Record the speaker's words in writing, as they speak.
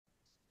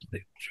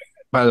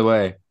By the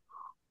way,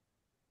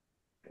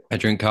 I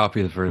drink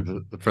coffee for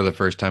the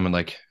first time in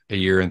like a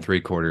year and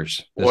 3/4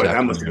 this Boy,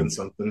 that must have been afternoon.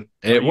 something.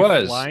 Are It you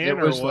was. flying It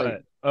or was like,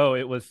 what? Oh,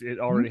 it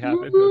already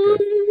happened. Okay.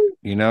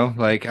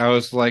 like I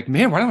was like,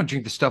 man, why don't I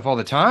drink this stuff all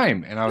the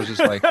time? And I was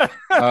just like,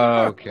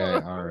 okay,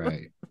 all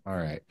right, all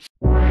right.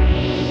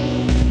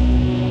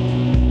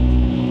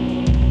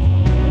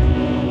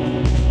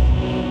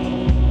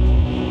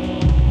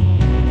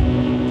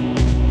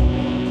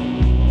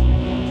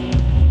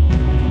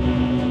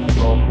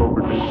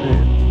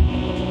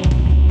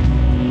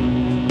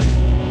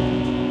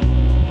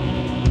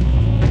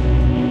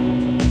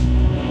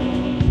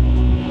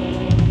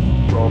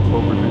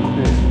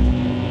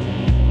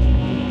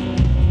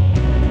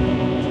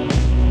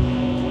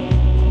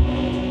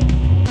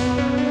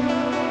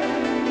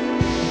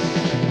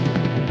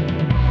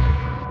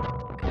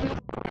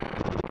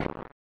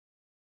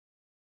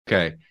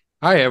 Okay.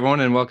 Hi, everyone,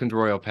 and welcome to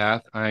Royal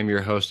Path. I'm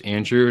your host,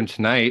 Andrew, and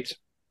tonight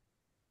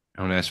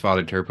I want to ask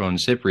Father Turpo and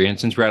Cyprian,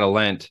 since we're at a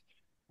Lent,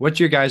 what's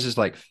your guys'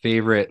 like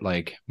favorite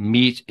like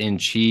meat and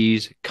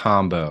cheese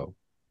combo?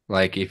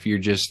 Like if you're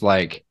just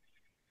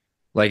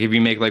like if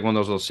you make like one of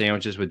those little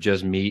sandwiches with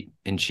just meat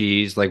and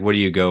cheese, like what do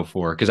you go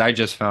for? Because I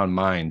just found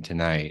mine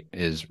tonight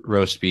is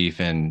roast beef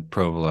and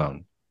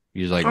provolone.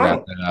 You just like wrap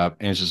Oh, that up,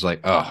 and it's just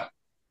like, oh,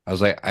 I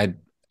was like,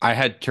 I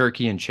had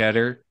turkey and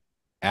cheddar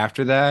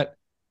after that,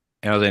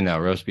 and I was like, no,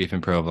 roast beef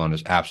and provolone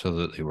is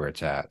absolutely where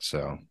it's at.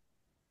 So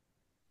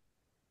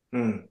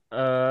hmm.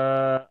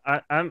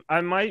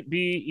 I might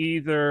be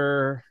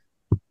either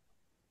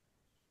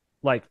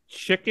like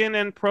chicken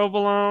and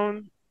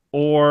provolone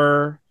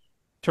or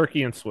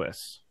turkey and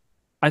Swiss.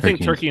 I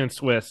think turkey and turkey and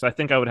Swiss. I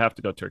think I would have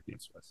to go turkey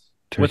and Swiss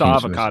with turkey and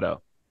Swiss.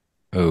 avocado.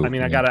 I Oh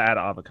mean, I yeah, gotta add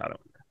avocado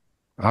in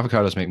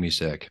avocados make me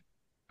sick.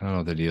 I don't know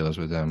what the deal is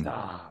with them.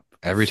 there.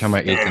 Every time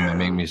I eat them, they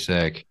make Man, me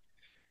sick.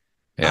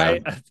 Yeah.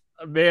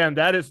 I man,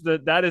 that is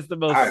the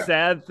most I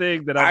sad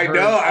thing that I've I know. heard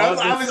I was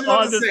about to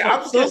on this say,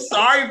 I'm so podcast.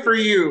 sorry for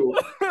you.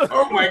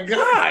 Oh my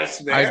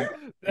gosh, I man.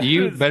 That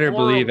You is better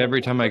believe horrible.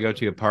 every time I go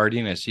to a party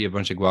and I see a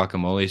bunch of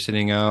guacamole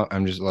sitting out,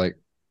 I'm just like,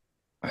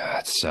 ah,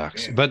 that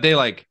sucks. Man. But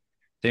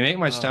they make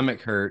my Uh,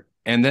 stomach hurt,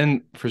 and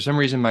then for some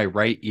reason my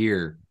right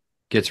ear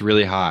gets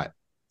really hot.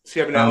 So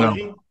you have an I don't know.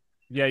 allergy?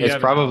 yeah, you It's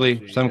have an probably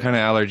allergy. some kind Yeah,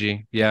 of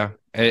allergy. Yeah.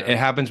 It yeah.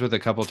 happens with a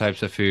couple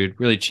types of food.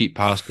 Really cheap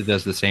pasta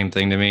does the same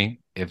thing to me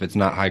if it's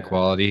not high Man.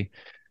 quality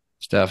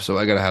stuff. So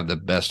I gotta have the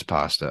best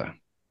pasta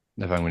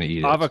if I'm gonna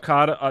eat it.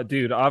 Avocado,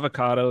 dude.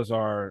 Avocados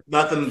are.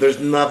 There's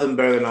nothing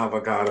better than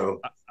avocado.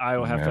 I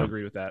will have to Yeah.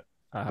 agree with that.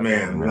 I have to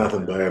Man, agree with Yeah. nothing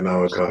that. better than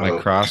It's my avocado.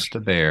 cross to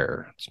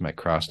bear. It's my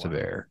cross to Wow,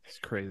 bear. it's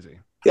crazy.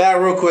 Yeah,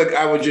 real quick,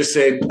 I would just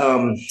say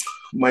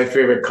my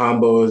favorite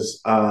combos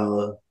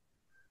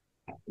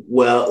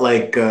well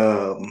like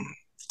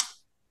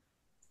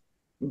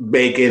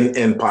bacon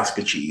and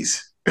Pasca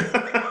cheese.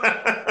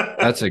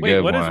 That's a Wait,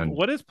 good what is one.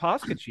 what is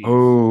Posca cheese?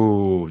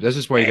 Oh, this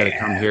is why you got to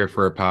come Man, here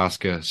for a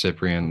Pasca,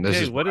 Cyprian. This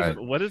Okay, is why,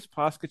 what is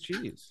Posca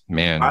cheese?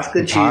 man,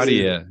 Pasca cheese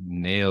is Papadia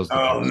nails the oh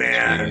Pasca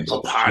man, cheese.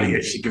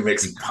 Papadia, she can make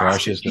She some Pasca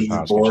crushes the cheese,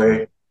 Pasca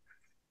cheese. boy.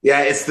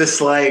 Yeah, it's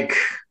this like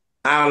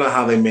I don't know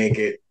how they make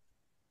it,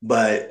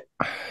 but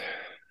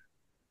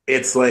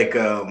it's like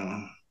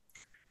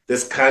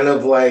this kind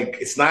of like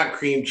it's not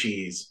cream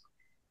cheese,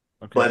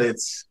 but Okay,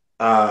 it's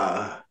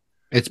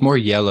It's more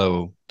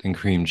yellow than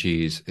cream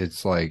cheese.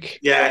 It's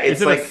like yeah,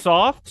 is it's it a like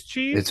soft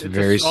cheese? it's It's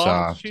a very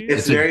soft soft. cheese.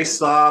 it's very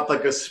soft,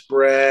 like a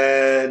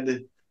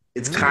spread.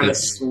 It's kind of Hmm.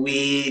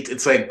 sweet.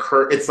 It's like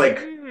it's like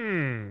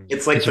Hmm.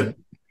 it's like it's the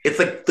it's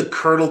like the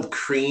curdled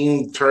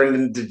cream turned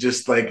into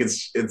just like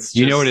it's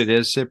you know what just it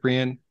is,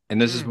 Cyprian?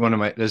 And this is Hmm. one of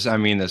my this I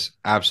mean this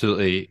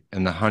absolutely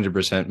in the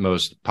 100%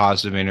 most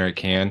positive manner I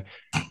can.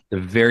 The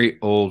very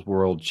old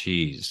world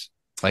cheese.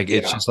 Like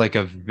it's yeah, just like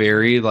a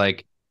very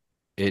like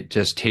it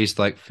just tastes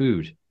like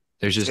food.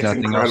 There's just it's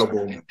nothing else.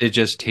 incredible. It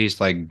just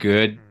tastes like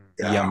good,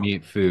 Yeah, yummy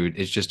food.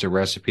 It's just a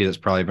recipe that's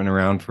probably been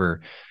around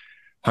for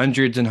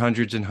hundreds and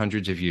hundreds and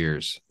hundreds of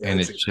years, yeah, and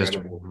it's it's just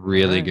incredible.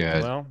 All really right.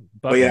 good. Well,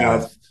 But bucket Yeah. yeah,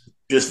 list.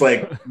 just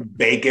like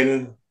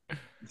bacon,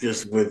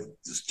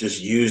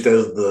 just used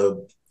as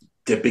the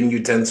dipping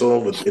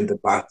utensil with into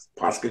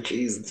Pasca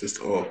cheese. It's just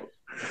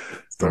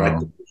it's Oh,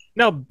 delightful.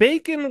 Now,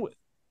 bacon.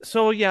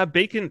 So yeah,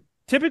 bacon.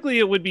 Typically,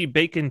 it would be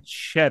bacon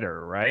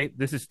cheddar, right?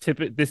 This is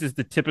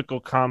the typical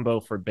combo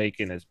for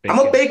bacon is I'm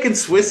a bacon bacon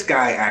Swiss cheddar.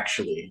 guy,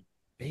 actually.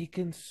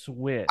 Bacon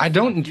I Swiss.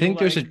 I don't feel think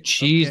there's a like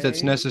cheese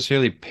that's okay.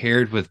 necessarily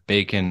paired with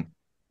bacon.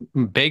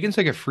 Bacon's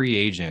like a free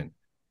agent.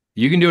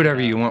 You can do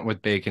whatever Yeah. you want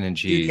with bacon and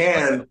You cheese.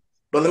 Like, can,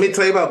 but let me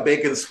tell you about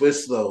bacon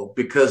Swiss though,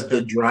 because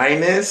the Okay.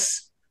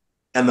 dryness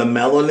and the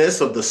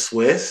mellowness of the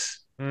Swiss,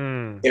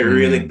 Hmm. it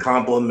really mm,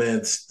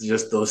 complements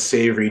just those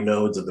savory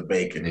nodes of the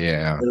bacon.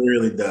 yeah. It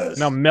really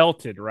Now does.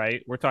 melted,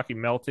 right? We're talking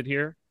melted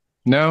here.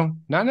 No,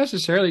 not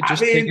necessarily. I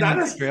Just mean, taking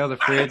it straight out of the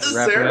not fridge,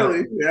 wrap it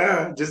up. necessarily.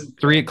 Yeah, just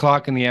 3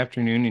 o'clock in the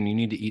afternoon and you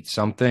need to eat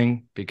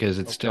something because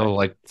it's Okay. still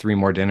like three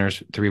more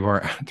dinners, three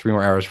more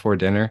hours for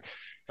dinner.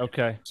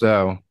 Okay.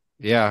 So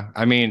yeah,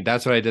 I mean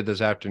that's what I did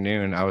this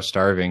afternoon. I was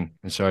starving,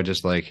 and so I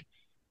just like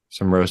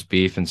some roast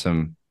beef and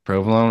some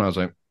provolone. I was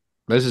like,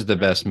 this is the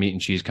best meat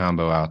and cheese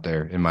combo out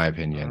there, in my All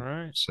opinion.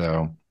 right.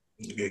 So,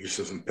 You get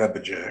yourself some pepper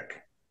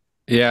jack.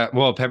 yeah,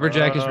 well, pepper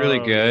jack is really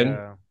Oh good.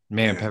 yeah.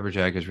 Man, Yeah, pepper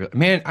jack is really,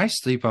 man, I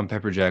sleep on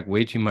pepper jack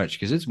way too much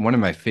because it's one of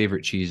my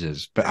favorite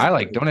cheeses, but yeah, I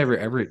like pepper don't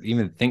jack. ever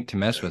even think to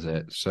mess with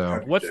it. So,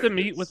 Pepper What's the jack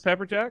meat with is.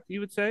 pepper jack?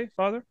 You would say,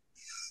 Father?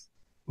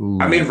 I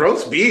ooh, mean,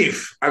 roast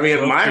beef. I mean,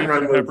 Roast my beef run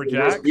and with pepper roast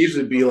jack. beef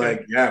would be Okay,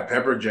 like, yeah,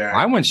 pepper jack.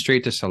 I went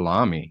straight to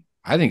salami.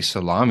 I think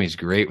salami's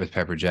great with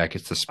pepper jack.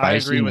 It's the I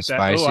spicy agree and the with that.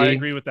 Oh, I spicy.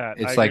 agree with that. I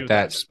It's agree like with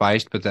that. that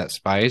spiced, but that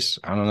spice.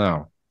 I don't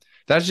know.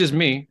 That's just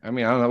me. I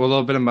mean, I don't know, a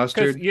little bit of Because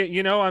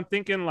mustard. I'm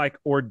thinking like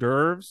hors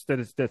d'oeuvres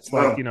that's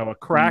like Oh, a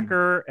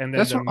cracker and then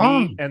That's the what, oh,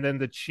 meat and then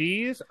the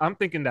cheese. I'm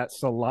thinking that every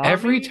salami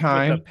with the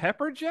time,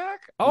 pepper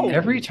jack.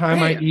 every Oh time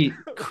I man, eat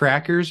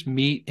crackers,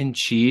 meat, and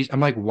cheese, I'm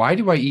like, why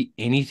do I eat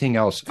anything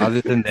else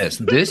other than this?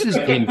 This it's is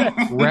the best.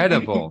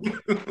 incredible.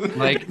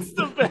 Like, It's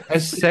the best.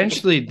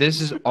 essentially,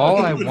 this is all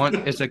I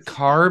want is a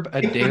carb,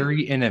 a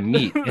dairy, and a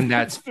meat, and It's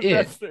that's the it.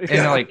 best thing. And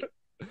yeah. like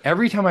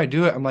every time I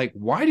do it, I'm like,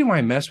 why do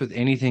I mess with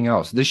anything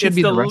else? This should It's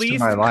be the the rest of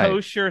my least life.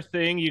 kosher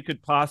thing you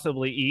could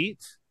possibly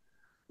eat.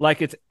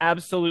 Like it's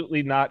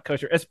absolutely not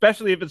kosher,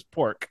 especially if it's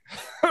pork.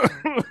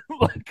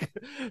 like,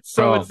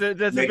 so Oh,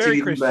 that's Makes it very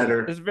even Christian.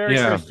 better. It's very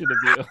yeah. Christian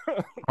of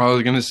I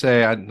was gonna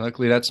say,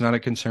 luckily that's not a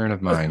concern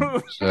of mine.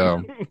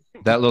 So you.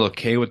 that little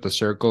K with the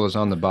circle is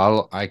on the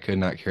bottle. I could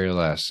not care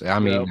less.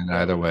 I'm Yep. eating it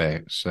either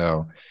way.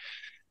 So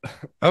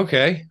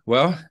okay,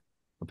 well,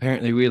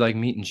 apparently we like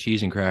meat and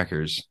cheese and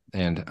crackers,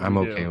 and We I'm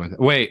okay do. with it.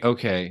 Wait,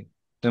 okay.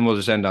 Then we'll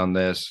just end on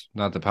this,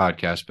 not the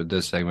podcast, but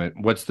this segment.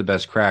 What's the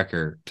best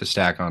cracker to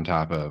stack on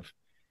top of?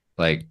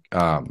 Like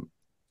I'm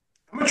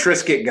a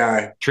Triscuit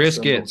guy. So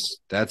Triscuits.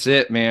 That's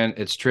it, man.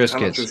 It's I'm a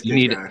Triscuits.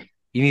 Triscuit guy.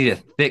 You need a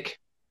thick,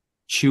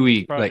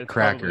 chewy like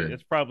cracker.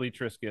 It's probably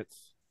Triscuits.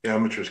 Yeah,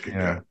 I'm a Triscuit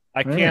Yeah.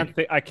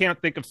 guy. I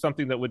can't think of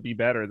something that would be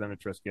better than a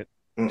Triscuit.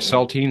 Mm-mm.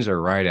 Saltines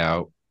are right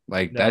out.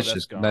 Like No, that's that's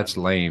just gone. that's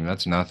lame.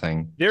 That's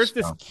nothing. There's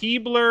this So,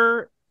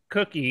 Keebler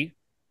cookie,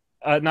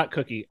 not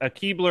cookie, a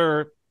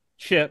Keebler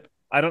chip.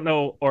 I don't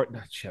know, or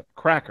not chip,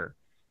 cracker.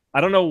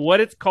 I don't know what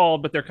it's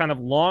called, but they're kind of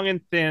long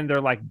and thin. They're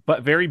like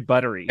very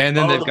buttery. and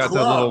then Oh, they've the got the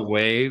little club.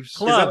 waves Is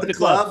that the Clubs,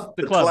 club?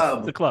 The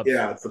club. the clubs.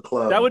 Yeah, it's the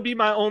club. That would be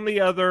my only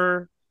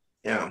other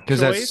Yeah. because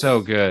that's so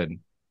choice. good.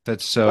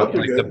 That's so Clubs are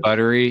like the good.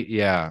 buttery.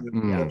 Yeah. Yeah,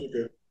 Clubs are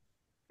good.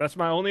 that's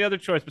my only other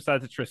choice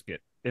besides a Triscuit.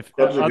 If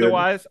Clubs are good.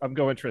 otherwise, I'm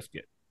going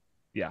Triscuit.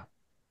 Yeah.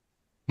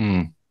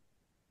 Mm.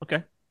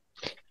 Okay.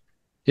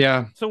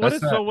 Yeah. So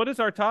That's not. what is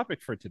our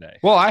topic for today?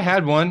 Well, I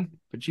had one,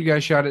 but you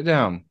guys shot it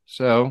down.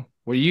 So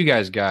what do you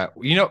guys got?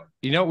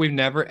 What we've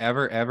never,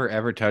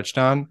 ever touched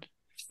on,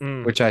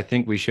 Mm. which I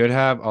think we should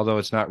have, although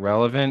it's not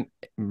relevant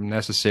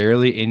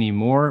necessarily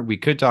anymore. We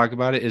could talk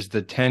about it, is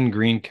the 10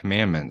 Green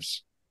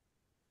Commandments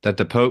that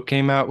the Pope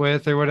came out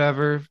with or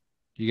whatever.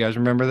 Do you guys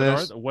remember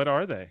this? What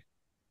are they?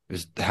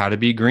 Is how to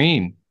be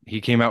green.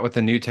 He came out with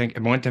a new 10,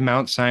 went to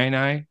Mount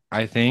Sinai,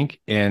 I think,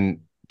 and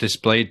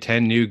displayed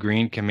 10 new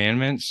green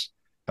commandments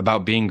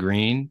about being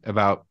green,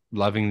 about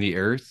loving the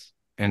earth,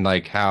 and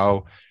like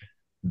how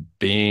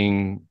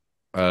being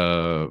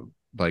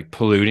like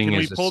polluting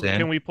is a sin.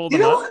 Can we pull You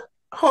them know up? what?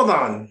 Hold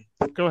on.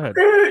 Go ahead.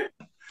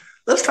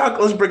 Let's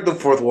break the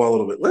fourth wall a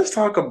little bit. Let's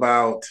talk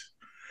about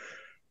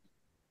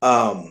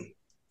um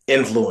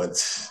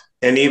influence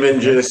and even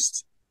Okay.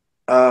 just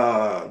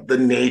the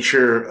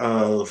nature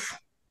of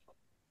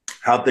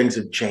how things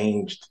have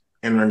changed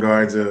in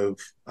regards of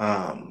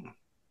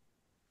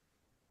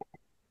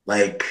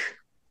like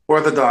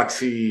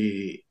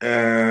orthodoxy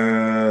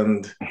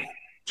and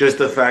just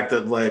the fact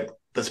that like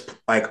this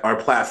like our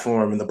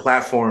platform and the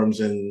platforms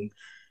and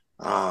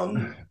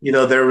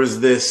there was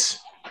this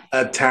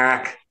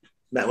attack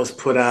that was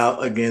put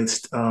out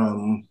against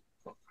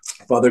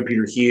Father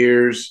Peter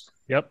Heers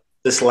Yep.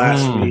 this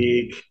last Mm,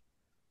 week.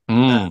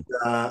 mm.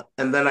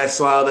 And then I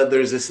saw that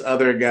there's this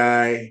other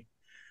guy,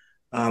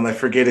 I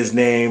forget his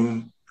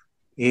name.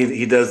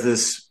 He does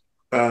this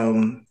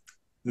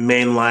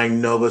mainline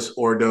Novus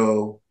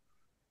Ordo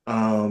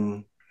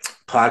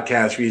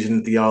podcast,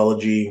 Reason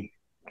Theology,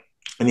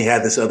 and he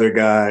had this other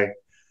guy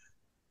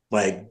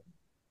like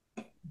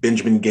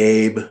Benjamin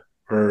Gabe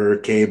or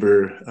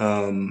Caber.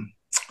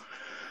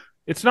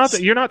 It's not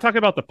that you're not talking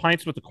about the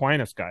Pints with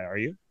Aquinas guy, are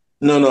you?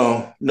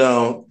 No.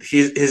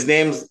 His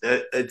name's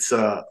it's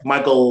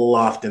Michael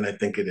Lofton, I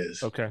think it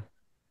is. Okay.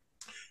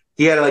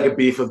 He had like a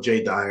beef with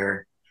Jay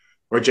Dyer,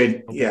 or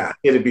Jay. Okay. Yeah,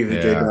 he had a beef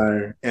with Jay Yeah.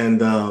 Dyer, and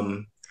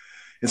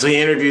so he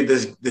interviewed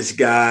this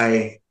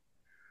guy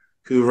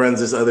who runs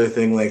this other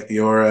thing like the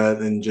Aura,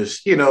 and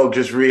just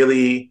just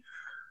really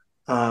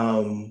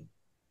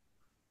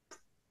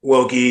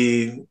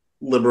wokey,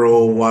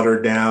 liberal,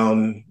 watered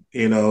down,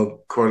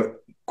 quote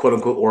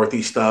unquote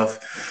orthy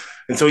stuff.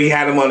 And so he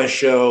had him on a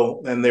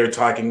show, and they're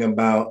talking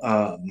about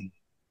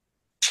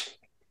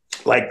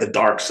like the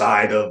dark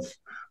side of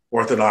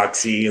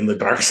orthodoxy and the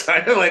dark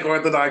side of like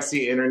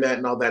orthodoxy internet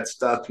and all that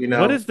stuff.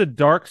 What is the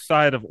dark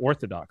side of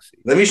orthodoxy?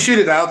 Let me shoot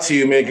it out to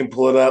you, man. You can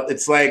pull it up.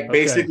 It's like Okay.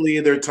 basically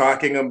they're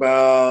talking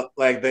about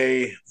like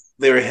they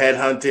they were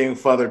headhunting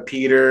Father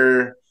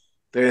Peter.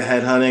 They're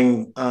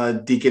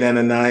headhunting Deacon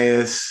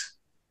Ananias.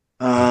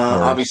 Of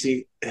course.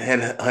 Obviously, These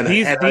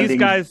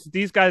headhunting.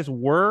 these guys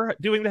were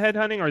doing the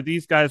headhunting, or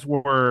these guys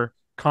were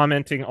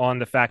commenting on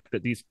the fact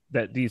that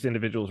these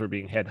individuals were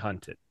being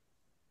headhunted.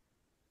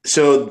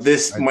 So I,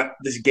 this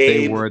they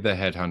Gabe, were the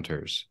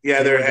headhunters.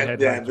 yeah, They were the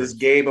this headhunters.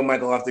 Gabe and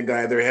Michael Lofton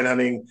guy. They're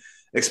headhunting,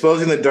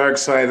 exposing the dark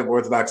side of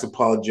Orthodox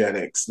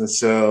apologetics. And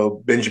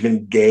so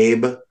Benjamin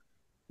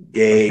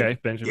Okay,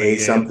 Benjamin Gay Gabe.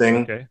 something,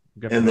 Okay,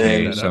 I'm gonna have to and go look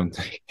Gay that then up.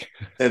 something.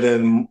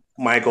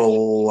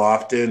 Michael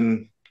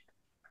Lofton.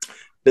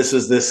 This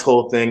was this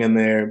whole thing in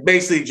there.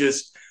 Basically,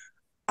 just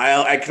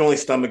I can only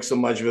stomach so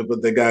much of it,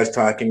 but the guy's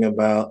talking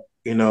about,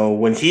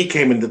 when he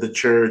came into the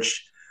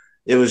church,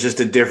 it was just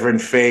a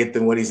different faith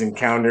than what he's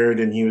encountered.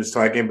 And he was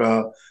talking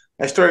about,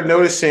 I started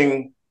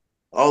noticing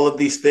all of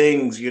these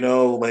things,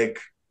 like,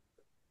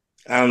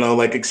 I don't know,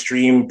 like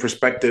extreme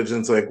perspectives. And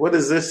it's like, what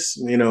is this?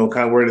 Kind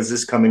of where is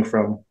this coming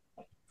from?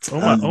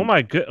 Um, Oh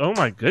my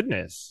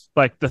goodness!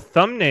 Like the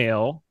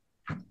thumbnail.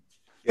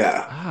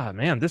 yeah, Ah,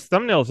 man, this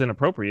thumbnail is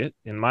inappropriate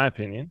in my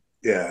opinion.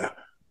 yeah,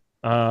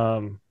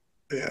 Um,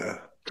 yeah,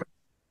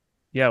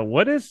 yeah.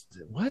 What? This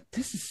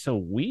is so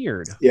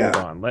weird. Hold yeah.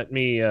 on. Let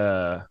me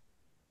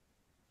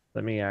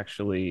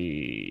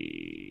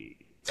actually.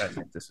 I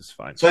think this is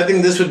fine. So I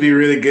think this would be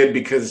really good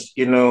because,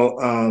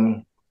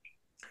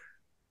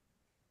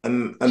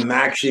 I'm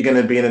actually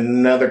going to be in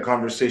another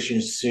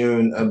conversation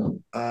soon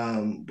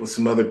with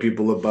some other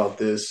people about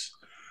this.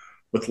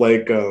 With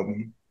like,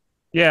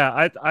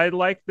 Yeah, I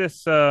like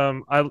this.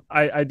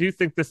 I do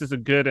think this is a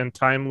good and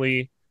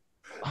timely.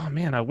 Oh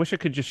man, I wish I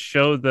could just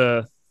show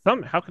the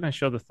thumb. How can I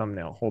show the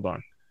thumbnail? Hold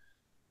on.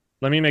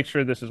 Let me make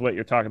sure this is what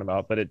you're talking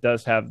about, but it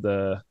does have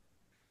the.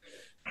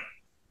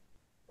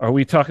 Are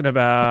we talking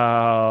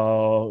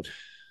about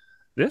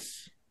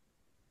this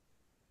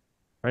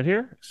right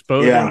here? yeah,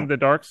 Exposing the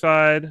dark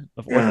side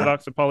of yeah,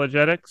 Orthodox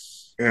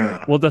apologetics.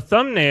 yeah, Well, the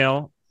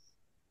thumbnail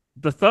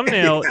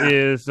yeah,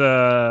 is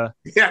yeah.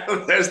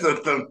 There's the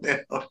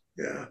thumbnail.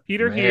 Yeah,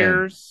 Peter Man,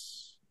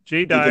 Hears,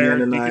 Jay Deacon Dyer,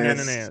 Deacon Ananias.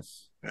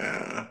 Ananias.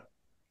 Yeah,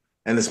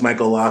 and this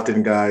Michael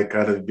Lofton guy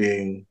kind of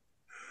being,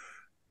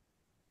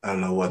 I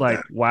don't know what that, Like,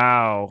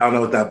 wow. I don't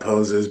know what that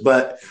pose is,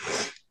 but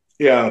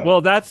yeah,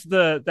 Well, that's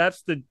the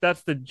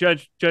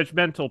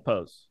judgmental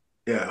pose.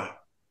 yeah, yeah,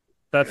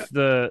 That's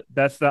the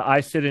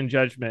I sit in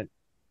judgment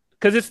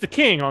because it's the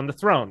king on the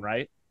throne,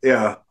 right?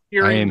 yeah,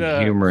 I am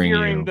humoring you.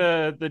 Hearing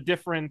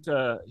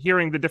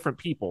the different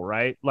people,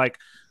 right? Like,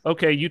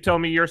 okay, you tell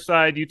me your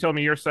side, you tell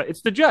me your side.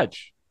 It's the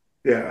judge.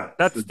 yeah. It's the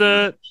That's judge.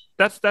 the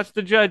that's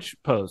the judge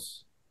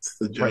pose It's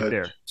the right judge.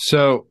 there.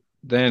 So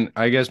then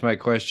I guess my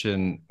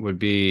question would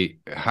be,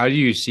 how do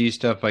you see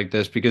stuff like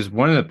this? Because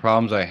one of the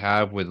problems I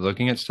have with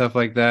looking at stuff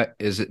like that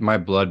is that my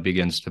blood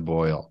begins to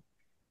boil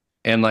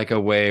in like a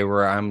way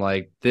where I'm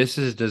like,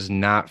 does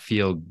not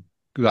feel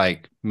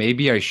like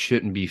maybe I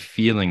shouldn't be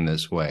feeling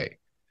this way.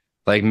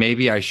 Like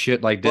maybe I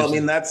should like Well, I this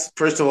mean, is that's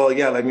first of all,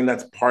 yeah. I mean,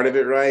 that's part of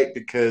it, right?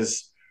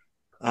 Because,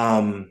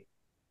 um,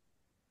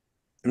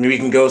 I mean, we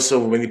can go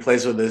so many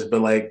places with this,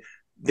 but like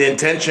the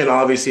intention,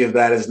 obviously, of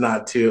that is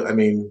not to. I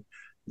mean,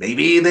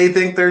 maybe they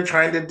think they're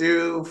trying to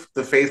do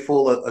the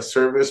faithful a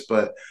service,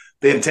 but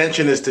the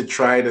intention is to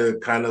try to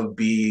kind of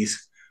be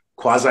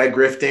quasi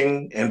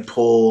grifting and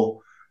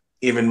pull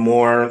even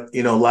more,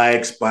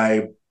 likes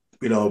by,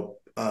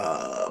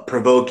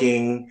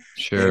 provoking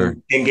sure.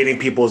 and getting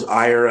people's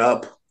ire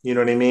up. You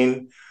know what I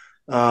mean?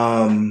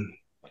 Um,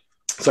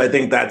 so I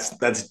think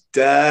that's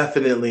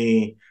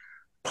definitely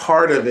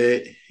part of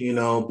it,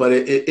 but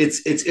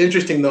it's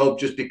interesting though,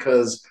 just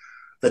because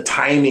the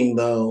timing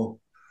though,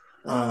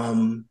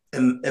 and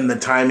the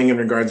timing in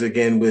regards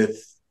again with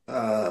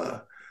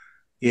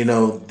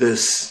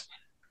this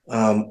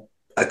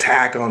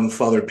attack on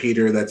Father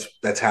Peter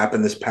that's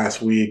happened this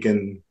past week,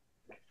 and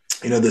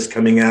this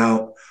coming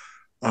out,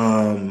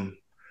 um,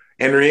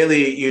 and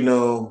really,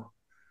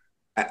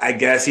 I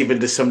guess even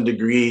to some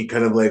degree,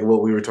 kind of like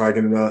what we were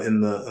talking about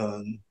in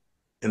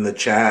the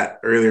chat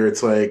earlier,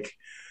 it's like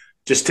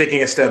just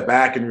taking a step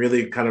back and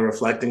really kind of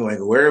reflecting, like,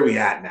 where are we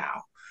at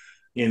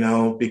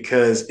now?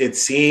 Because it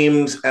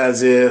seems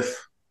as if,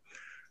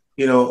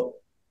 a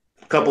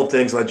couple of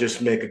things. I'll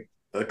just make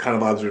a kind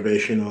of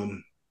observation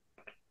on.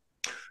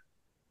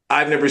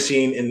 I've never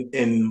seen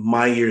in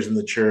my years in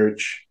the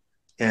church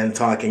and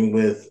talking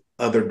with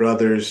other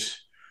brothers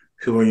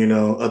who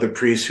are, other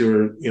priests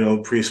who are,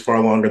 priests far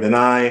longer than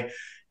I,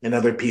 and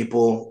other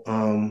people,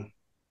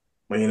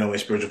 my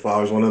spiritual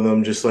father is one of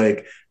them, just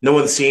like no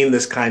one's seen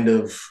this kind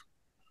of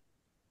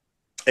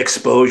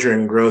exposure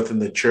and growth in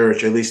the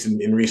church, at least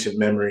in recent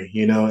memory,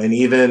 and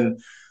even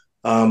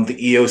the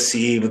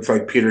EOC with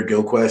like Peter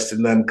Gilquist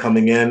and them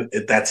coming in,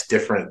 that's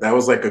different. That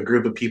was like a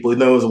group of people, even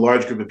though it was a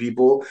large group of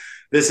people.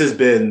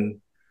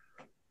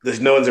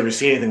 No one's ever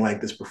seen anything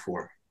like this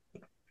before.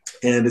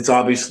 And it's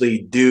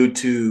obviously due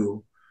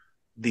to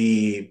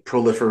the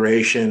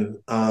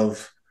proliferation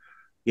of,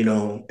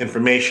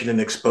 information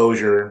and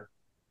exposure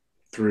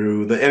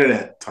through the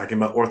internet, talking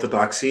about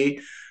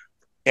orthodoxy.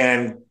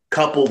 And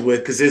coupled with,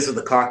 because this is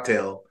the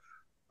cocktail,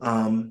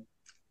 um,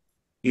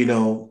 you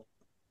know,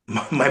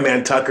 my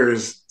man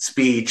Tucker's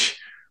speech,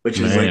 which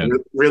is like Man.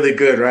 really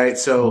good, right?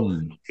 So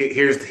Mm.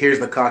 here's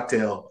the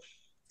cocktail.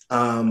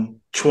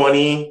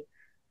 20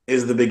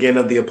 is the beginning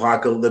of the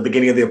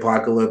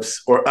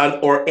apocalypse,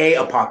 or a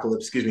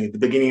apocalypse, excuse me, the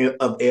beginning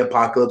of a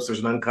apocalypse. There's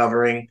an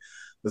uncovering,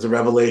 there's a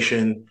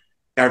revelation.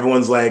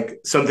 Everyone's like,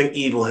 something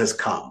evil has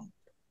come.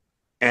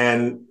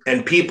 And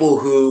people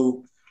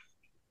who,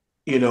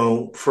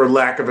 for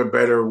lack of a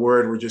better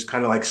word, were just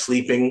kind of like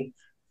sleeping,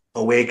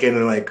 awaken,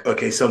 and like,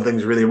 okay,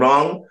 something's really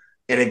wrong.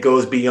 And it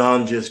goes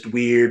beyond just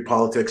weird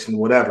politics and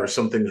whatever.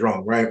 Something's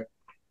wrong, right?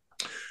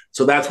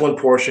 So that's one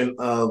portion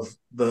of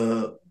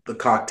the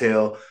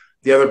cocktail.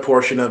 The other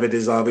portion of it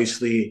is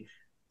obviously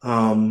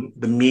the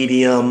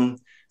medium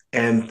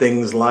and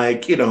things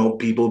like,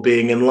 people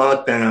being in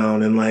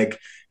lockdown and like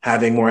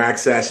having more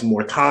access and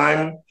more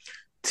time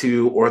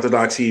to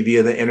orthodoxy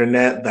via the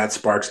internet. That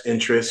sparks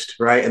interest,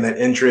 right? And that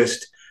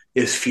interest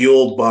is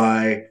fueled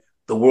by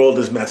the world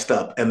is messed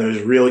up and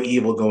there's real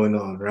evil going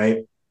on,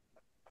 right?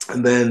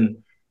 And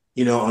then,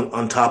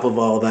 on top of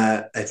all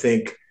that, I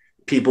think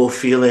people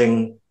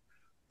feeling,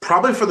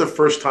 probably for the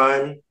first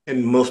time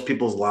in most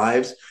people's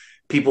lives,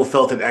 people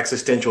felt an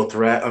existential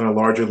threat on a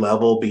larger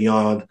level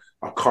beyond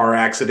a car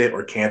accident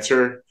or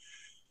cancer,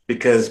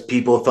 because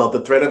people felt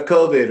the threat of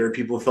COVID, or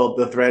people felt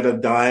the threat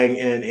of dying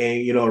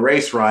in a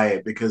race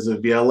riot because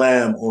of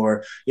BLM,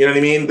 or what I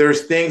mean.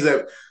 There's things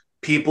that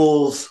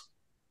people's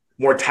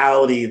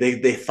mortality,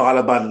 they thought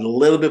about it a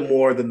little bit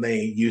more than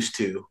they used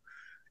to.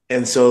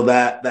 And so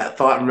that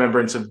thought and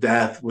remembrance of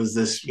death was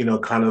this,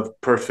 kind of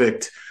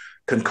perfect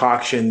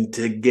concoction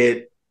to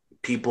get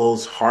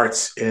people's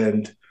hearts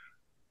and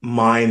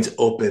minds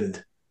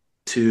opened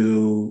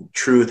to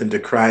truth and to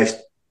Christ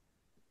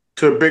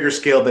to a bigger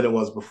scale than it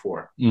was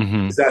before.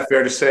 Mm-hmm. Is that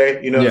fair to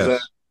say?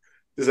 Yes.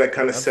 Does that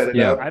kind of set it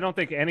Yeah. up? I don't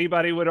think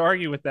anybody would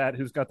argue with that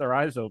who's got their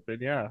eyes open.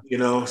 Yeah.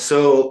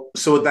 So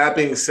with that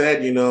being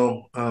said,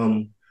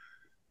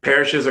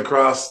 parishes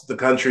across the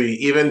country,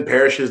 even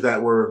parishes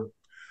that were,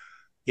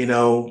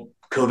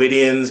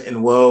 COVIDians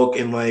and woke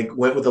and like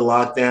went with the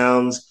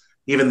lockdowns,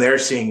 even they're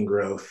seeing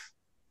growth.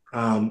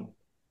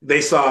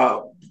 They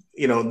saw,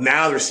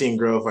 now they're seeing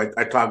growth.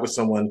 I talked with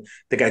someone, I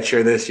think I'd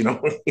share this,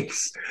 it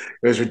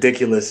was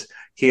ridiculous.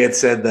 He had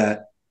said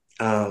that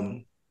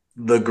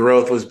the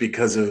growth was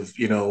because of,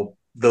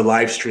 the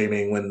live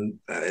streaming, when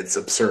it's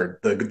absurd.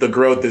 The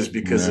growth is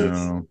because of,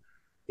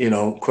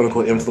 quote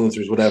unquote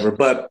influencers, whatever.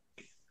 But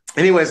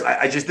anyways,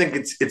 I just think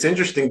it's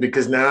interesting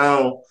because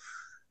now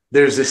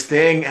there's this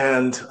thing,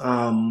 and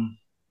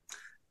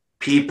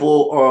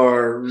people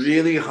are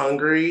really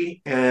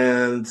hungry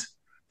and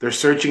they're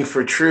searching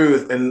for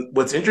truth. And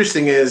what's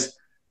interesting is,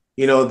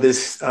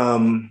 this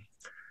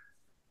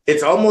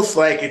it's almost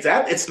like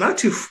it's not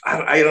too,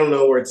 I don't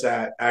know where it's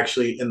at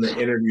actually in the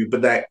interview,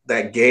 but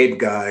that Gabe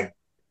guy,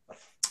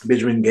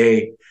 Benjamin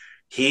Gabe,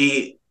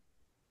 he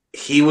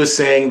was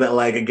saying that,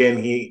 like,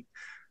 again,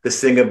 this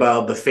thing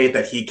about the faith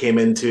that he came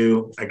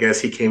into, I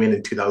guess he came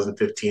in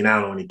 2015. I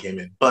don't know when he came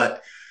in,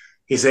 but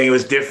he's saying it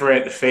was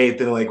different faith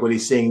than like what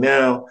he's seeing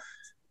now.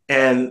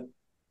 And,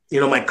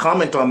 my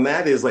comment on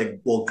that is like,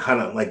 well, kind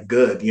of like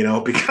good,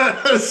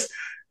 because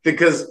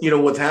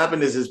what's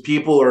happened is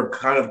people are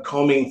kind of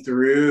combing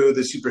through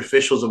the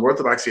superficials of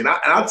orthodoxy. And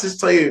I'll just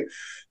tell you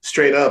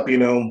straight up,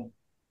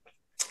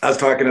 I was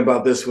talking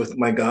about this with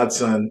my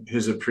godson,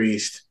 who's a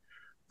priest,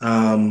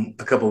 a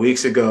couple of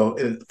weeks ago.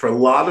 And for a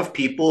lot of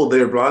people,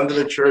 they're brought into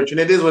the church, and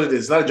it is what it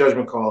is. It's not a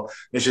judgment call.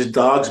 It's just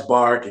dogs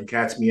bark and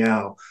cats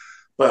meow.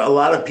 But a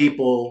lot of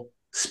people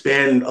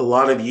spend a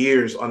lot of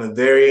years on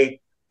the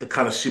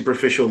kind of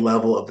superficial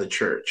level of the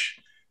church.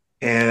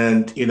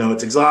 And,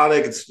 it's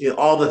exotic, it's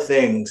all the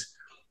things.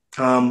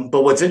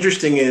 But what's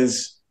interesting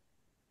is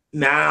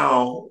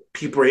now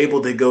people are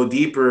able to go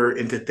deeper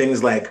into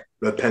things like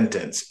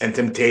repentance and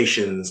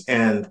temptations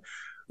and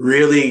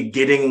really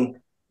getting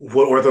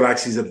what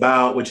orthodoxy is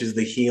about, which is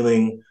the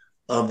healing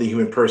of the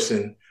human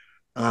person,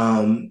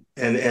 and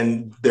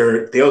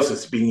their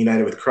theosis, being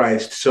united with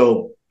Christ.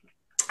 So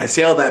I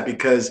say all that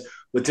because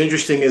what's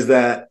interesting is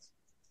that,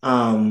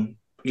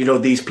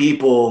 these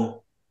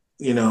people,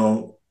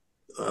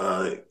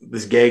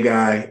 this gay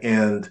guy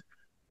and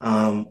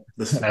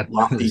this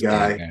lofty This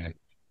guy,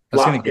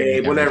 that's gonna get me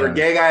every whatever, time.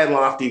 gay guy and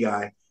lofty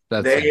guy,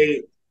 That's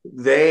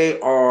they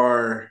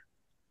are,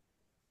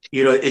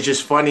 it's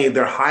just funny.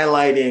 They're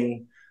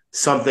highlighting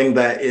something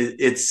that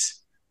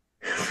it's,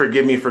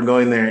 forgive me for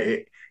going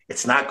there.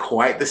 It's not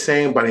quite the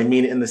same, but I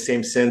mean it in the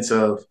same sense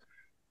of,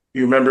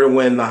 you remember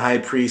when the high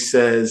priest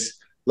says,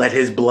 let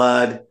his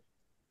blood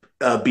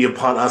be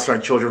upon us and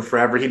our children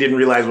forever. He didn't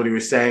realize what he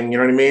was saying. You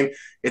know what I mean?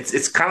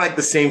 It's kind of like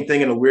the same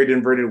thing in a weird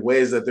inverted way,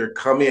 is that they're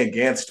coming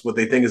against what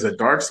they think is a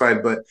dark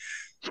side. But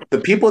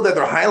the people that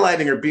they're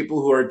highlighting are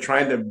people who are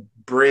trying to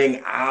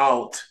bring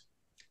out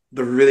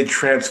the really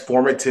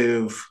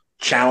transformative,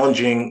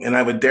 challenging, and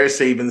I would dare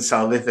say even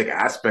salvific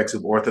aspects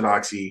of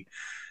orthodoxy.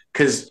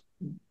 Because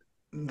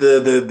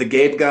the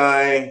Gabe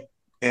guy,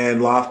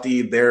 and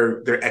Lofty,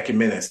 they're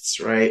ecumenists,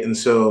 right? And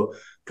so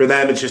for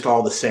them, it's just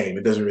all the same.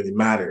 It doesn't really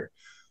matter.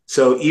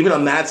 So even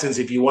on that sense,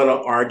 if you want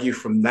to argue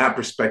from that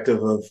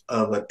perspective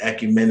of an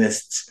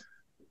ecumenist's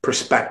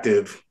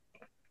perspective,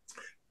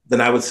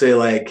 then I would say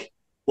like,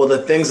 well,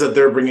 the things that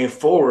they're bringing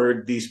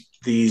forward,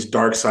 these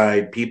dark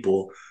side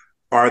people,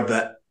 are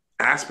the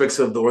aspects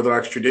of the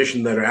Orthodox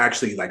tradition that are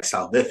actually like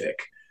salvific,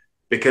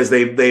 because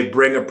they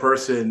bring a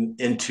person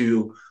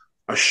into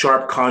a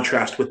sharp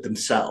contrast with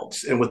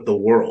themselves and with the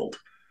world.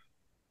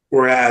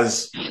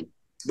 Whereas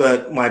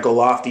the Michael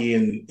Lofty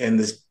and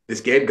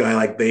this Gabe guy,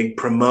 like they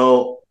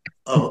promote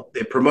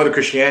a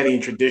Christianity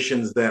and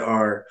traditions that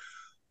are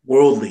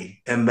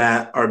worldly and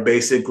that are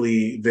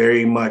basically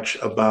very much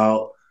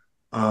about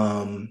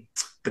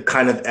the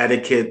kind of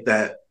etiquette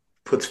that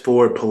puts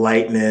forward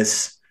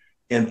politeness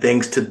and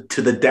things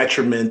to the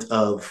detriment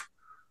of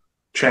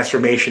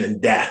transformation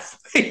and death.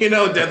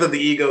 Death of the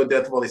ego,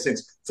 death of all these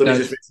things. So let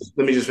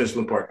me just finish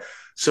one part.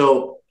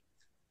 So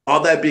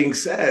all that being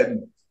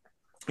said,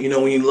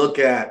 when you look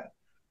at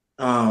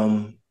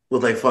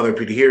with like Father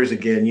Peter here's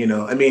again,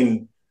 I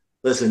mean,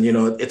 listen,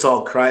 it's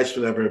all Christ,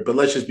 whatever. But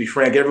let's just be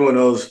frank. Everyone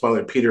owes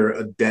Father Peter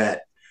a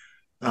debt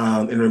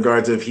in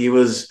regards of he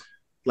was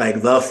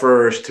like the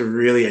first to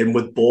really and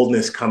with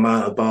boldness come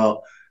out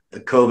about the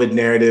COVID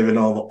narrative and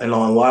on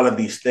a lot of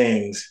these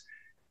things.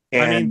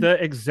 And I mean,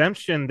 the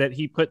exemption that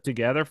he put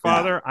together,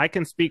 Father, I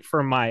can speak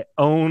for my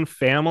own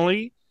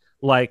family.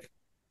 Like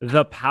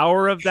the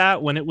power of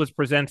that when it was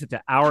presented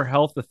to our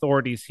health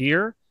authorities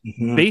here,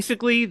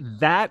 basically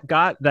that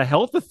got the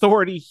health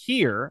authority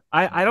here.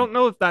 I don't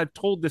know if I've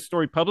told this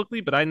story publicly,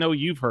 but I know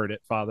you've heard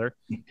it, Father.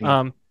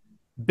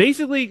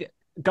 Basically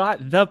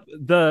got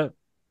the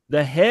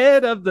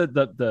head of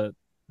the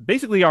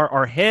basically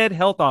our head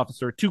health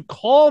officer to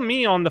call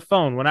me on the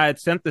phone when I had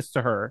sent this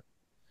to her,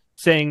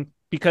 saying,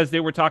 because they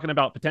were talking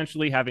about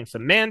potentially having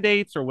some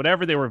mandates or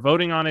whatever. They were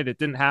voting on it. It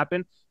didn't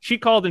happen. She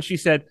called and she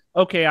said,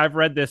 okay, I've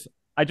read this.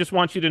 I just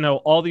want you to know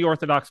all the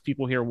Orthodox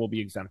people here will be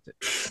exempted.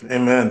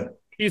 Amen.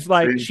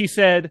 She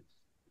said,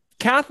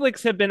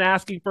 Catholics have been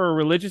asking for a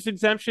religious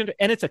exemption,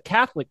 and it's a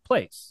Catholic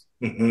place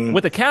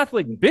with a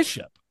Catholic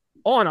bishop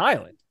on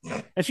island.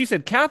 And she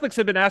said, Catholics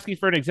have been asking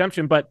for an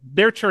exemption, but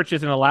their church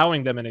isn't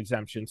allowing them an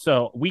exemption.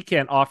 So we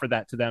can't offer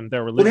that to them.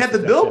 Their religious we had the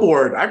exemption.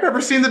 Billboard. I've never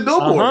seen the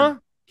billboard.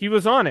 He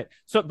was on it.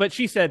 But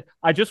she said,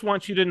 I just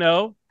want you to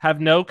know,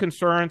 have no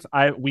concerns.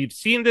 We've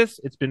seen this.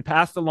 It's been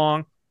passed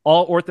along.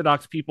 All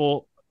Orthodox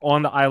people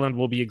on the island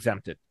will be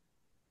exempted.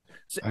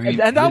 And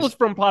that was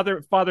from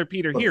Father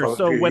Peter here.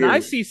 So when I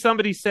see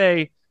somebody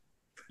say,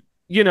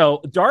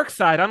 dark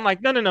side, I'm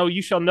like, no,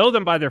 you shall know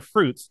them by their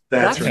fruits.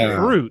 That's right.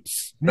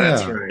 Fruits.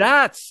 That's right.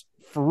 That's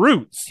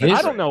fruits.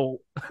 I don't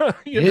know.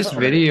 His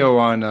video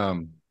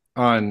on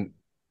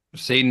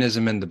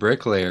Satanism and the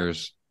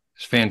Bricklayers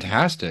is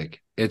fantastic.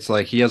 It's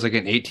like he has like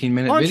an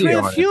 18-minute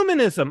video on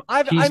transhumanism.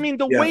 I mean,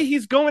 the way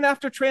he's going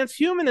after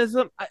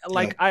transhumanism,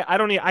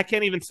 I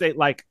can't even say,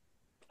 like,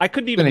 I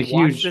couldn't even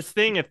watch this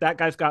thing if that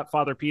guy's got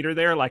Father Peter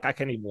there. Like, I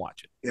can't even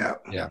watch it. Yeah.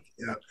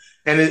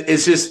 And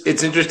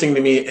it's interesting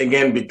to me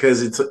again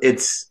because it's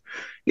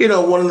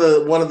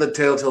one of the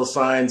telltale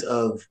signs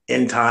of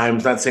end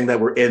times. Not saying that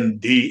we're in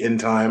the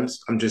end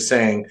times. I'm just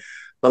saying,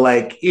 but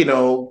like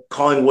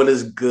calling what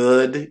is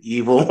good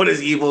evil, what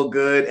is evil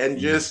good, and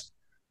just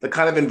the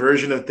kind of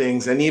inversion of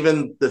things, and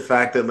even the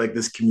fact that like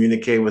this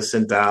communique was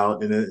sent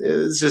out, and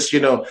it's just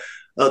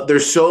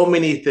there's so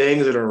many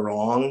things that are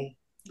wrong,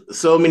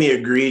 so many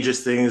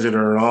egregious things that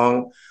are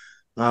wrong,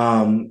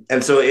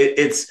 and so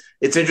it's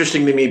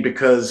interesting to me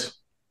because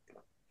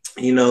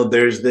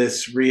there's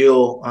this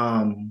real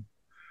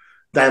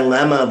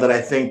dilemma that I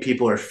think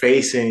people are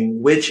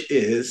facing, which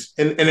is,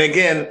 and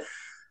again,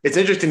 it's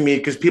interesting to me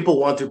because people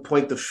want to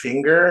point the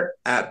finger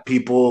at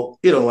people,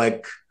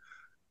 like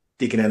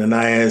Deacon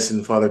Ananias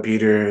and Father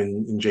Peter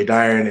and Jay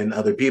Dyer and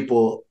other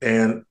people.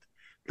 And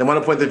they want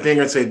to point the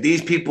finger and say,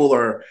 these people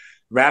are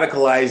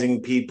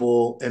radicalizing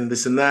people and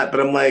this and that.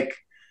 But I'm like,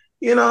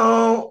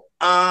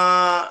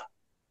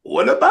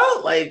 what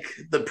about like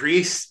the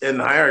priests and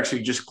the hierarchs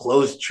who just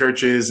closed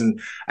churches? And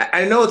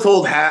I know it's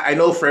old hat. I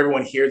know for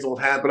everyone here it's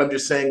old hat, but I'm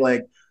just saying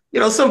like,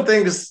 some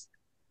things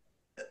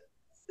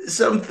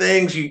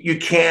you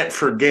can't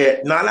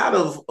forget, not out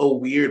of a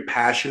weird,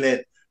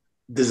 passionate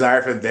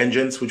desire for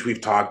vengeance, which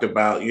we've talked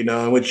about,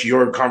 in which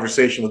your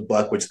conversation with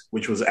Buck,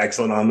 which was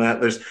excellent on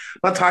that. I'm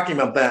not talking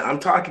about that. I'm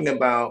talking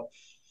about,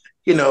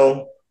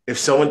 if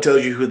someone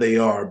tells you who they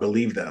are,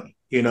 believe them,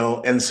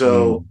 and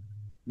so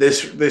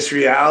this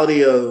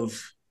reality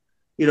of,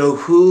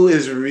 who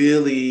is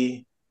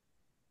really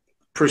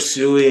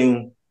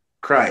pursuing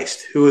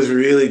Christ, who is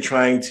really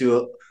trying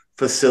to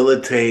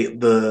facilitate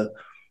the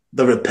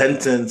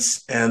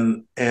repentance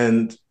and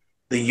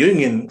the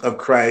union of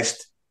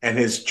Christ and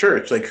his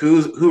church, like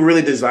who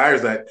really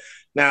desires that.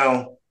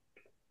 Now,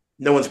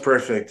 no one's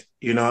perfect.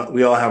 We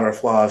all have our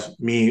flaws.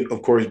 Me,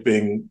 of course,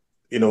 being,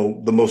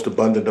 the most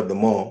abundant of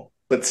them all.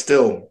 But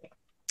still,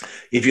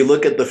 if you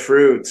look at the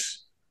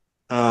fruits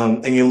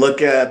and you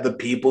look at the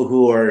people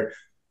who are,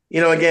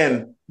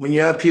 again, when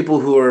you have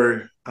people who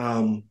are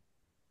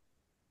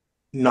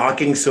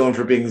knocking someone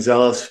for being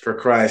zealous for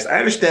Christ, I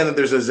understand that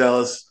there's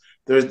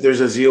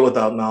a zeal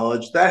without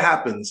knowledge. That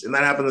happens, and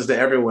that happens to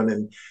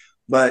everyone.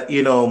 But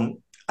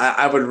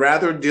I would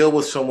rather deal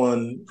with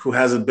someone who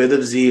has a bit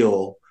of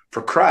zeal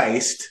for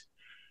Christ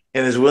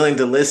and is willing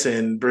to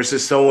listen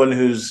versus someone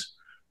who's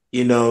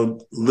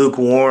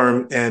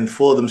lukewarm and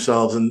full of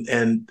themselves,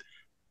 and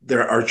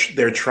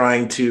they're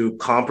trying to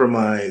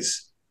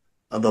compromise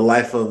the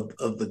life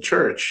of the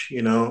church,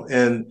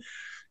 and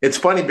it's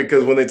funny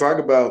because when they talk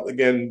about,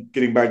 again,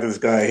 getting back to this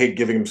guy, I hate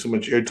giving him so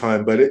much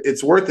airtime, but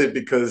it's worth it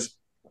because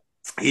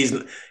he's,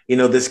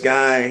 this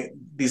guy,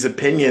 these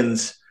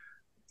opinions.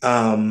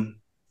 I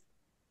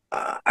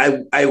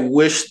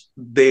wish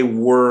they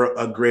were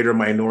a greater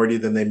minority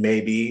than they may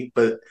be,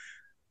 but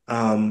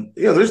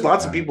there's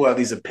lots of people who have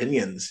these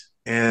opinions,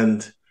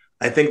 and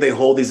I think they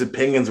hold these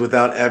opinions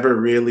without ever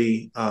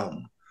really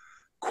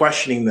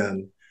questioning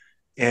them,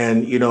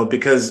 and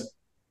because,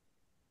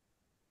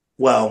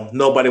 well,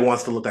 nobody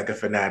wants to look like a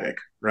fanatic,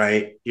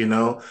 right?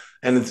 And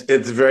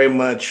it's very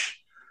much,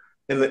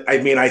 and I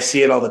mean, I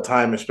see it all the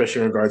time,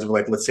 especially in regards of,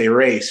 like, let's say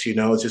race.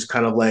 It's just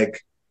kind of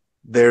like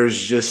there's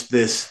just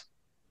this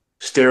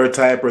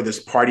stereotype or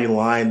this party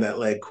line that,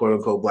 like, quote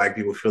unquote black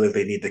people feel like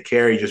they need to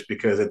carry just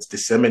because it's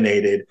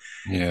disseminated,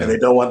 and they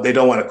don't want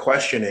to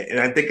question it. And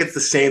I think it's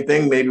the same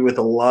thing maybe with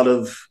a lot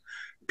of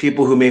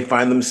people who may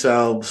find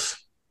themselves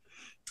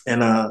in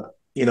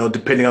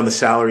depending on the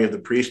salary of the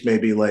priest,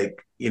 maybe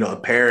like, a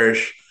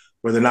parish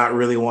where they're not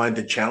really wanting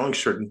to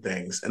challenge certain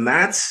things. And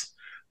that's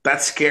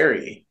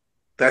scary.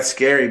 That's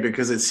scary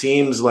because it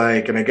seems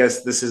like, and I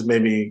guess this is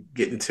maybe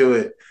getting to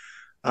it.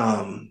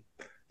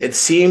 It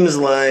seems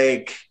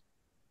like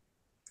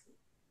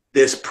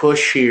this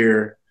push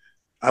here,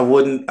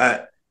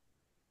 the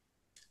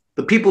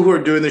people who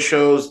are doing the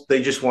shows,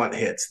 they just want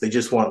hits. They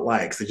just want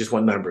likes. They just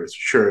want numbers.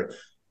 Sure.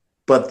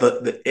 But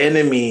the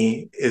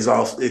enemy is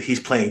also,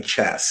 he's playing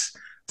chess.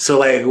 So,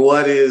 like,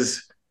 what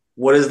is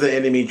the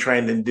enemy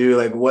trying to do?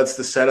 Like, what's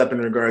the setup in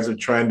regards of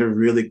trying to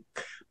really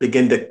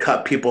begin to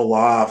cut people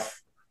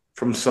off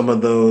from some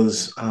of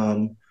those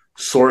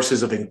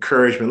sources of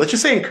encouragement? Let's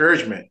just say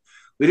encouragement.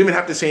 We didn't even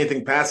have to say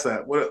anything past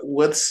that.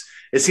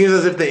 It seems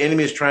as if the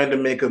enemy is trying to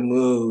make a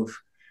move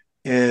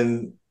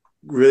and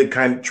really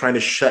kind of trying to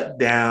shut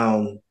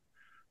down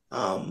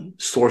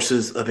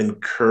sources of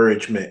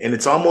encouragement. And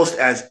it's almost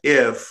as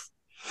if,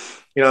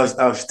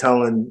 I was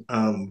telling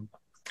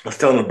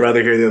a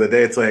brother here the other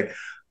day, it's like,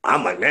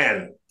 I'm like,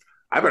 man,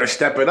 I better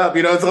step it up.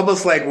 It's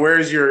almost like,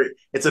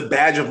 it's a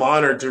badge of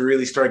honor to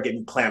really start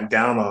getting clamped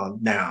down on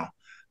now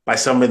by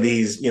some of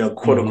these,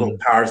 quote unquote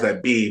powers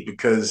that be,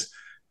 because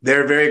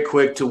they're very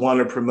quick to want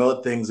to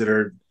promote things that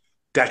are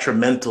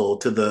detrimental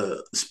to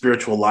the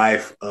spiritual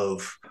life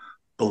of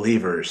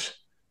believers,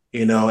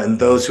 and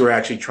those who are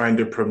actually trying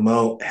to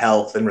promote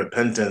health and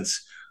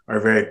repentance are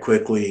very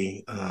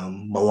quickly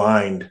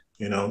maligned.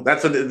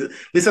 That's at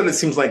least what it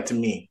seems like to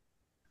me.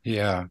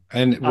 Yeah.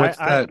 And what's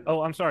that?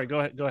 Oh, I'm sorry. Go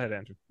ahead,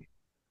 Andrew.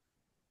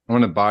 I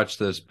want to botch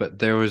this, but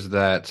there was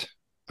that.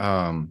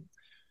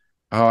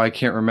 I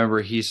can't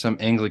remember. He's some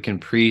Anglican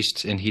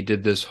priest, and he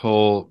did this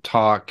whole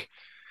talk.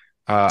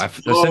 I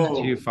sent it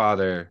to you,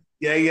 Father.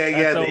 Yeah.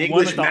 The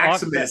English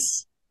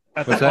Maximus.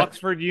 At the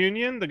Oxford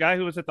Union, the guy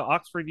who was at the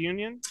Oxford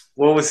Union.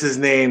 What was his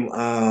name?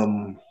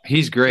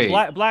 He's great.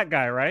 Black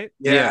guy, right?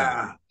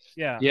 Yeah.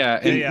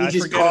 And he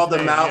just called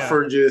them out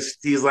for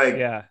he's like,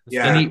 yeah.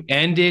 And he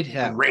ended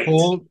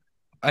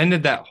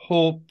that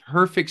whole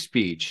perfect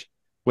speech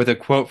with a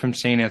quote from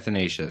Saint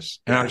Athanasius.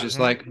 And I was just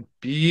like,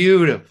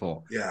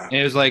 beautiful. Yeah. And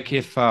it was like,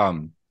 if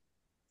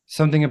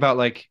something about,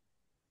 like,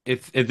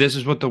 if this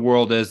is what the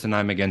world is, then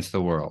I'm against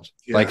the world.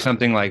 Yeah. Like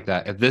something like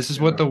that. If this is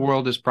what the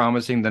world is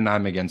promising, then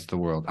I'm against the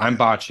world. I'm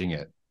botching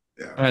it.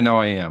 Yeah. I know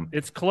I am.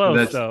 It's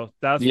close, though.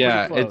 That's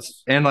pretty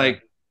close.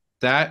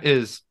 That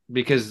is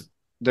because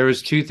there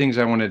was two things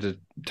I wanted to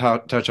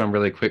touch on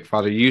really quick,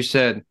 Father. You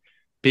said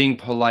being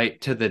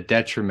polite to the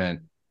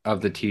detriment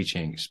of the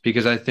teachings,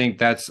 because I think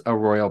that's a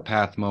royal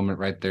path moment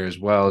right there as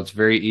well. It's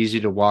very easy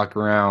to walk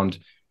around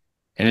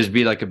and just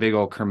be like a big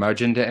old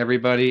curmudgeon to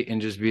everybody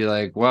and just be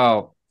like,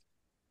 well,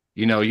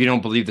 you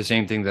don't believe the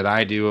same thing that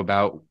I do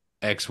about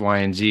X, Y,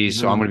 and Z,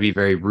 so I'm going to be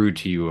very rude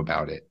to you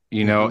about it,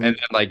 and then,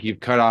 like, you've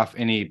cut off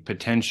any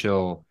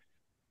potential,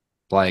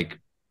 like,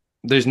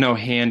 there's no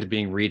hand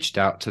being reached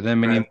out to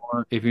them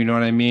anymore, if you know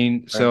what I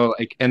mean. Right. So,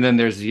 like, and then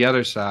there's the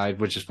other side,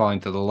 which is falling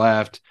to the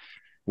left,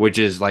 which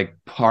is like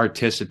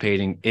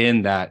participating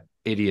in that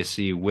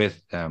idiocy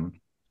with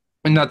them.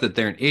 And not that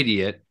they're an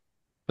idiot,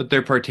 but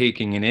they're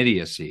partaking in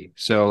idiocy.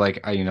 So,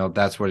 like,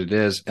 that's what it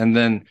is. And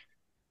then,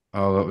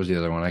 what was the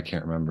other one? I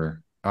can't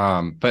remember.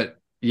 But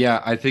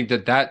yeah, I think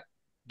that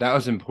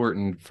was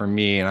important for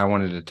me, and I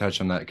wanted to touch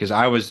on that because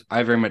I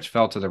very much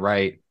fell to the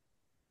right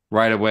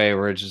away,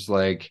 where it's just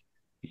like,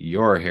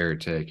 you're a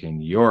heretic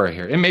and you're a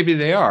heretic. And maybe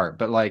they are,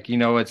 but, like,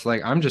 it's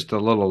like, I'm just a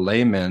little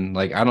layman.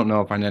 Like, I don't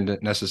know if I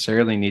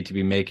necessarily need to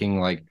be making,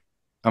 like,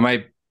 I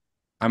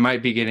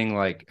might be getting,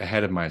 like,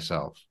 ahead of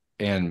myself.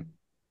 And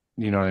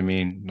You know what I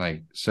mean?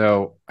 Like,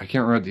 so I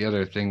can't remember what the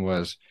other thing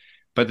was,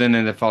 but then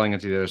ended up falling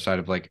into the other side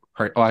of like,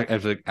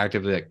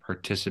 actively like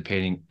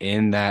participating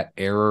in that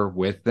error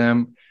with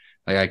them.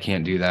 Like, I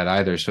can't do that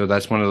either. So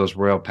that's one of those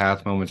royal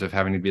path moments of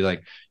having to be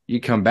like,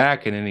 you come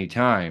back at any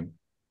time.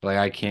 Like,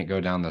 I can't go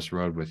down this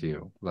road with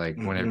you. Like,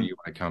 whenever Mm-hmm. you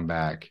want to come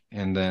back.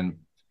 And then,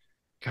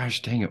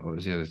 gosh dang it, what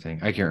was the other thing?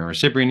 I can't remember.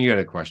 Cyprian, you had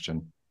a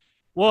question.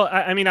 Well,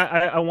 I mean,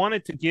 I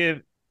wanted to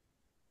give,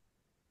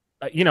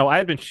 I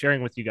had been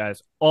sharing with you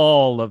guys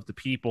all of the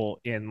people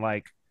in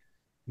like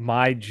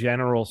my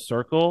general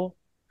circle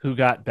who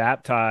got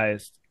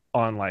baptized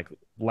on like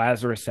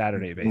Lazarus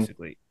Saturday, Mm-hmm.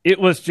 basically. It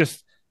was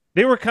just,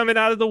 they were coming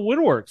out of the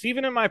woodworks.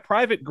 Even in my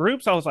private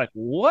groups, I was like,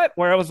 what?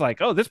 Where I was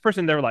like, oh, this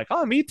person, they were like,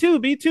 oh, me too,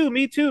 me too,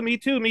 me too, me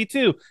too, me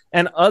too.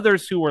 And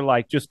others who were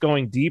like just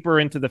going deeper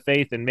into the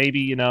faith and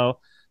maybe,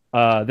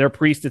 their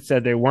priest had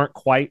said they weren't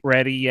quite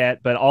ready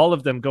yet, but all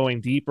of them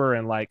going deeper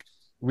and like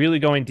really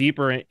going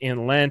deeper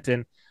in Lent.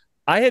 And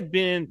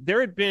there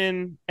had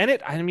been, and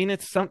I mean,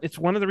 it's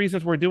one of the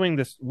reasons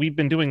we've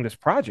been doing this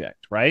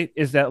project, right?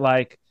 Is that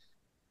like,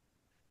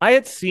 I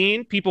had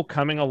seen people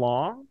coming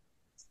along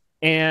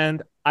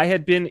and I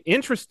had been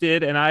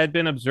interested and I had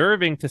been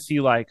observing to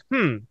see like,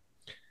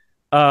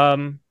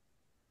 um,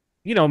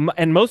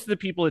 and most of the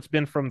people it's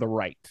been from the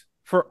right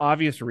for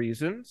obvious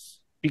reasons,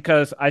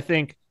 because I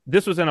think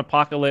this was an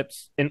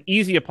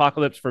easy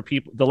apocalypse for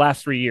people the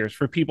last 3 years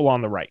for people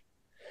on the right,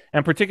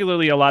 and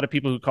particularly a lot of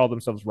people who call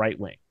themselves right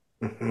wing,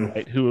 Mm-hmm.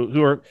 right?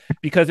 Who are,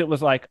 because it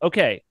was like,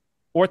 okay,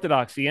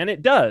 orthodoxy, and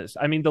it does.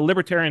 I mean, the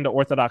libertarian to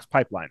orthodox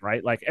pipeline,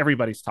 right? Like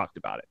everybody's talked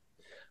about it.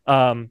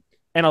 And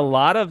a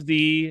lot of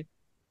the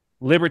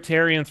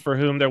libertarians for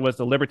whom there was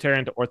the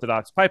libertarian to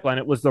orthodox pipeline,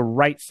 it was the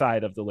right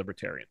side of the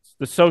libertarians,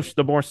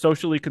 the more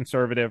socially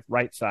conservative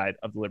right side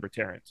of the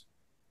libertarians.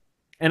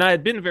 And I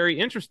had been very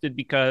interested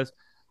because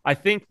I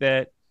think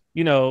that,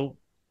 you know,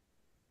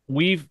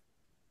 we've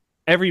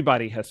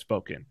everybody has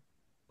spoken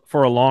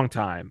for a long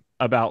time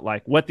about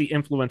like what the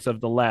influence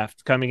of the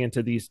left coming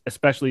into these,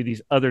 especially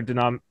these other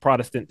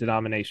Protestant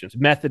denominations.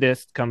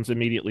 Methodist comes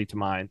immediately to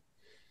mind.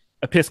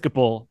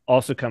 Episcopal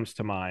also comes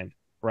to mind,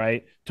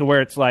 right? To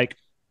where it's like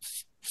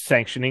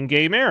sanctioning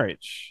gay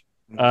marriage,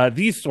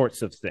 these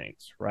sorts of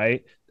things,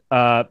 right?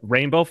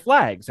 Rainbow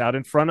flags out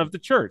in front of the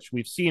church.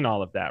 We've seen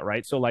all of that,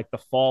 right? So like the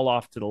fall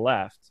off to the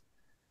left.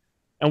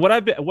 And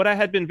what I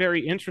had been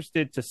very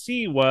interested to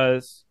see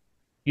was,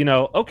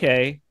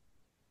 okay,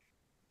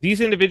 these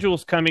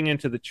individuals coming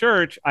into the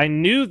church, I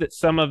knew that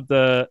some of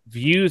the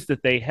views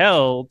that they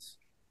held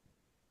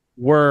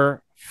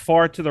were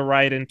far to the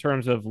right in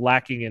terms of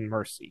lacking in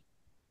mercy,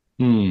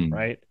 Hmm.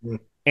 right?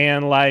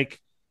 And like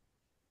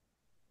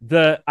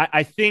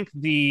I think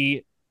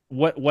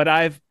what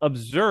I've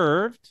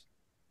observed,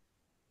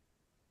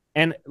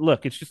 and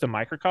look, it's just a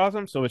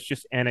microcosm, so it's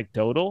just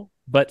anecdotal,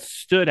 but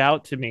stood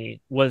out to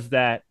me was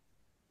that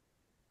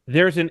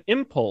there's an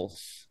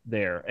impulse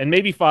there. And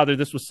maybe, Father,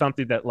 this was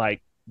something that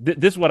like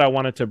this is what I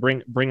wanted to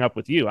bring up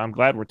with you. I'm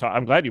glad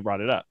I'm glad you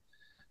brought it up.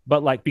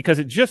 But like, because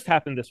it just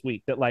happened this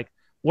week, that like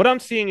what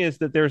I'm seeing is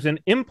that there's an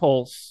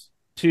impulse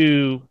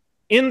to,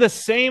 in the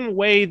same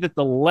way that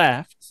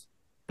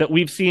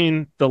we've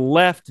seen the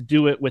left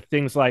do it with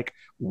things like,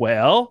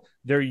 well,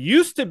 there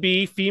used to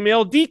be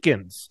female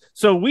deacons,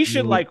 so we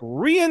should like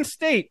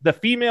reinstate the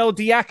female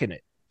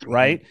diaconate,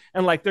 right?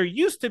 And like there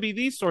used to be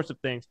these sorts of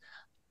things.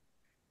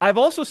 I've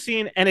also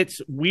seen, and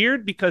it's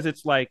weird because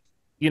it's like,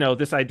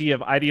 this idea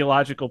of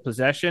ideological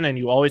possession, and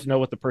you always know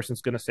what the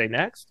person's going to say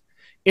next.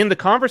 In the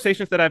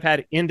conversations that I've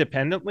had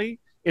independently,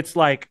 it's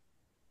like,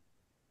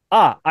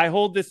 I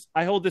hold this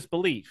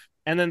belief.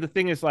 And then the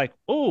thing is like,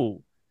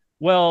 oh,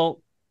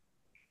 well,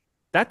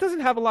 that doesn't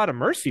have a lot of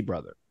mercy,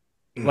 brother.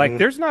 Like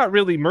there's not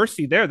really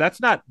mercy there.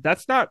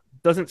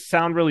 Doesn't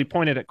sound really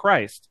pointed at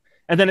Christ.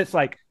 And then it's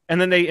like,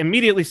 and then they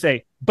immediately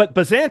say, but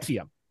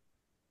Byzantium.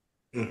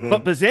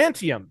 But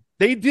Byzantium,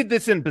 they did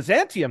this in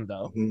Byzantium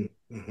though.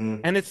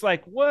 And it's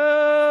like,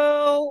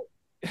 well,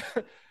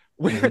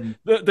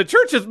 the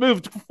church has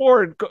moved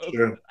forward.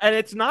 Sure. And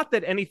it's not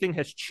that anything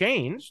has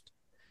changed.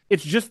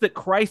 It's just that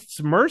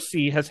Christ's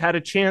mercy has had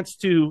a chance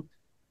to,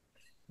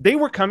 they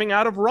were coming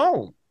out of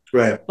Rome.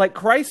 Right. Like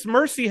Christ's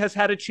mercy has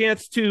had a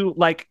chance to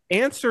like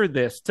answer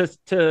this,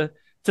 to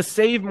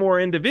save more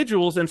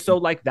individuals. And so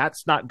like,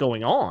 that's not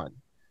going on,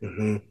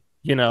 And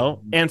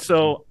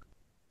so,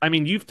 I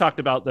mean, you've talked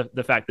about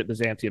the fact that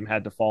Byzantium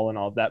had to fall and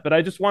all of that, but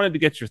I just wanted to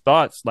get your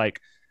thoughts,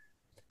 like,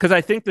 because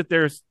I think that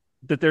there's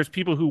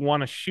people who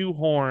want to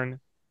shoehorn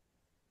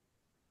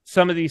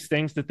some of these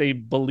things that they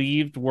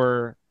believed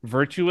were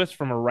virtuous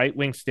from a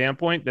right-wing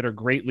standpoint that are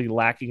greatly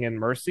lacking in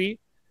mercy,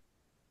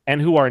 and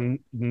who are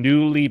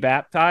newly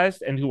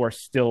baptized and who are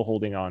still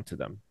holding on to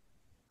them.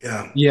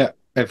 Yeah.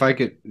 If I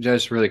could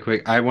just really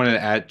quick, I wanted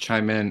to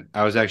chime in.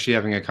 I was actually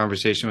having a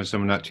conversation with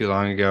someone not too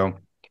long ago,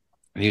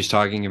 and he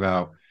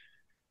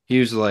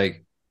was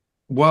like,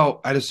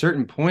 well, at a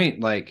certain point,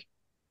 like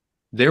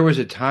there was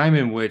a time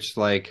in which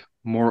like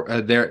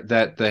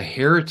that the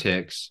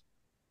heretics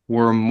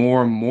were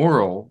more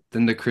moral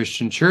than the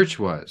Christian church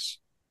was.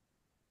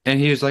 And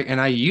he was like,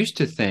 and I used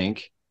to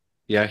think,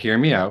 yeah, hear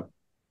me out.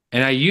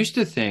 And I used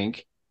to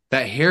think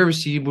that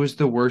heresy was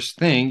the worst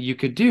thing you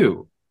could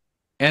do.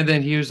 And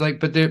then he was like,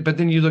 but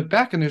then you look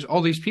back and there's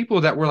all these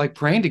people that were like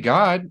praying to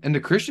God, and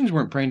the Christians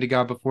weren't praying to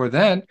God before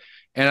then.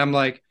 And I'm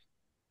like,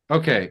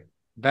 okay,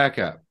 back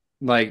up.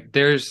 Like,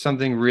 there's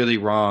something really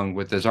wrong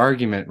with this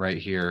argument right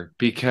here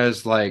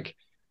because, like,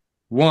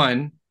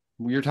 one,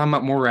 you're talking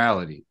about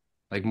morality.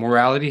 Like,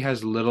 morality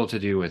has little to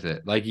do with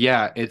it. Like,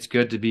 yeah, it's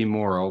good to be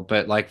moral,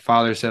 but like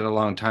Father said a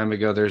long time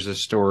ago, there's a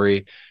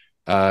story.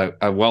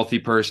 A wealthy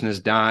person is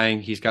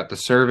dying. He's got the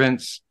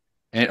servants,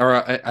 and or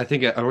I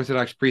think an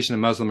Orthodox priest and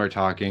a Muslim are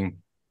talking,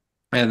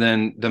 and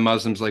then the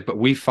Muslim's like, but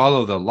we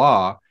follow the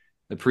law.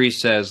 The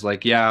priest says,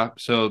 like, yeah,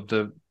 so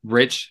the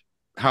rich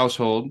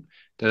household,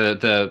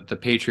 the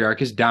patriarch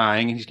is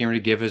dying, and he's going to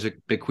give his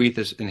bequeath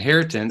his The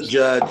inheritance.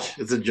 judge,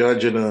 it's a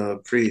judge and a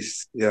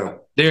priest. Yeah.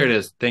 There it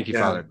is. Thank you,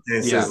 Yeah. Father.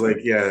 And it Yeah, says, like,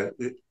 yeah,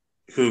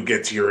 who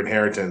gets your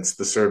inheritance?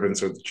 The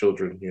servants or the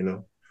children, you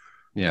know?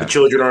 The yeah,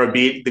 children are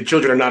the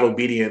children are not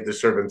obedient, the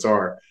servants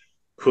are.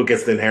 Who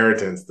gets the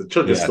inheritance? The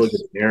children still get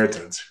yes. the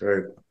inheritance,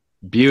 right?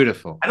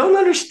 Beautiful. I don't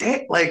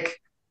understand. Like,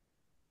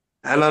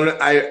 I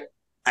don't.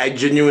 I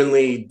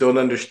genuinely don't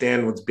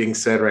understand what's being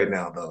said right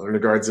now, though, in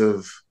regards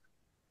of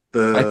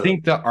I the.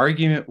 think the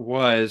argument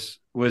was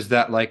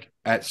that like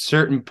at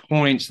certain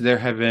points there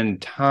have been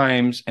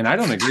times, and I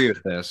don't agree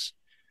with this,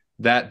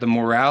 that the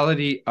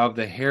morality of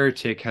the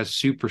heretic has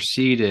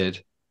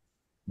superseded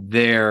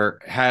they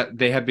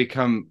have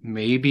become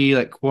maybe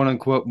like quote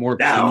unquote more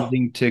No,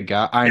 pleasing to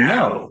God. I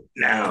know.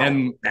 no, no,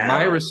 And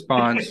my no,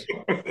 response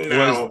was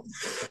no,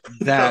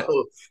 that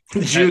no.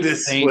 that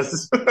Judas saint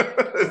was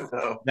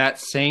no. that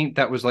saint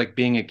that was like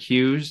being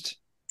accused,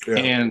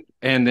 Yeah,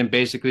 and then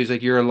basically he's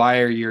like, you're a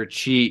liar, you're a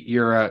cheat,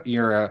 you're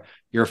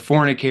a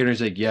fornicator.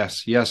 He's like,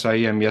 yes I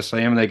am, yes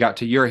I am. And they got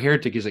to, you're a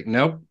heretic. He's like,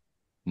 nope,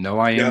 no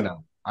I am yep, not,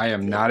 I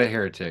am yep, not a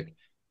heretic,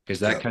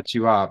 because that yep. cuts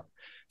you off.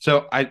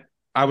 So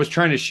I was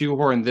trying to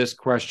shoehorn this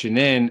question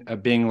in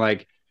of being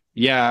like,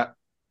 yeah,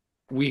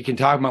 we can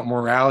talk about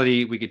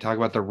morality, we could talk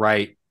about the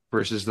right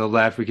versus the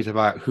left, we could talk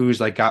about who's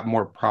like got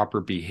more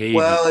proper behavior.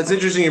 Well, it's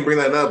interesting you bring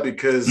that up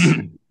because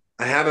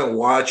I haven't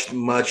watched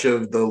much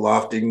of the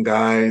Lofting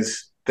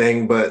Guys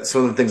thing, but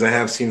some of the things I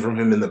have seen from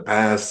him in the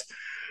past,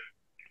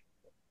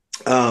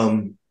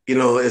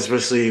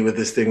 especially with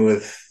this thing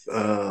with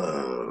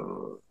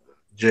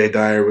Jay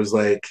Dyer was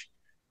like,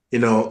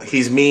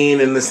 he's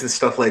mean and this and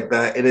stuff like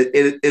that. And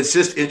it's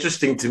just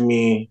interesting to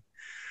me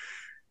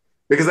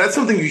because that's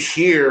something you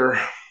hear,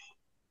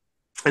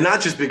 and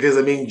not just because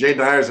I mean Jay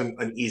Dyer's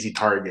an easy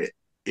target.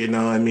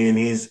 I mean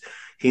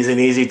he's an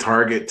easy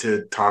target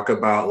to talk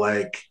about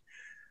like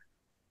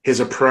his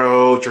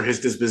approach or his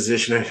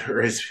disposition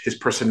or his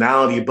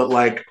personality, but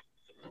like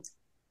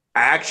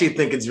I actually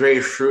think it's very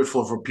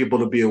fruitful for people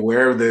to be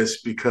aware of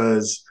this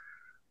because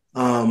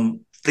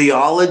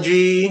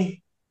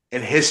theology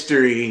and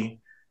history,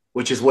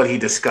 which is what he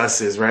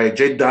discusses, right?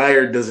 Jay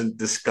Dyer doesn't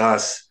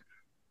discuss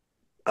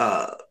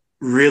uh,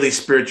 really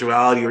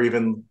spirituality or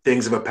even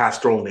things of a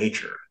pastoral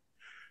nature.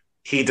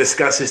 He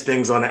discusses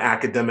things on an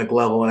academic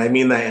level, and I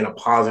mean that in a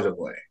positive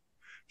way.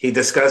 He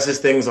discusses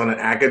things on an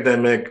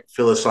academic,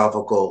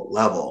 philosophical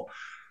level.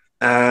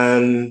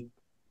 And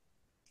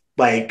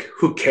like,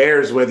 who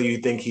cares whether you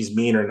think he's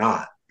mean or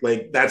not?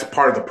 Like, that's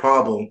part of the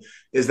problem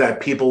is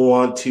that people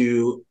want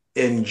to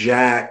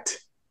inject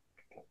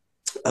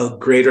a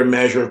greater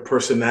measure of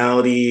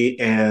personality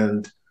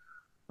and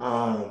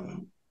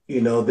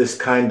this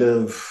kind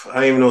of, I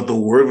don't even know what the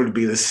word would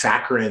be, the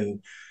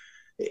saccharine.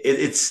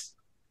 It's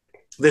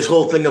this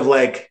whole thing of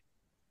like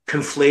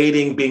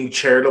conflating being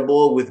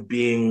charitable with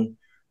being,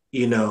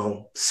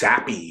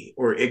 sappy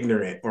or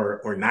ignorant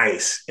or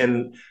nice.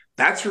 And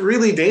that's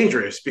really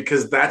dangerous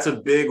because that's a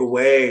big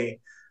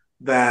way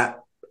that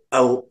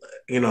a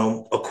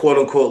quote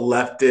unquote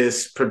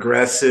leftist,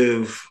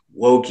 progressive,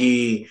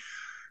 wokey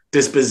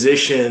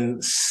disposition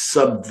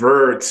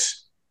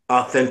subverts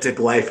authentic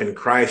life in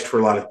Christ for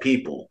a lot of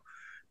people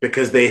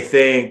because they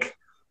think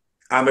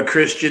I'm a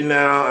Christian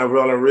now. I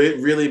want to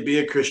really be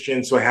a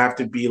Christian, so I have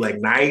to be like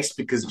nice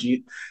because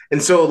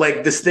and so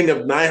like this thing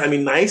of nice. I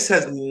mean, nice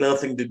has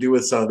nothing to do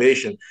with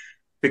salvation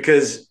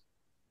because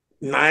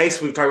nice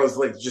we've talked about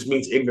like just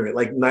means ignorant.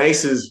 Like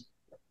nice is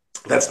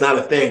that's not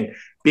a thing.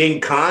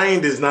 Being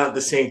kind is not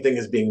the same thing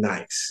as being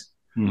nice.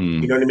 You know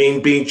Hmm. what I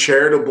mean? Being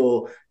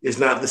charitable is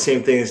not the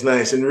same thing as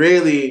nice, and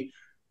really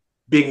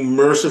being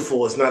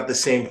merciful is not the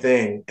same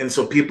thing. And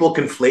so people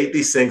conflate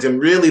these things, and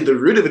really the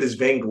root of it is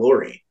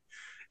vainglory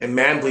and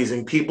man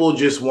pleasing. People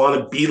just want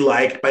to be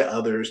liked by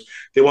others.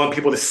 They want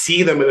people to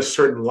see them in a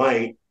certain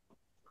light,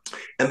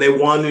 and they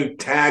want to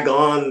tag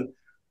on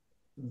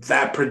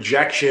that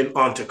projection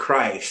onto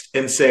Christ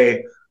and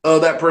say, "Oh,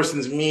 that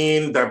person's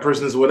mean. That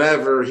person's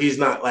whatever. He's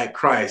not like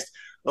Christ."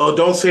 Oh,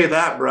 don't say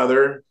that,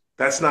 brother.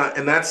 That's not,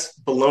 and that's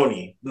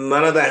baloney.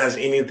 None of that has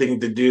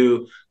anything to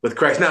do with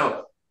Christ.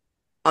 Now,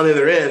 on the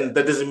other end,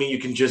 that doesn't mean you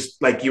can just,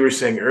 like you were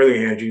saying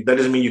earlier, Andrew. That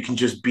doesn't mean you can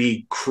just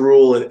be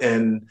cruel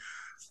and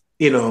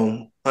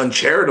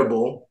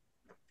uncharitable.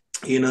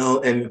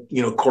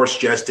 and coarse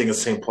jesting,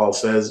 as St. Paul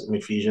says in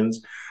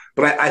Ephesians.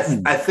 But I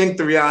Hmm. think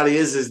the reality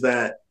is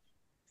that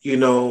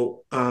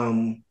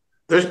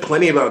there's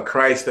plenty about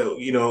Christ that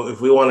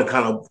if we want to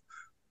kind of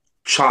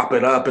chop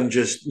it up and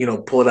just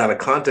pull it out of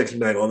context and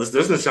be like, well, this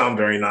doesn't sound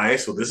very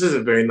nice, or this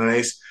isn't very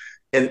nice.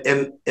 And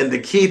the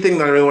key thing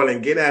that I really want to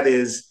get at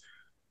is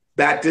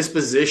that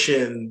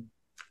disposition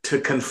to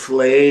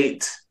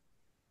conflate,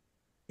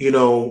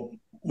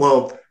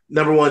 well,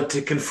 number one,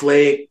 to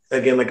conflate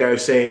again, like I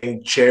was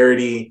saying,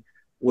 charity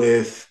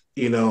with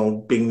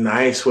being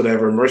nice,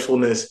 whatever,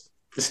 mercifulness.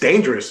 It's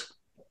dangerous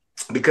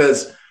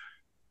because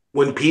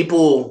when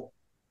people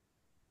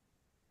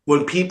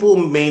when people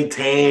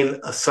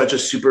maintain such a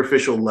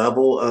superficial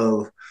level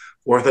of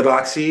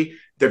orthodoxy,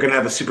 they're going to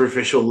have a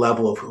superficial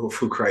level of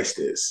who Christ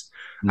is.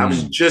 I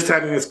was Hmm. just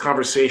having this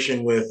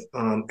conversation with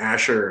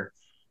Asher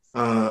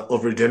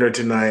over dinner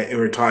tonight, and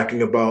we are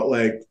talking about,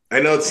 like, I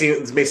know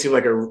it may seem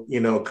like a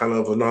kind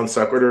of a non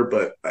sequitur,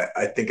 but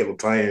I think it'll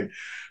tie in.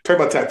 Talk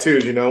about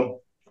tattoos, I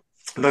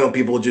know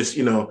people just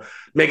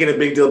making a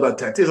big deal about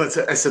tattoos.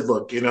 I said,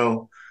 look,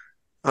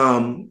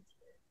 um,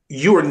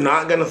 you are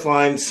not going to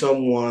find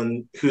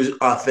someone who's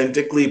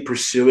authentically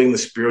pursuing the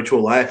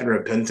spiritual life and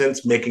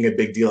repentance making a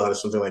big deal out of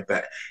something like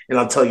that. And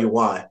I'll tell you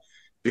why.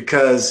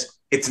 Because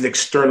it's an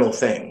external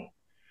thing.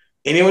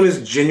 Anyone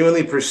who's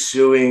genuinely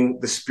pursuing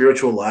the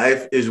spiritual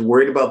life is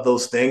worried about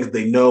those things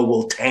they know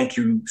will tank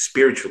you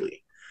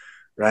spiritually,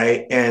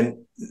 right?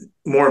 And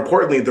more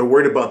importantly, they're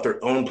worried about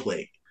their own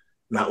plate,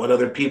 not what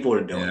other people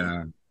are doing, Yeah.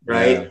 Yeah.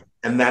 right?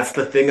 And that's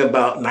the thing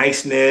about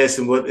niceness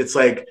and what it's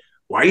like.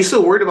 Why are you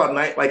so worried about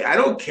nice? Like, I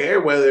don't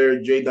care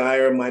whether Jay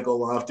Dyer, Michael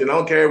Lofton, I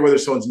don't care whether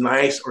someone's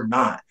nice or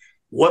not.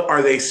 What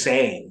are they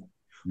saying?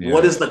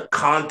 What Yeah. is the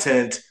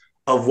content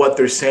of what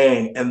they're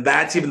saying? And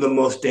that's even the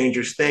most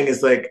dangerous thing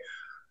is like,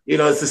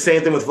 it's the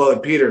same thing with Father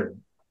Peter.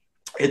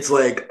 It's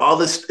like all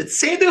this, it's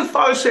the same thing with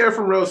Father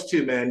Seraphim Rose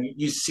too, man.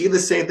 You see the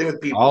same thing with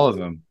All people. of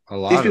them. A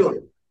These lot of people,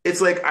 them.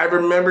 it's like I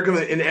remember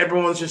coming, and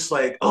everyone's just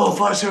like, "Oh,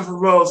 Father Seraphim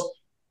Rose."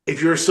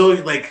 If you're so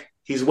like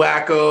he's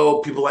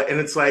wacko, people like, and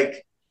it's like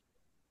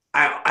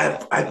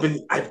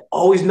I've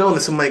always known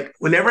this. I'm like,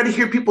 whenever I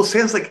hear people say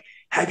it's like,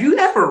 have you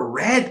ever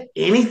read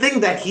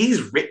anything that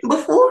he's written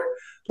before?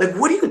 Like,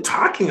 what are you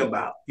talking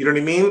about? You know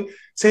what I mean?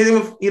 Same thing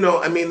with,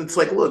 I mean, it's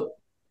like, look,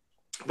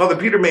 Father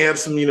Peter may have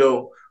some,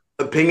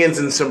 opinions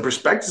and some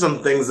perspectives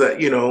on things that,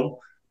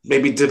 may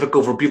be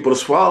difficult for people to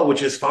swallow,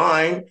 which is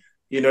fine.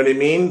 You know what I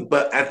mean?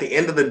 But at the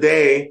end of the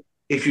day,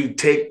 if you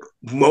take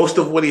most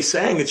of what he's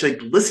saying, it's like,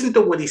 listen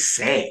to what he's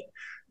saying,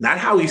 not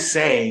how he's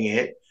saying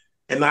it,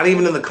 and not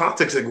even in the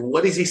context. Like,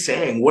 what is he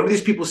saying? What are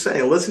these people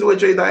saying? Listen to what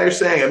Jay Dyer's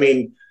saying. I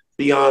mean,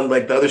 beyond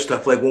like the other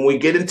stuff, like when we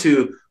get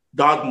into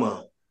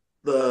dogma,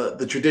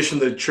 the tradition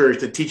of the church,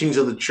 the teachings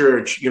of the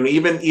church,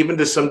 even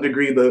to some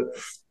degree,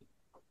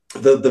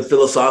 the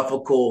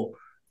philosophical,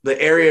 the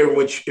area in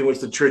which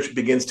the church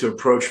begins to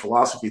approach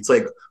philosophy. It's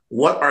like,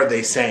 what are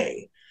they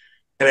saying?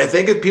 And I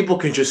think if people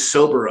can just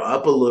sober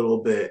up a little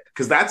bit,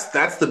 because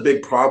that's the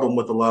big problem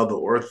with a lot of the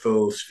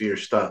orthosphere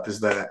stuff,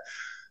 is that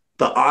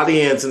the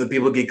audience and the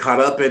people get caught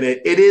up in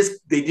it.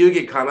 They do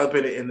get caught up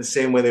in it in the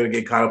same way they would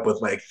get caught up with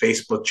like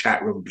Facebook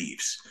chat room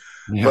beefs.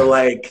 But Yeah.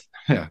 like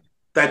Yeah.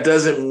 that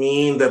doesn't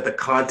mean that the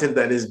content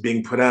that is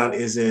being put out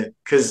isn't,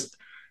 because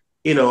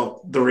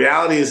the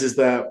reality is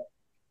that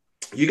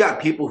you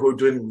got people who are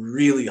doing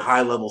really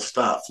high level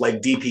stuff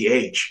like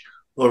DPH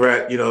over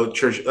at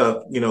Church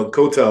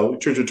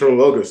Kotel, Church of Eternal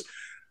Logos,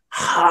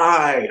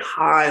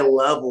 high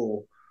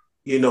level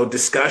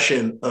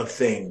discussion of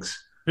things.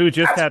 Who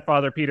just had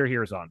Father Peter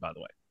Hears on, by the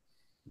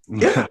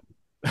way. Yeah,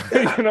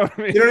 yeah. You know what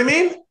I mean? You know what I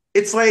mean?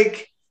 It's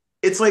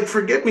like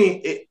forgive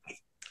me.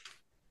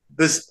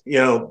 This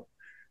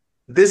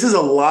this is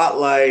a lot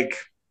like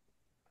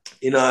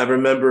I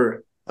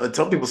remember I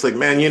tell people, it's like,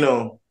 man,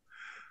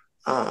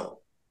 uh,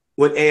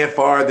 when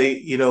AFR,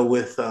 they,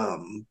 with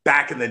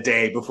back in the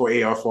day before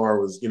AFR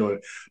was,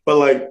 but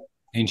like,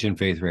 Ancient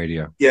Faith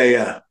Radio. yeah,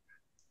 yeah.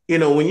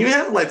 When you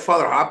have like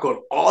Father Hopko,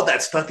 all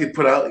that stuff you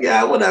put out,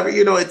 yeah, whatever,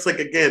 it's like,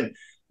 again,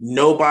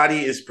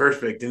 nobody is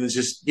perfect. And it's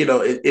just, it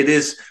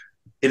is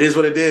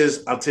what it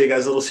is. I'll tell you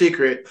guys a little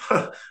secret.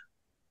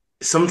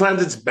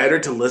 Sometimes it's better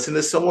to listen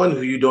to someone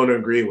who you don't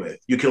agree with.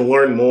 You can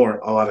learn more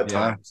a lot of Yeah.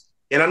 times.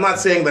 And I'm not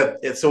saying that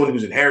it's someone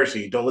who's in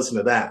heresy, don't listen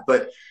to that.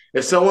 But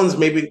if someone's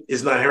maybe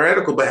is not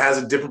heretical but has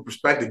a different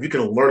perspective, you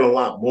can learn a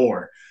lot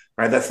more.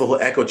 Right? That's the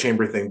whole echo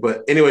chamber thing.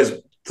 But anyways,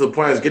 to the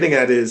point I was getting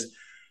at is,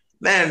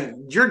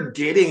 man, you're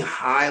getting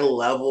high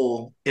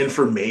level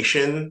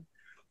information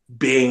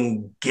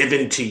being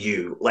given to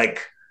you,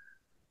 like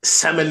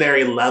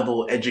seminary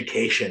level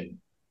education.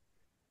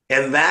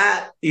 And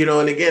that,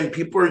 and again,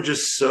 people are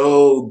just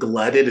so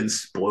glutted and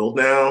spoiled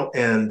now.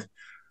 And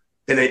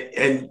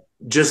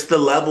just the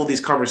level of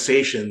these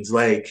conversations,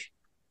 like,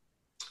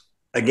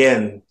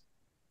 again,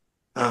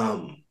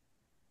 um,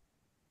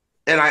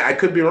 and I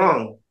could be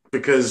wrong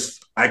because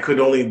I could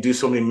only do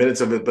so many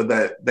minutes of it, but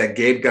that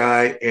Gabe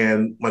guy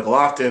and Michael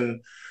Lofton,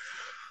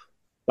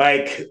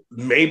 like,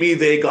 maybe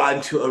they got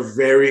into a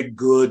very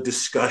good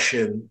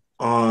discussion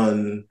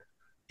on,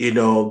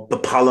 the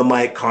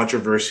Palamite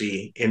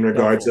controversy in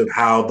regards Doubtful. of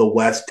how the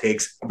West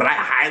takes, but I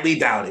highly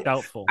doubt it.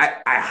 Doubtful. I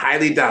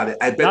highly doubt it.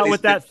 I bet Not they with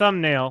spent, that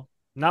thumbnail.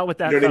 Not with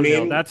you that know what I thumbnail.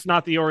 mean? That's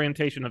not the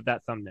orientation of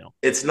that thumbnail.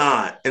 It's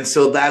not. And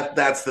so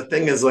that's the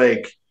thing is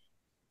like,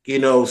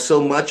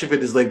 so much of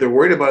it is like they're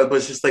worried about it, but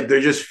it's just like they're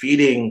just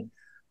feeding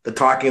the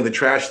talking of the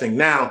trash thing.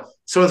 Now,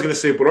 someone's gonna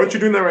say, but aren't you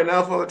doing that right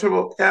now, Father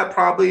Turbo? Yeah,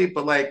 probably.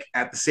 But like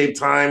at the same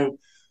time,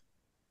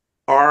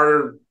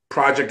 our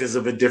project is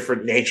of a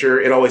different nature.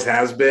 It always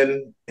has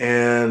been.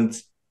 And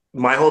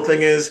my whole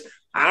thing is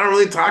I don't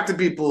really talk to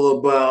people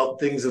about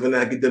things of an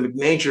academic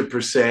nature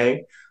per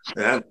se.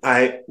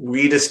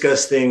 We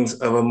discuss things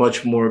of a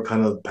much more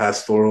kind of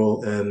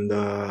pastoral and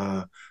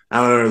I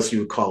don't know what else you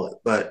would call it,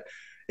 but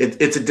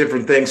it's a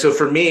different thing. So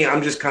for me,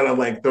 I'm just kind of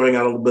like throwing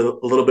out a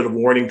little bit of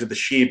warning to the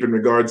sheep in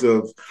regards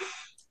of,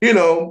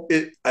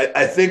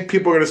 I think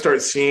people are going to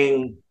start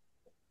seeing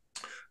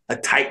a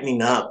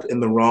tightening up in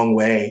the wrong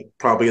way,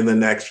 probably in the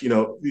next,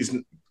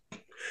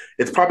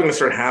 it's probably going to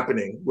start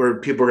happening where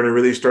people are going to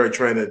really start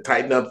trying to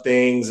tighten up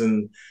things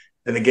and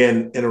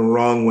again, in a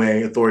wrong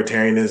way,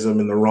 authoritarianism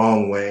in the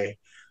wrong way.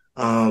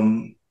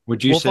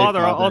 Would you say,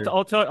 Father, Father?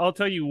 I'll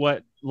tell you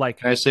what. Like,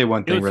 Can I say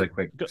one thing was, really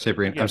quick,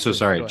 Cyprian? yeah, I'm so please,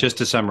 sorry. Just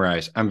to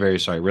summarize, I'm very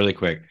sorry. Really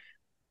quick,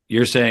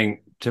 you're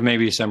saying to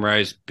maybe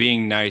summarize,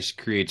 being nice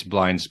creates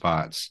blind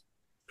spots.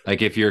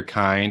 Like if you're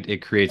kind,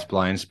 it creates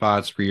blind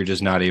spots where you're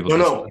just not able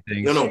to see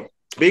things. No.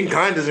 Being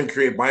kind doesn't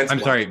create blind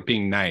spots. I'm sorry,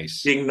 being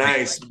nice. Being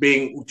nice,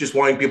 being just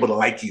wanting people to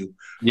like you.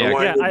 Yeah,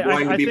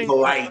 wanting to be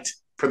polite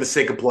for the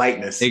sake of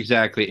politeness.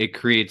 Exactly. It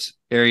creates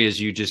areas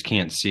you just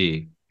can't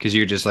see because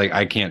you're just like,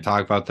 I can't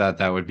talk about that.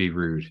 That would be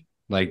rude.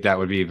 Like that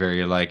would be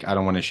very like, I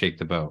don't want to shake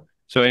the bow.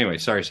 So anyway,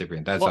 sorry,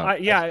 Cyprian. That's all.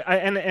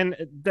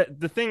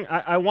 The thing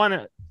I want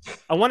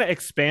to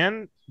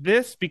expand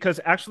this because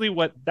actually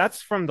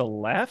that's from the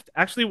left.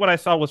 Actually, what I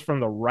saw was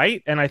from the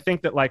right, and I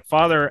think that like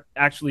Father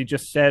actually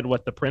just said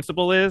what the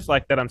principle is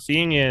like that I'm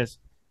seeing is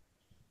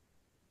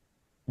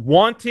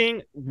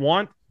putting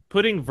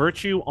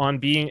virtue on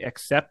being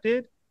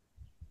accepted,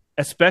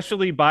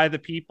 especially by the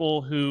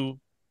people who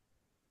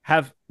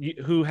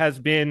has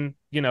been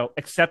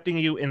accepting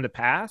you in the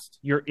past.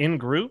 You're in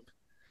group.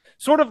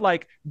 Sort of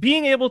like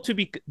being able to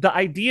be the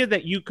idea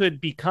that you could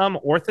become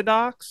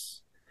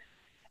Orthodox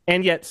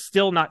and yet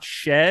still not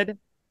shed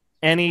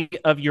any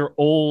of your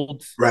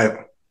old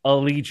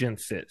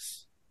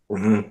allegiances.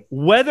 Mm-hmm.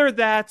 Whether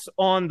that's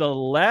on the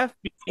left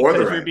because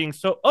you're being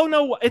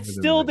it's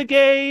still the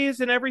gays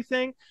and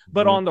everything.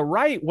 But on the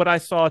right, what I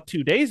saw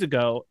 2 days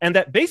ago, and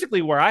that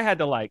basically where I had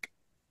to like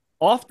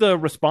off the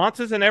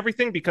responses and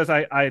everything because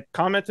I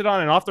commented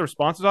on it and off the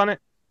responses on it.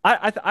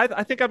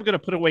 I think I'm going to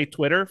put away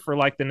Twitter for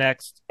like the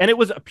next, and it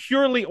was a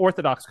purely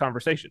Orthodox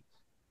conversation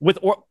with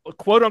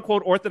quote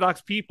unquote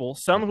Orthodox people,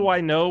 some who I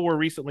know were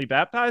recently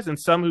baptized and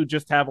some who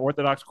just have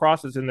Orthodox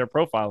crosses in their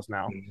profiles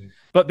now. Mm-hmm.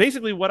 But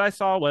basically what I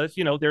saw was,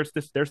 there's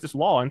this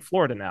law in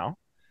Florida now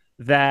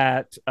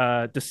that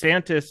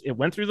DeSantis, it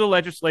went through the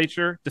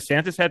legislature.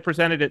 DeSantis had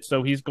presented it,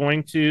 so he's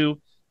going to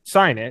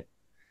sign it,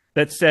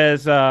 that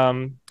says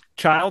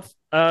child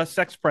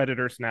sex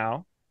predators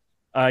now,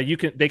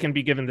 they can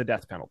be given the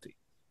death penalty,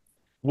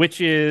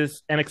 which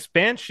is an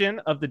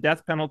expansion of the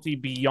death penalty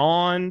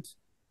beyond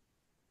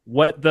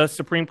what the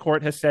Supreme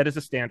Court has said is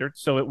a standard.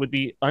 So it would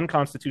be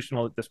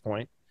unconstitutional at this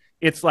point.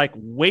 It's like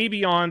way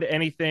beyond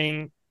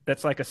anything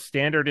that's like a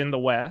standard in the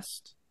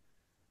West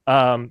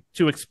to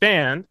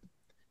expand.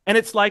 And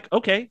it's like,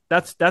 okay,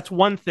 that's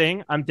one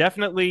thing. I'm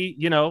definitely,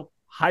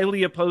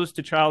 highly opposed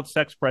to child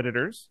sex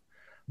predators.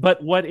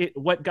 But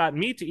what got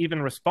me to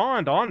even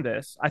respond on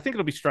this, I think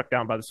it'll be struck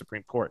down by the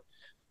Supreme Court.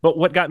 But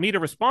what got me to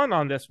respond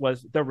on this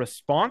was the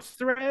response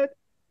thread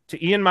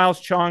to Ian Miles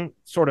Chong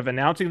sort of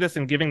announcing this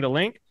and giving the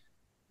link.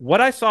 What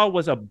I saw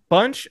was a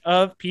bunch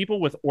of people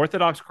with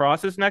Orthodox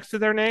crosses next to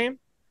their name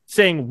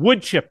saying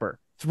wood chipper,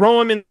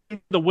 throw him in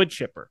the wood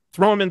chipper,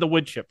 throw him in the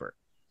wood chipper.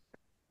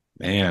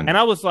 Man. And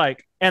I was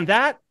like,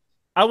 that's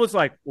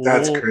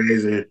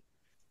crazy.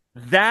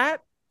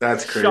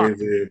 That's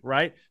crazy.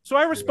 Right? So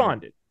I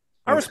responded.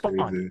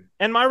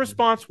 And my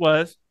response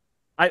was,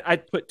 I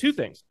put two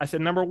things. I said,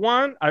 number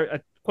one,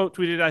 I quote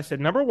tweeted, I said,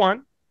 number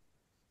one,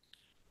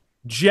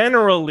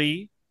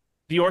 generally,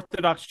 the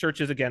Orthodox Church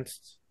is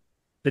against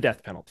the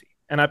death penalty.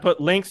 And I put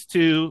links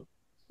to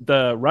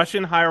the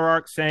Russian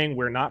hierarch saying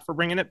we're not for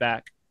bringing it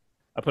back.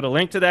 I put a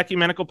link to the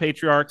ecumenical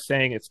patriarch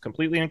saying it's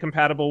completely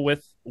incompatible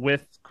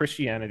with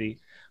Christianity.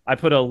 I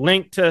put a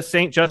link to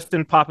St.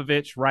 Justin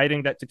Popovich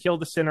writing that to kill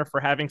the sinner for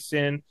having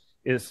sin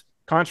is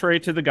contrary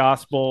to the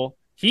gospel.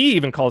 He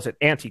even calls it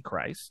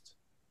antichrist.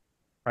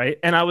 Right.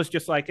 And I was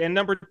just like, and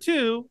number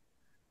two,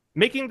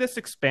 making this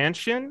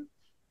expansion,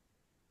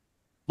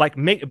 like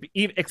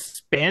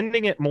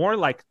expanding it more,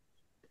 like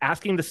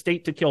asking the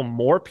state to kill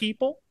more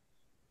people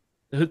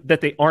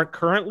that they aren't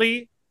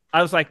currently.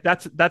 I was like,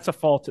 that's a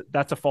fault.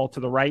 That's a fault to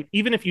the right,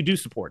 even if you do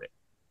support it.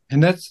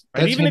 And that's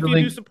even if you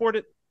do support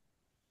it.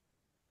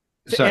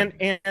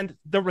 And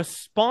the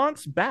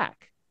response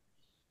back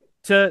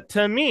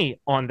to me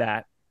on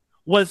that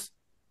was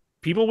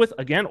people with,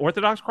 again,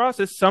 Orthodox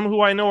crosses, some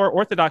who I know are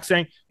Orthodox,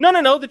 saying,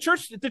 no, the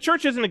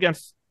church isn't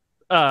against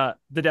the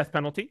death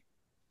penalty.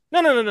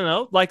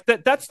 No. Like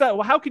that's that.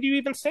 Well, how could you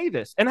even say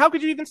this? And how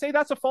could you even say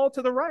that's a fall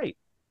to the right?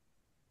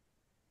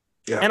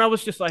 Yeah. And I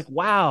was just like,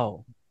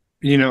 wow.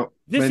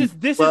 This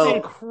is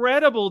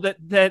incredible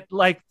that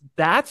like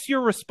that's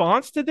your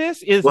response to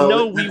this is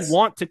we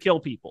want to kill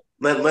people.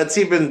 Let's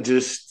even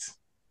just,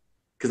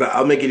 because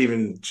I'll make it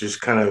even just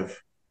kind of,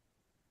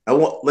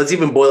 let's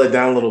even boil it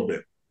down a little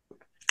bit,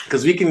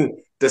 because we can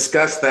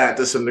discuss that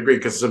to some degree,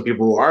 because some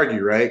people will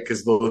argue, right?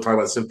 Because they'll talk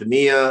about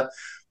symphonia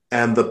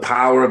and the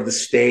power of the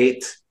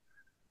state,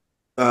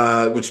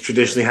 which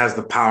traditionally has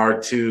the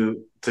power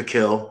to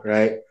kill,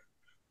 right?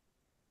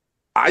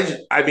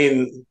 I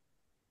mean,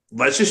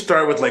 let's just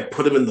start with like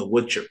put him in the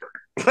wood chipper.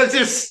 Let's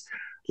just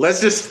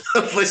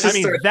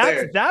start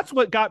there. That's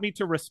what got me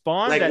to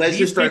respond. Like, that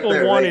these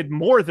people wanted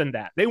more than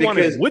that. They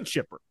wanted wood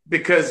chipper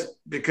because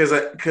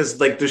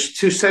like there's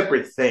two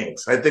separate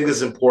things. I think this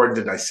is important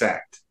to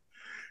dissect,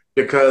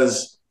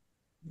 because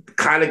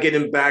kind of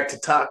getting back to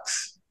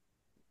Tuck's,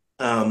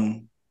 dialogue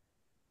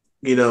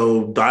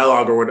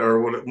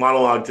or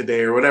monologue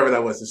today or whatever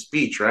that was, the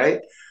speech, right?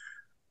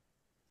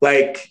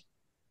 Like,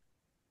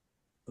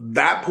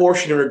 that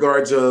portion in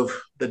regards of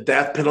the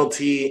death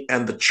penalty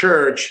and the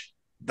church,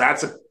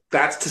 that's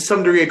to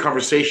some degree a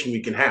conversation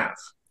we can have.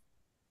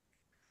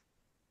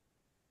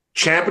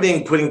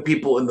 Championing putting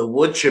people in the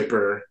wood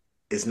chipper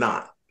is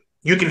not.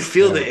 You can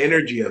feel the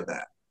energy of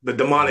that, the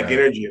demonic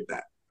energy of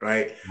that,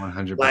 right?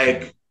 100%.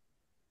 Like,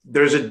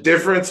 there's a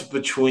difference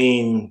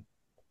between,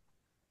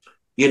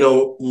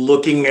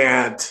 looking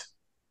at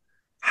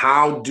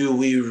how do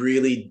we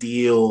really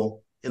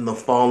deal in the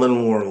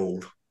fallen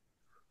world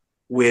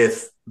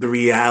with the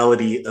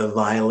reality of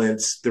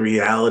violence, the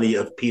reality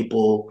of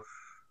people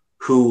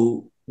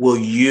who will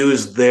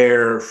use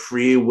their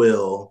free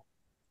will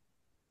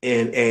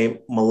in a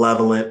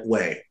malevolent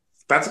way.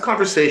 That's a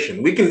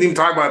conversation we can even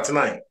talk about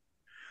tonight.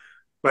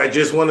 But I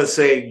just want to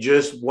say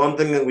just one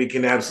thing that we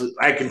can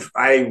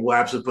I will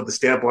absolutely put the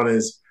stamp on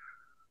is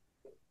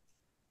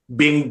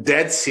being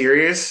dead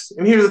serious.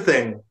 And here's the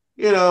thing,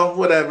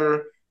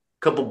 whatever,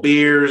 couple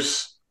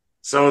beers,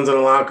 someone's in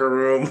a locker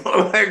room,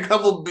 a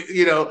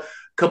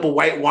couple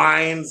white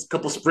wines,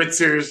 couple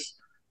spritzers,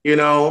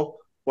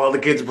 while the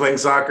kids are playing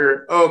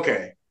soccer.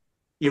 Okay.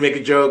 You make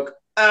a joke.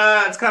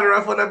 It's kind of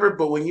rough, whatever.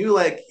 But when you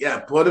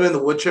put them in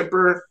the wood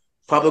chipper,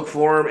 public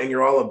forum, and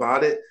you're all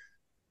about it,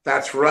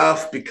 that's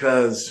rough,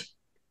 because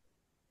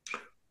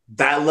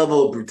that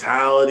level of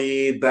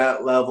brutality,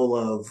 that level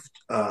of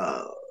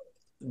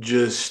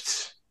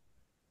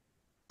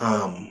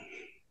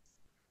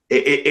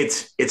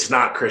it's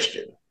not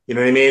Christian. You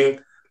know what I mean?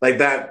 Like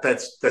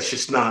that's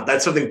just not,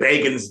 that's something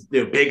pagans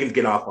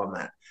get off on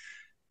that.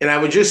 And I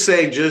would just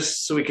say,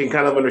 just so we can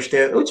kind of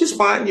understand, which is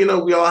fine,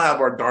 we all have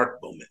our dark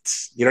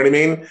moments, you know what I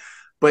mean?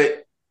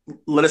 But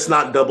let us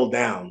not double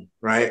down,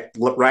 right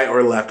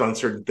or left on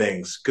certain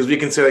things, because we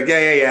can say like,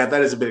 yeah,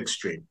 that is a bit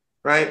extreme,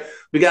 right?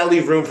 We got to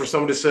leave room for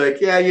someone to say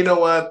like, yeah, you know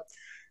what?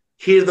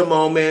 Heat of the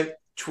moment,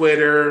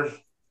 Twitter,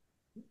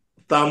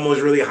 thumb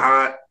was really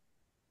hot.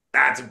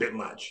 That's a bit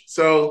much.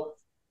 So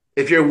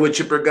if you're a wood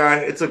chipper guy,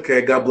 it's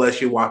okay. God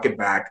bless you. Walk it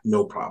back.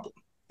 No problem.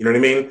 You know what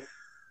I mean?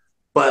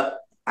 But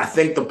I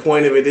think the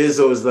point of it is,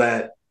 though, is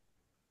that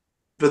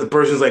for the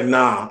person who's like,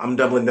 nah, I'm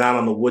doubling down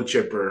on the wood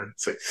chipper.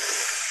 It's like,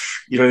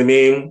 you know what I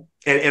mean?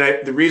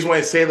 And the reason why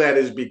I say that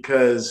is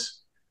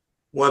because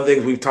one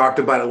thing we've talked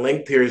about at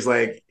length here is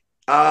like,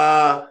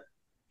 the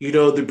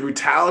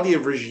brutality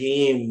of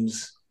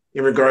regimes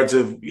in regards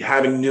of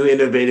having new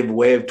innovative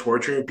way of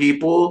torturing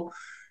people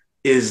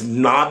is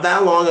not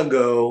that long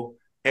ago.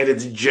 And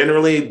it's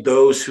generally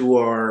those who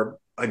are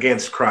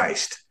against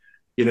Christ.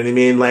 You know what I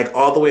mean? Like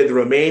all the way to the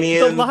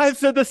Romanians. The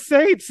lives of the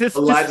saints. It's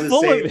the lives of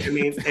the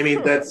saints. I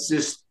mean, that's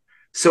just,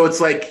 so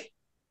it's like,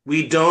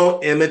 we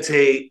don't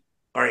imitate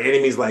our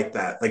enemies like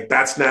that. Like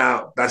that's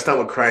not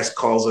what Christ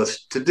calls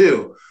us to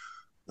do.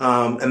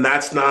 And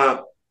that's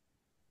not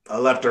a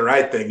left or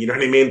right thing. You know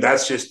what I mean?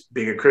 That's just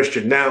being a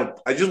Christian. Now,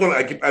 I've been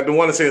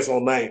wanting to say this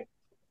all night.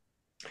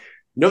 You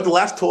know what the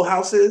last Toll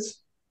House is?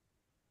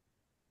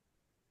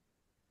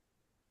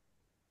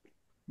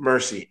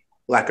 Mercy.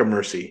 Lack of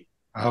mercy.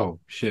 Oh,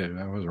 shit.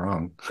 I was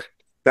wrong.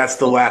 That's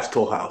the last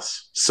Toll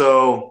House.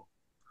 So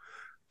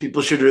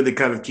people should really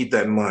kind of keep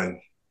that in mind.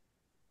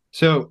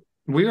 So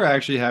we were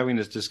actually having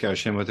this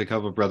discussion with a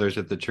couple of brothers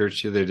at the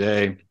church the other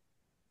day.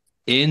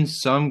 In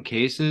some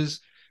cases,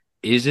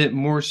 is it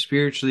more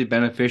spiritually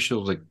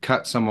beneficial to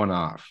cut someone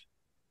off?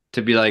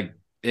 To be like,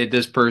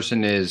 this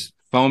person is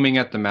foaming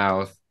at the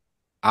mouth.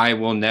 I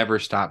will never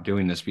stop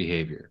doing this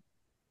behavior.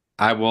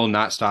 I will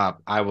not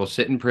stop. I will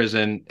sit in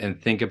prison and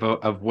think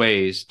of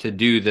ways to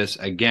do this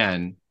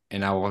again.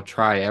 And I will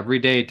try every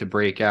day to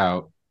break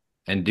out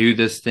and do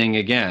this thing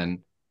again.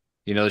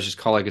 Let's just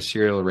call like a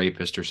serial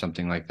rapist or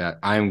something like that.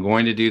 I'm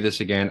going to do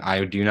this again.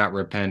 I do not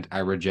repent. I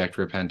reject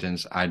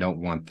repentance. I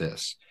don't want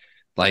this.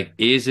 Like,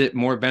 is it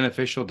more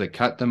beneficial to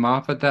cut them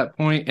off at that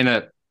point in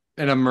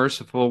a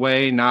merciful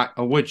way, not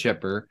a wood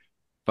chipper,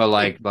 but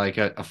like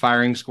a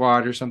firing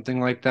squad or something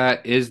like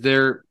that? Is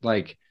there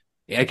like,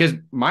 yeah, because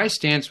my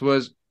stance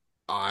was,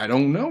 I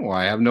don't know.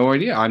 I have no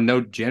idea. I'm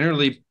no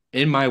generally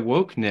in my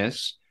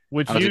wokeness. I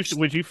was ex-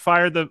 Would you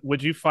fire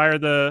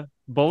the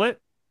bullet?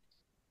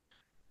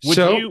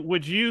 so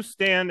Would you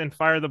stand and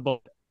fire the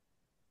bullet?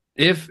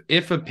 if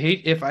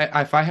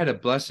I had a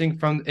blessing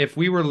from if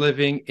we were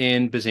living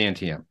in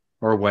Byzantium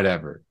or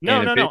whatever, No,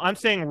 and if no, no. it I'm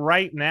saying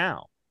right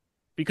now,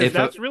 because if a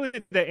that's really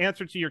the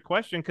answer to your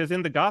question. Because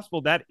in the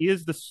gospel, that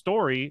is the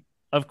story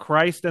of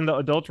Christ and the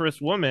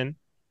adulterous woman,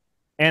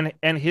 and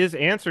his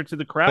answer to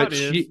the but crowd is,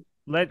 she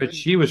 "Let but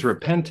she was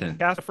repentant.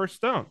 cast the first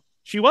stone."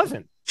 She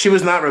wasn't. She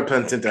was not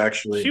repentant, She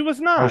actually. was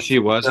Oh, not. she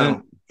wasn't.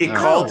 No, he Oh,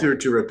 called No. her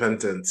to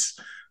repentance.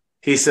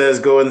 He says,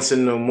 "Go and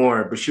sin no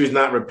more," but she was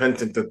not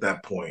repentant at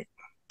that point.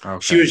 She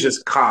okay. was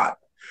just caught.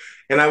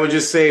 And I would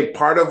just say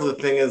part of the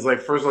thing is like,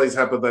 first of all, these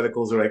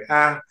hypotheticals are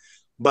like,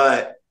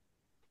 but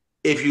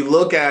if you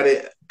look at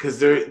it, because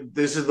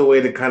this is the way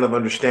to kind of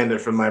understand it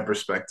from my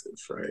perspective,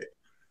 right?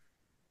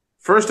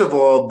 First of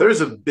all,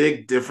 there's a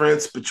big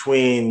difference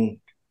between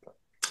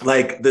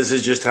like this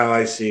is just how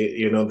I see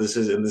it, this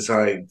is and this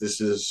how this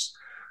is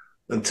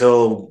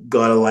until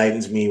God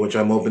enlightens me, which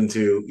I'm open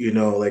to,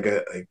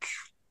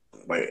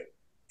 like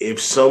if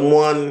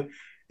someone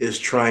is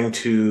trying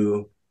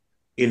to,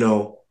 you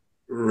know,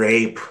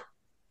 rape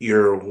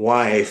your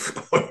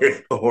wife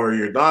or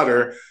your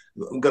daughter,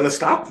 I'm going to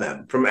stop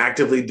them from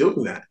actively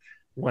doing that.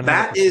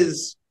 That 100%.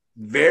 is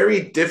very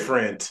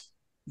different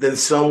than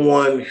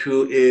someone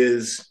who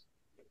is,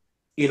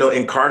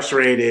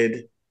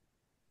 incarcerated.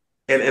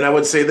 And I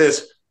would say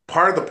this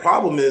part of the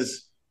problem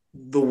is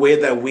the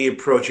way that we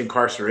approach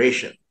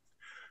incarceration,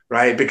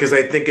 right? Because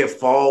I think it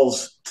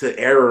falls to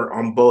error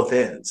on both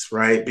ends,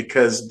 right?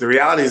 Because the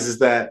reality is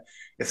that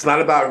it's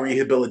not about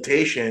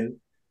rehabilitation,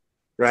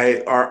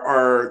 right?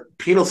 Our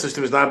penal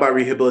system is not about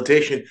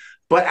rehabilitation,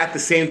 but at the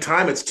same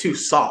time, it's too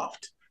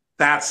soft.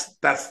 That's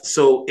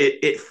so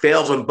it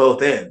fails on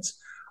both ends.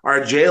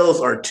 Our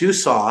jails are too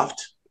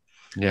soft,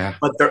 Yeah.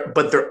 but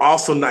they're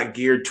also not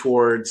geared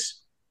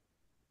towards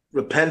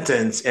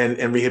repentance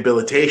and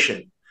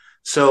rehabilitation.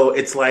 So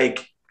it's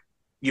like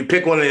you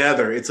pick one or the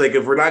other. It's like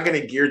if we're not going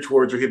to gear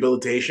towards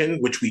rehabilitation,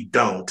 which we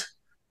don't,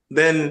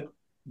 then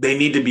they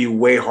need to be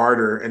way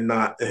harder and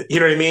not, you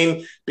know what I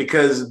mean?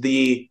 Because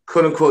the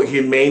quote unquote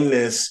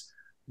humaneness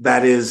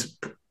that is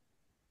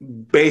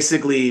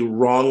basically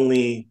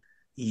wrongly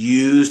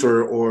used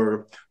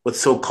or what's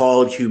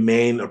so-called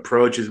humane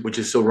approaches, which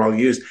is so wrong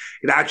used,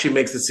 it actually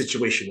makes the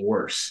situation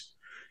worse.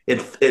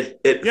 Yeah,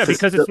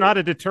 because it's not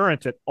a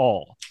deterrent at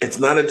all. It's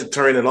not a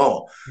deterrent at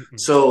all. Mm-mm.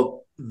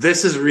 So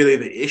this is really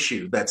the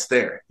issue that's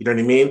there. You know what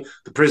I mean?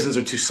 The prisons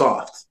are too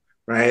soft,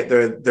 right?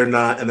 They're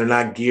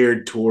not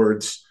geared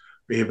towards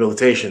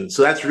rehabilitation.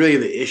 So that's really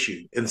the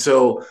issue. And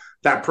so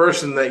that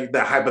person that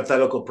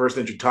hypothetical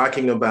person that you're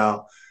talking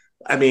about,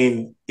 I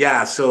mean,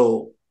 yeah,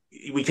 so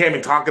we can't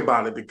even talk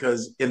about it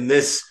because in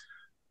this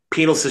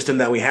penal system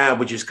that we have,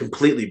 which is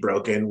completely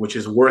broken, which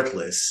is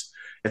worthless.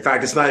 In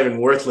fact, it's not even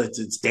worthless,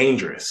 it's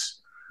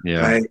dangerous,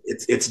 Yeah. right?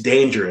 It's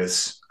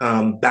dangerous.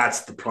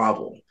 That's the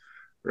problem,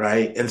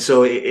 right? And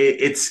so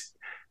it's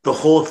the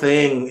whole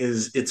thing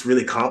is it's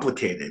really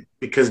complicated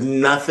because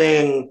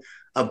nothing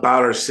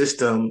about our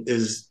system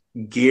is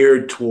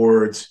geared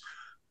towards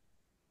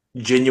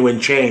genuine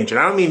change. And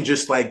I don't mean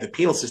just like the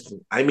penal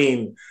system. I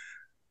mean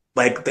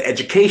like the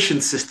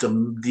education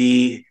system,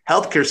 the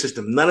healthcare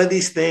system, none of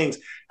these things.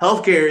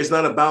 Healthcare is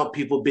not about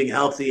people being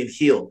healthy and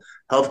healed.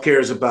 Healthcare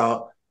is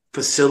about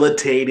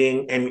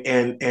facilitating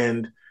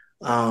and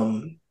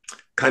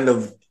kind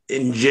of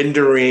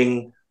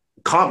engendering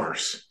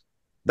commerce.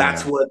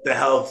 That's Yeah. what the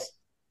health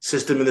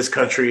system in this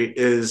country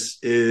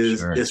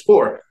Sure. is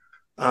for.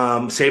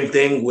 Same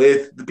thing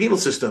with the penal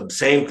system.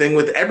 Same thing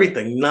with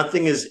everything.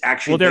 Nothing is Well,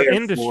 actually they're there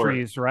for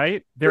industries,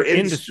 right? for They're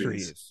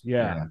industries. industries.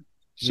 Yeah. Yeah.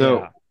 Yeah.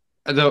 So,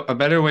 though, a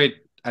better way,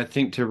 I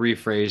think, to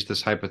rephrase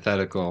this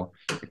hypothetical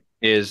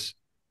is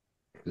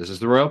this is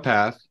the royal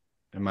path.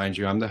 And mind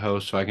you, I'm the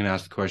host, so I can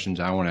ask the questions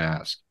I want to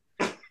ask.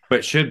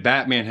 But should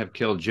Batman have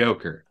killed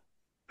Joker?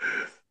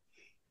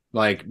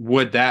 Like,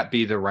 would that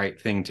be the right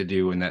thing to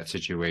do in that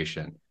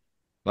situation?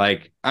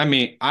 Like, I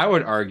mean, I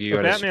would argue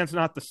But at a Batman's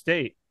not the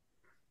state.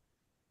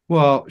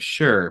 well,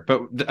 sure,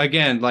 but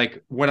again,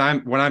 like what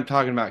I'm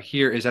talking about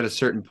here is at a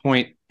certain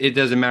point, it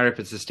doesn't matter if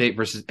it's the state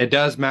versus it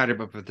does matter,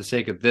 but for the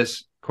sake of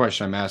this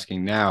question I'm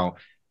asking now,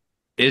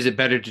 is it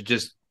better to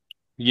just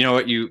you know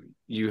what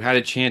you had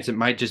a chance, it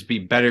might just be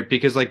better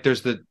because like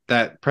there's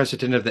that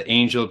precedent of the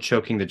angel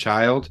choking the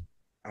child,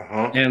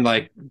 Uh-huh. and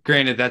like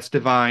granted that's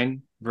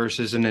divine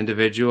versus an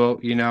individual,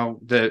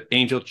 the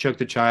angel choked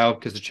the child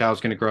because the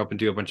child's going to grow up and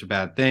do a bunch of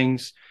bad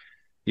things.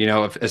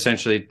 If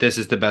essentially this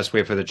is the best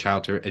way for the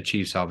child to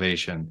achieve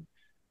salvation.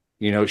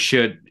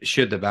 Should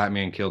the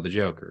Batman kill the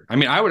Joker? I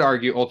mean, I would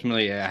argue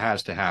ultimately it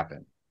has to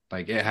happen.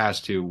 Like it has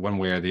to, one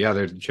way or the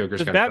other. The Joker's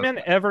Does got to go.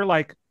 Batman ever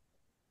like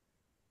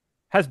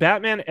has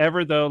Batman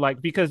ever though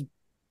like because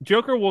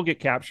Joker will get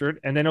captured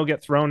and then he'll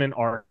get thrown in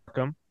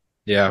Arkham,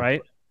 Yeah,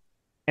 right?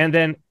 And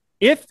then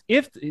if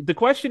the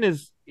question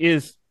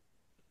is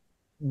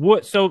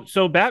what,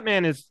 so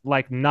Batman is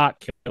like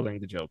not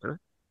killing the Joker,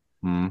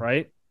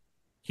 right?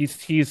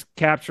 He's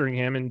capturing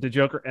him, and the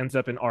Joker ends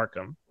up in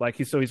Arkham. Like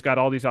he's got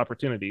all these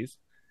opportunities.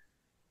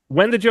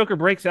 When the Joker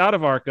breaks out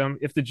of Arkham,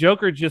 if the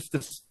Joker just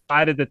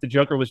decided that the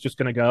Joker was just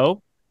going to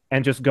go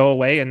and just go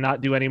away and not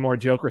do any more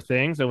Joker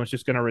things and was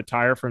just going to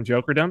retire from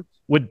Jokerdom,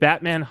 would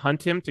Batman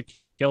hunt him to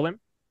kill him?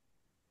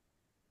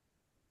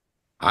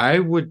 I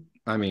would.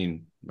 I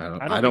mean,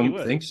 I don't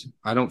think.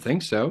 I don't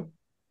think so.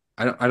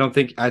 I don't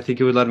think. I think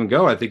he would let him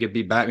go. I think it'd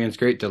be Batman's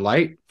great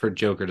delight for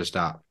Joker to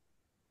stop.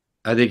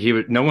 I think he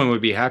would. No one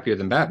would be happier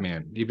than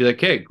Batman. He'd be like,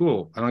 "Hey,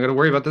 cool. I don't got to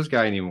worry about this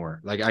guy anymore.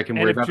 Like I can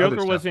worry about other stuff." And if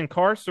Joker was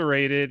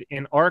incarcerated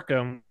in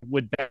Arkham,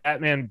 would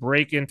Batman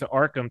break into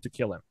Arkham to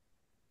kill him?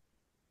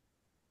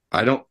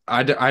 I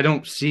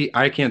don't see.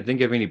 I can't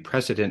think of any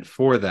precedent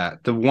for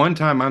that. The one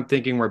time I'm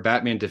thinking where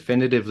Batman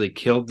definitively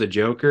killed the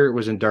Joker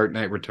was in Dark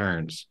Knight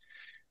Returns,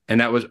 and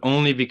that was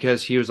only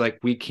because he was like,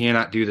 "We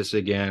cannot do this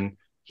again."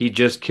 He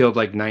just killed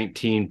like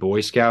 19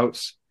 Boy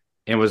Scouts,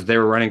 and they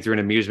were running through an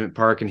amusement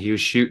park, and he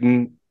was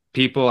shooting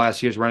people as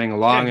he was running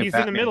along. Yeah, he's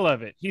in the middle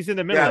of it. He's in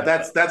the middle. Yeah,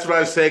 that's what I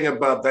was saying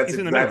about that's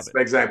the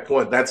exact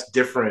point. That's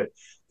different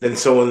than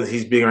someone that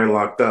he's being already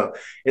locked up.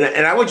 And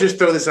I would just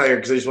throw this out here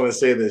because I just want to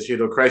say this.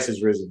 Christ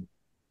is risen.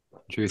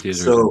 Truth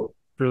is risen.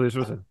 Truly is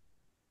risen.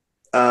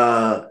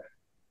 Forget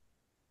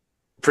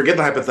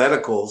the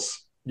hypotheticals.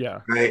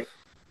 Yeah. Right.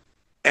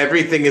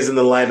 Everything is in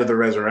the light of the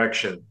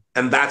resurrection,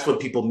 and that's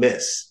what people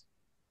miss.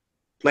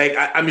 Like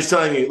I'm just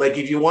telling you, like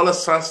if you want to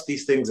suss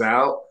these things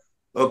out,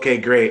 okay,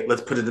 great.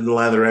 Let's put it in the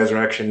light of the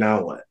resurrection.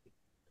 Now what?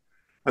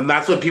 And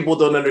that's what people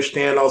don't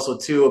understand also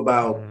too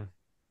about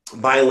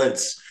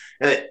violence.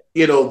 And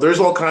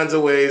there's all kinds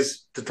of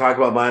ways to talk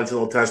about violence in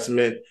the Old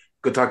Testament.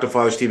 Go talk to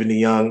Father Stephen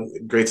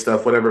DeYoung, great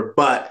stuff, whatever.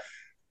 But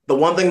the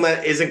one thing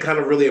that isn't kind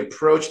of really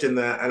approached in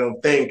that, I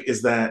don't think,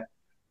 is that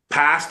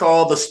past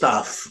all the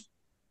stuff,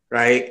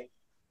 right?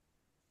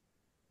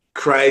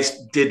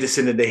 Christ did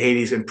descend into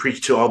Hades and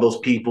preached to all those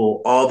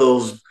people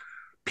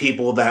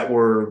that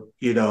were,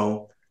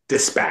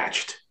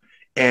 dispatched.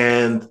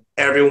 And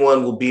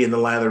everyone will be in the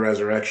light of the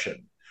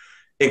resurrection,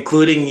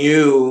 including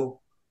you,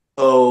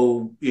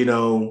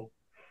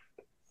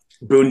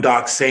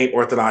 boondock saint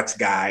Orthodox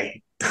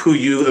guy who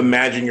you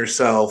imagine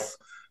yourself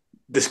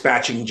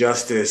dispatching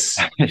justice.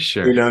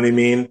 Sure. You know what I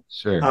mean?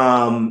 Sure.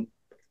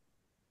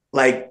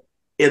 Like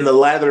in the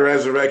light of the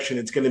resurrection,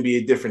 it's going to be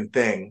a different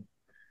thing.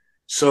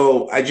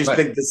 So I just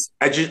think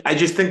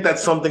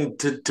that's something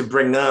to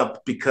bring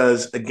up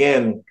because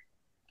again,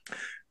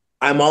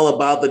 I'm all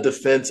about the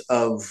defense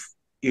of,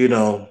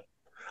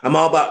 I'm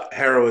all about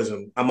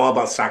heroism. I'm all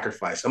about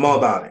sacrifice. I'm all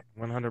about it.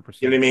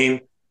 100%. You know what I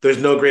mean? There's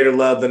no greater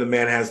love than a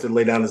man has to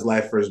lay down his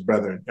life for his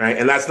brethren, right?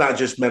 And that's not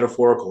just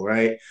metaphorical,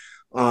 right?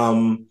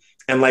 And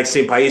like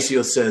St.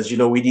 Paisios says,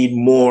 we need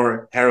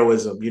more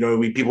heroism.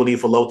 People need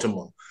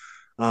philotimo.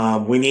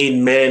 We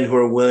need men who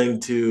are willing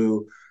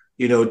to,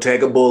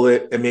 take a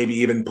bullet and maybe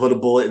even put a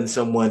bullet in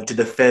someone to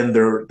defend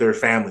their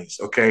families.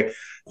 Okay.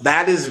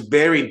 That is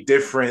very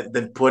different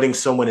than putting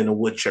someone in a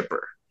wood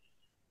chipper.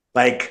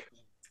 Like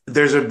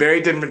there's a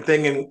very different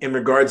thing in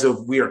regards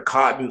of we are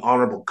caught in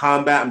honorable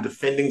combat. I'm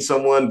defending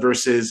someone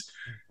versus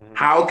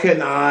how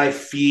can I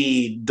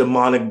feed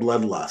demonic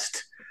bloodlust?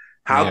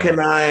 How can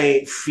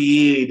I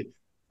feed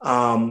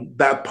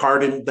that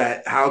pardon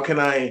that? How can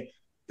I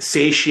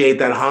satiate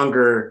that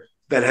hunger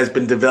that has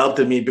been developed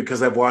in me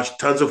because I've watched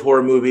tons of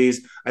horror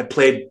movies. I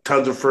played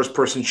tons of first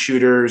person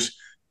shooters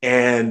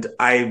and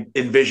I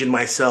envision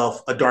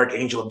myself a dark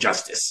angel of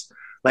justice.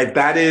 Like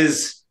that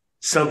is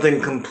something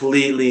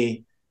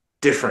completely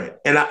different.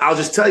 And I'll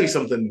just tell you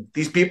something.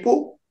 These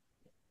people,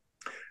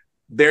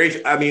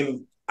 I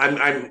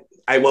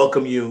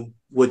welcome you,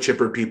 wood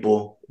chipper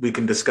people. We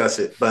can discuss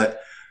it,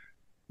 but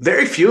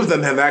very few of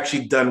them have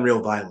actually done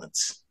real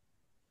violence.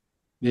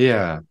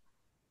 Yeah.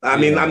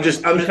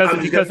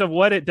 Because of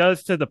what it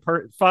does to the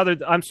Father.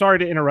 I'm sorry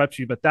to interrupt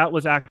you, but that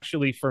was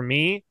actually for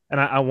me, and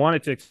I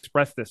wanted to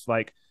express this.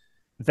 Like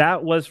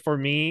that was for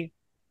me.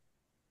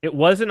 It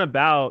wasn't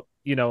about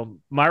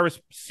Myra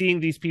seeing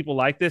these people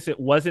like this. It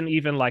wasn't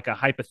even like a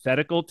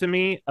hypothetical to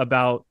me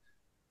about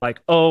like,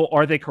 oh,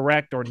 are they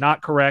correct or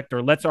not correct,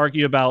 or let's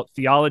argue about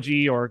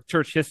theology or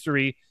church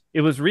history.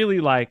 It was really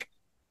like,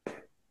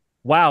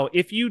 wow,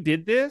 if you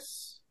did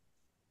this.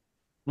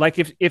 Like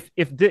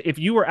if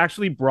you were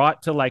actually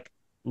brought to like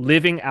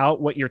living out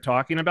what you're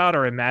talking about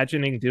or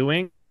imagining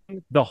doing,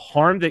 the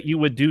harm that you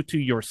would do to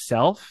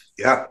yourself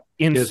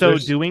in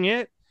doing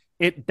it,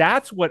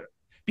 that's what,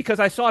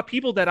 because I saw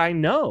people that I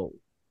know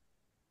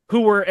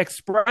who were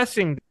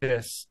expressing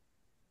this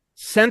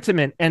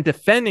sentiment and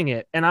defending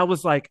it. And I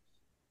was like,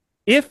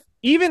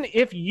 even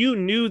if you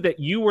knew that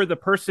you were the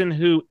person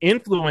who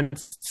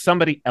influenced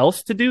somebody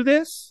else to do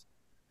this,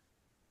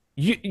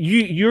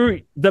 you're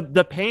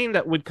the pain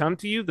that would come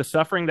to you, the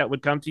suffering that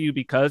would come to you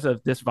because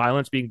of this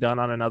violence being done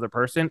on another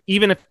person,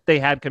 even if they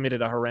had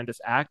committed a horrendous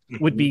act,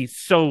 would be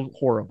so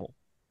horrible.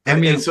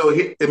 And so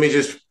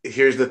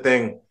here's the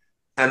thing.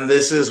 And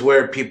this is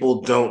where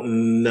people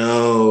don't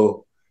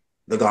know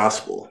the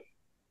gospel.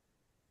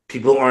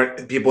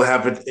 People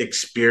haven't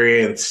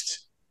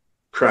experienced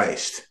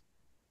Christ.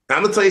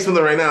 I'm gonna tell you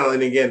something right now,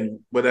 and again,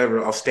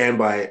 whatever, I'll stand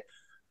by it.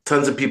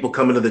 Tons of people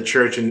come into the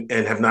church and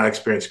have not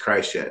experienced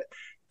Christ yet.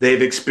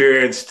 They've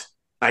experienced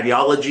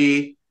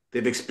ideology,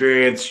 they've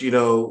experienced,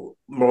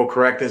 moral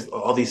correctness,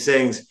 all these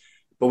things.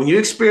 But when you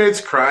experience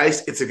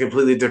Christ, it's a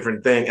completely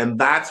different thing. And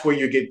that's where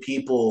you get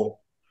people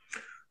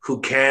who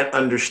can't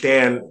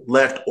understand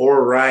left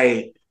or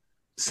right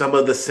some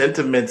of the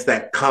sentiments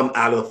that come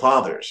out of the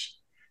fathers,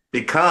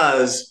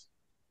 because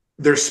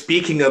they're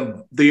speaking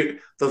of the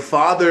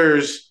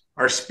fathers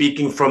are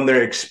speaking from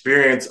their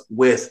experience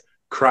with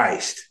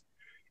Christ.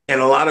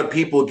 And a lot of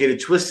people get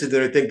it twisted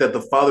and they think that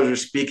the fathers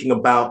are speaking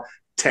about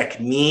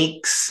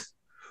techniques,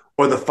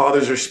 or the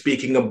fathers are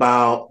speaking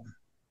about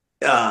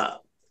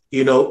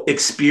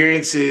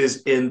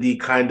experiences in the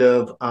kind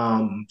of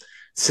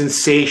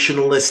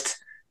sensationalist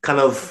kind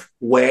of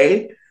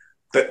way.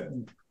 That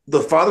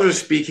the fathers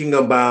are speaking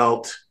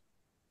about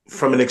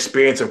from an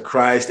experience of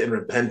Christ and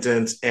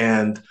repentance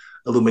and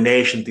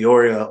illumination,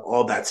 theoria,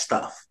 all that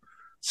stuff.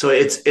 So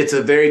it's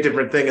a very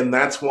different thing, and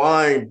that's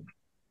why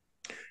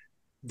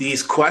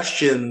these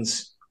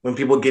questions, when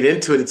people get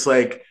into it, it's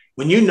like,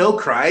 when you know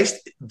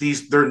Christ,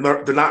 they're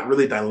not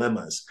really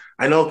dilemmas.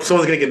 I know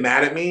someone's gonna get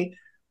mad at me,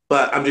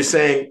 but I'm just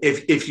saying,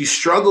 if you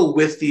struggle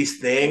with these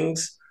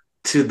things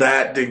to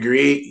that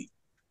degree,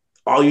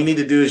 all you need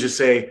to do is just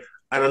say,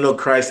 I don't know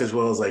Christ as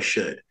well as I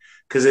should,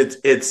 because it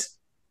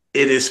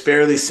is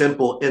fairly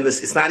simple in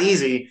this. It's not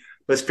easy,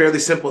 but it's fairly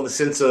simple in the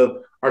sense of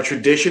our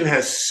tradition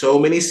has so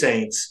many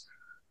saints.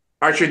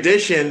 Our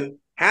tradition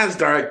has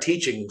direct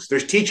teachings.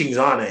 There's teachings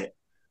on it,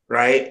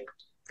 right?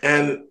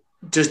 And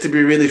just to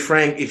be really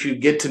frank, if you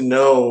get to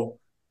know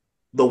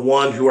the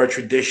one who our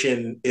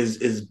tradition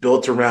is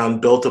built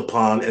around, built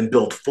upon, and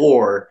built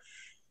for,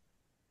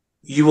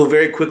 you will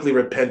very quickly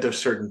repent of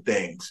certain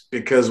things,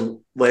 because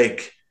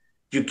like,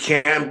 you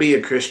can't be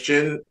a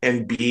Christian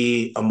and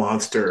be a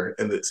monster,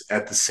 and it's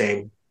at the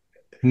same.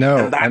 No,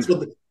 And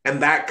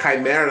and that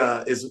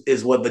chimera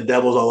is what the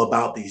devil's all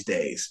about these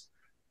days.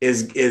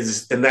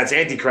 And that's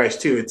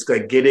Antichrist too. It's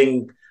like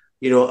getting,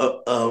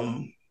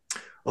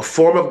 a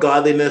form of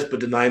godliness but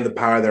denying the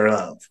power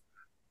thereof.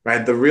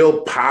 Right? The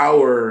real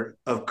power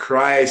of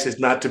Christ is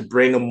not to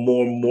bring a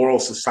more moral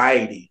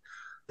society.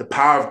 The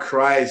power of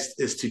Christ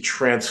is to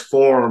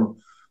transform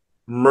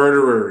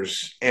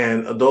murderers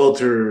and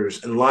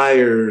adulterers and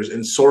liars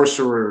and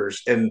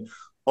sorcerers and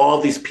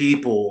all these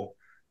people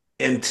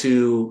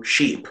into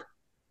sheep.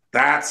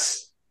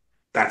 That's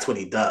what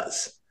he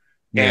does.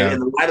 And yeah, in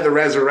the light of the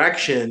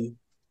resurrection,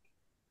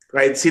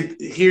 right? See,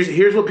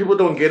 here's what people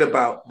don't get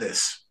about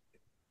this.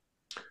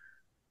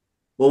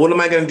 Well, what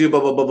am I going to do? Blah,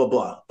 blah, blah, blah,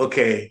 blah.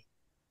 Okay,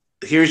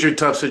 here's your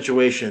tough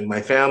situation.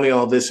 My family,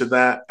 all this or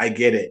that. I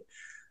get it.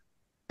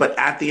 But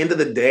at the end of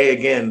the day,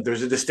 again,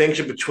 there's a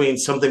distinction between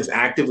something's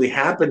actively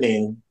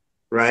happening,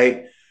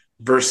 right,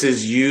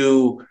 versus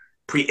you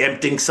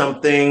preempting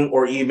something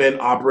or even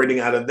operating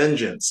out of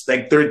vengeance.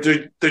 Like they're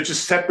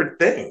just separate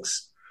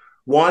things.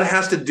 One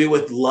has to do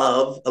with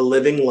love, a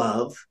living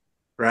love,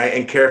 right,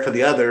 and care for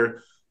the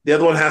other. The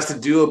other one has to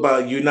do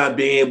about you not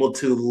being able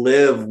to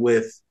live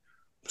with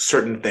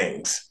certain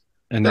things,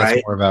 and that's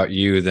right? more about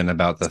you than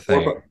about the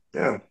thing.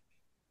 Yeah,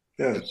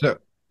 yeah. So,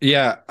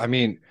 yeah, I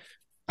mean,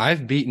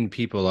 I've beaten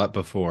people up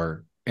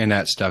before, and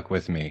that stuck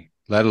with me,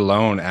 let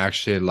alone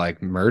actually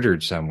like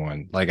murdered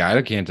someone. Like,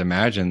 I can't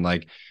imagine,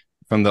 like,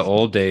 from the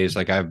old days,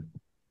 like,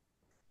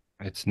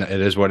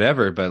 it is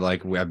whatever, but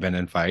like, I've been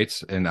in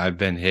fights and I've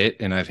been hit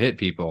and I've hit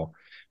people.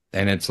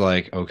 And it's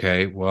like,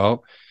 okay,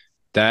 well,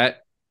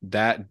 that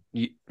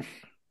you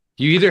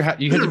either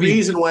you There's had a to be,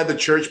 reason why the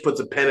church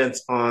puts a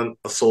penance on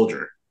a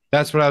soldier,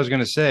 that's what I was going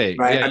to say.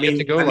 right? Yeah, you have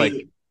to go like,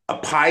 A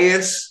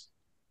pious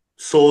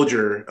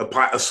soldier,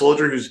 a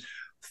soldier who's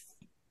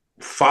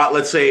fought.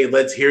 Let's say,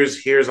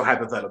 here's a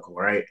hypothetical,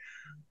 right?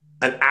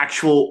 An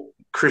actual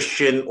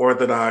Christian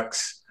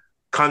Orthodox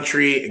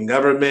country and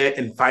government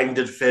and fighting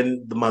to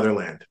defend the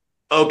motherland.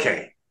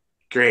 Okay,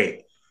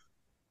 great.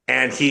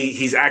 And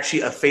he's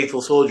actually a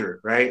faithful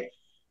soldier, right?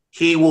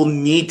 He will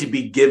need to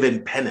be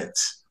given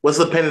penance. What's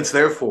the penance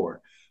there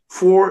for?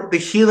 For the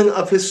healing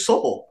of his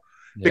soul.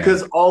 yeah,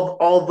 Because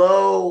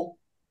although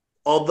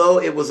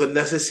it was a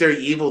necessary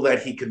evil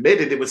that he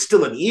committed, it was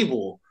still an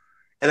evil.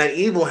 And that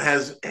evil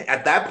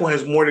at that point,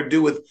 has more to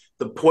do with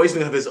the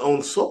poisoning of his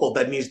own soul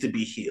that needs to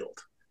be healed.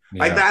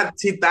 Like yeah, that.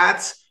 See,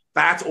 that's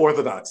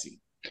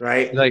orthodoxy,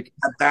 right? like,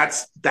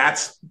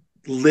 That's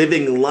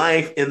living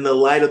life in the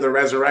light of the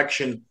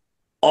resurrection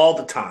all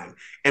the time.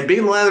 And being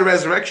in the light of the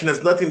resurrection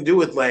has nothing to do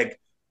with like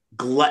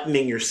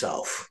gluttoning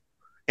yourself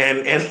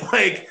and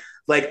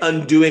like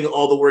undoing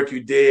all the work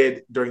you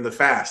did during the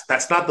fast.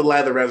 That's not the light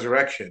of the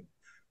resurrection.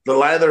 The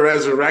light of the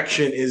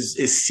resurrection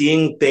is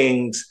seeing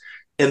things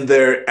in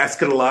their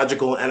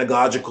eschatological and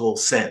anagogical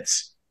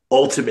sense,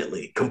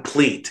 ultimately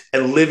complete,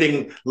 and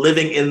living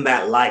in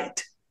that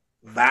light.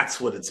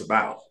 That's what it's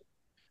about.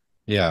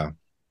 yeah,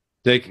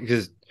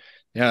 because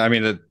Yeah, I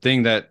mean the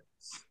thing that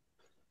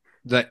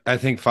I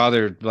think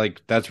Father,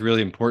 like that's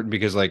really important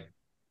because like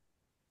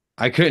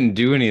I couldn't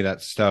do any of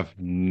that stuff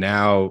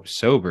now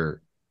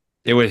sober.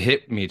 It would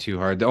hit me too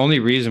hard. The only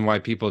reason why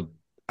people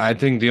I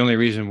think the only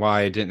reason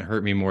why it didn't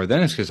hurt me more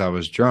then is because I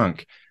was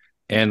drunk.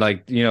 And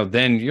like,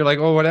 then you're like,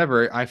 oh,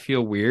 whatever. I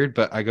feel weird,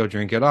 but I go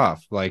drink it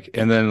off. Like,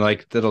 and then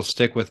like that'll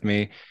stick with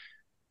me.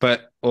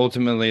 But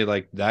ultimately,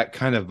 like that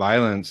kind of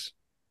violence,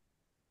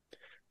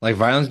 like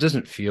violence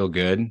doesn't feel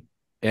good.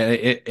 And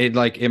it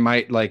like it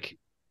might like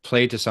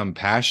play to some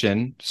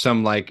passion,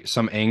 some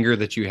anger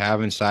that you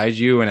have inside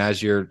you. And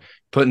as you're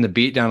putting the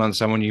beat down on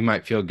someone, you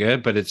might feel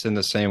good, but it's in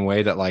the same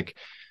way that like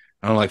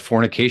I don't know, like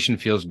fornication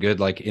feels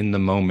good like in the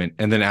moment.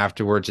 And then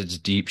afterwards it's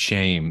deep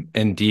shame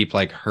and deep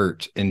like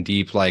hurt and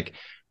deep like,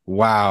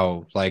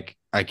 wow, like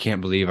I can't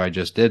believe I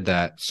just did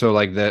that. So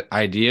like the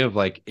idea of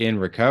like in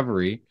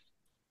recovery,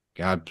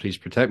 God, please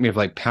protect me of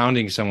like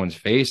pounding someone's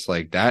face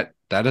like that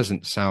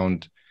doesn't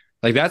sound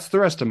like that's the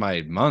rest of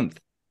my month.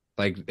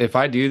 Like if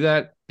I do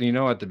that,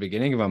 at the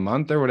beginning of a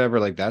month or whatever,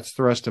 like that's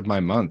the rest of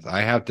my month.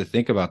 I have to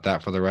think about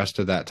that for the rest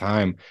of that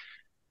time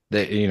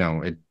that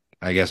it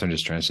I guess I'm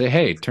just trying to say,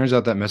 hey, turns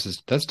out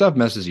that stuff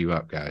messes you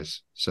up,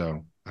 guys.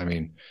 So I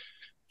mean, I'm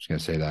just gonna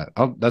say that.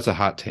 That's a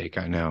hot take,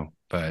 I know,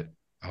 but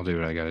I'll do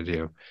what I gotta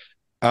do.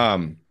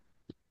 Um,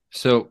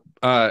 so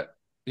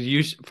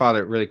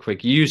Father, really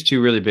quick, you used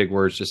two really big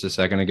words just a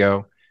second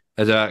ago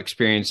as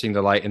experiencing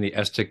the light in the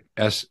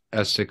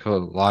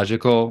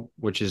eschatological,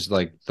 which is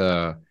like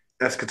the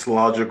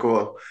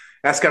Eschatological,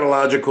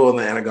 eschatological, and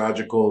the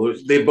anagogical.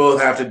 They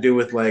both have to do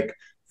with like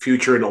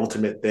future and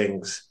ultimate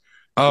things.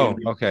 You know,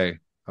 oh, okay,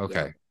 yeah.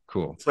 okay,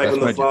 cool. It's like That's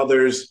when the my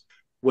fathers,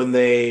 when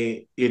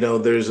they,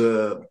 there's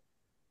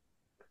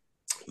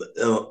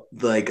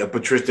like a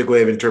patristic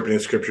way of interpreting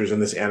scriptures in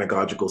this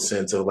anagogical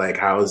sense of like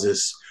how is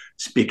this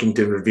speaking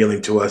to and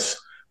revealing to us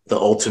the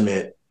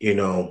ultimate,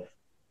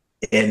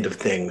 end of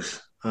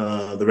things,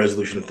 the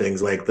resolution of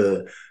things, like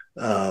the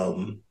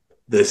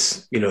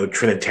this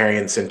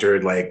Trinitarian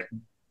centered, like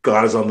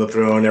God is on the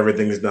throne,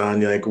 everything's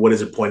done. You're like, what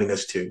is it pointing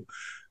us to?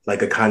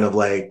 Like a kind of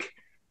like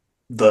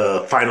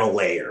the final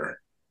layer,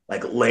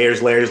 like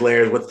layers, layers,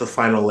 layers. What's the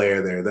final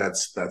layer there?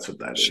 That's what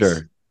that is.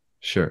 sure,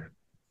 sure,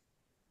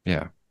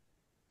 yeah.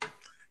 What's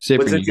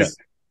Cyprian, you got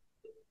interesting,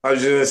 I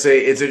was just gonna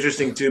say it's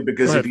interesting too Go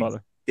because ahead,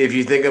 Father. if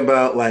you think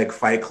about like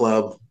Fight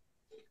Club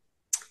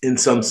in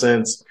some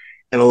sense,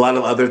 and a lot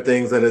of other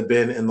things that have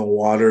been in the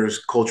waters,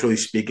 culturally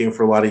speaking,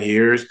 for a lot of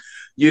years,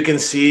 you can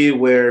see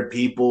where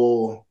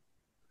people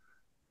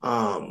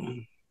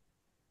um,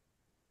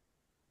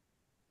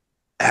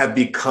 have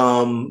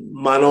become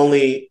not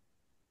only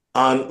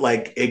on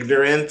like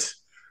ignorant,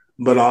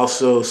 but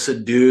also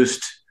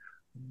seduced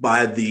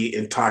by the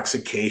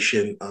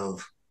intoxication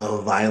of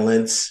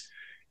violence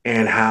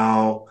and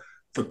how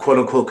the quote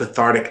unquote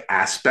cathartic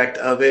aspect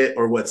of it,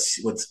 or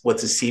what's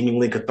a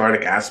seemingly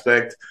cathartic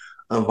aspect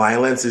of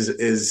violence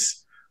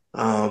is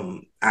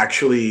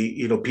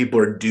actually, people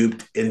are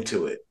duped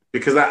into it.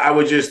 Because I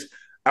would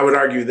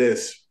argue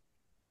this: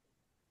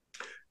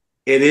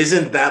 it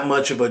isn't that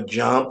much of a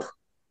jump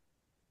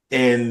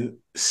in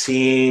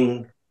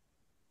seeing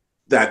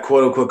that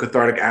quote unquote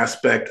cathartic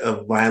aspect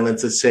of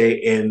violence, let's say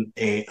in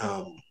a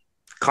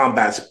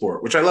combat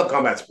sport, which I love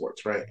combat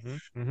sports, right?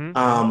 Mm-hmm, mm-hmm, mm-hmm.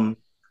 Um,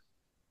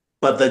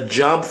 but the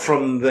jump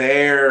from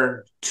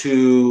there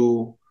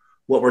to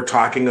what we're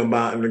talking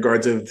about in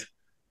regards of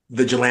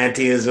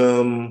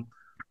vigilantism,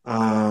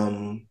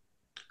 um,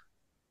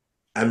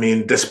 I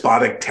mean,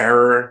 despotic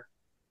terror,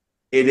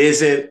 it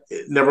isn't,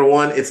 number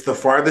one, it's the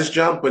farthest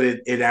jump, but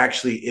it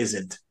actually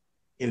isn't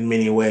in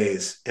many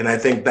ways. And I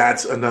think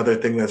that's another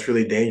thing that's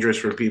really dangerous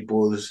for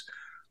people is,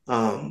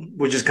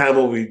 which is kind of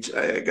what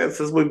I guess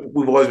that's what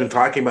we've always been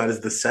talking about, is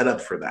the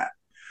setup for that.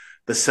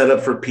 The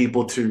setup for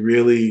people to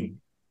really,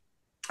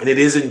 and it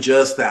isn't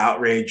just the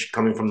outrage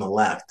coming from the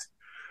left,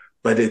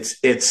 but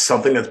it's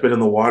something that's been in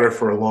the water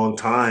for a long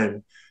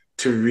time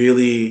to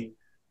really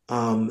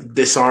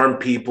disarm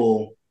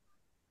people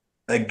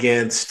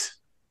against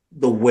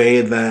the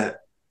way that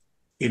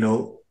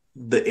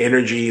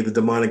the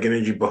demonic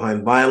energy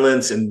behind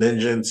violence and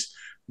vengeance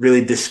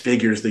really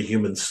disfigures the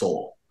human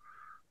soul.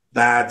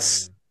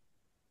 That's Mm.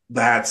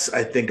 that's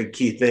I think a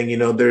key thing.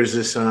 There's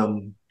this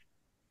a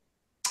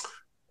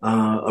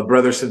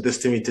brother sent this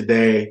to me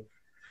today.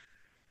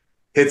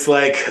 It's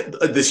like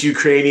this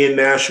Ukrainian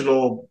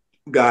national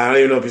guy. I don't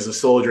even know if he's a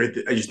soldier.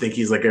 I just think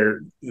he's like a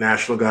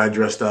national guy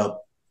dressed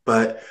up.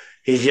 But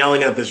he's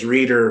yelling at this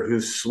reader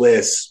who's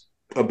Swiss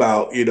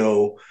about,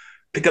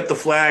 pick up the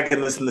flag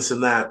and this and this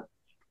and that.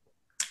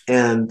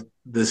 And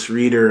this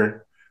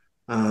reader,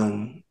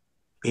 um,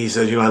 he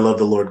says, I love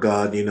the Lord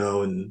God,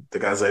 and the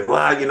guy's like,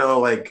 well,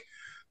 like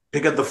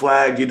pick up the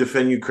flag, you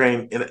defend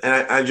Ukraine. And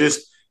I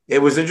just,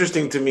 it was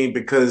interesting to me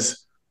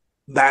because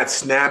that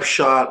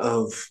snapshot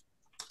of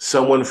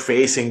someone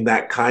facing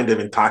that kind of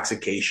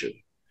intoxication.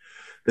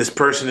 This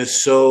person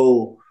is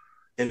so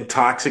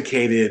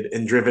intoxicated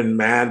and driven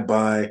mad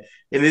by,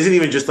 it isn't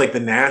even just like the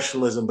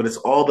nationalism, but it's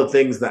all the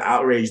things, the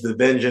outrage, the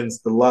vengeance,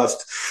 the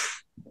lust,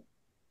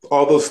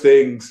 all those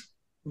things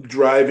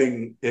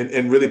driving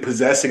and really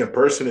possessing a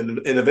person and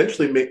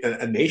eventually make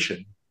a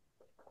nation.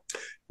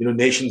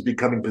 Nations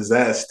becoming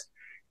possessed.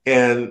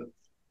 And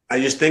I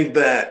just think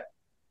that,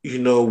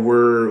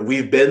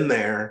 we've been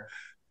there,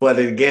 but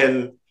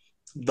again,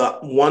 the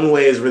one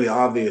way is really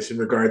obvious in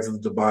regards to the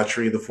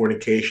debauchery, the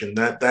fornication.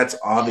 That's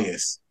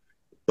obvious.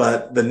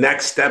 But the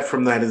next step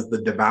from that is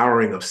the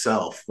devouring of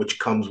self, which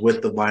comes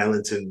with the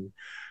violence and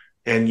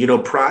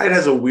pride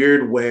has a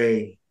weird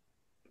way.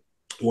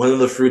 One of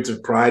the fruits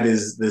of pride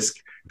is this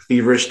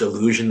feverish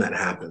delusion that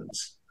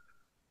happens.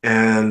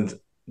 And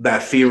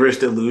that feverish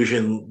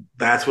delusion,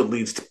 that's what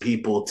leads to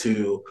people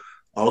to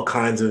all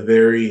kinds of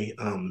very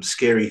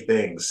scary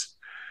things.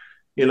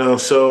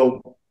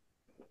 So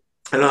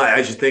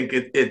I just think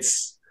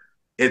it's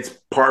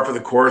par for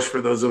the course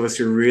for those of us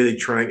who are really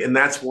trying. And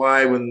that's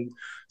why when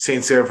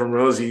St. Seraphim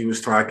Rosie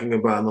was talking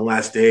about in the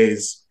last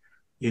days,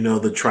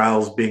 the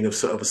trials being of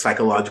a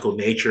psychological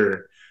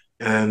nature,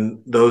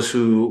 and those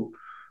who,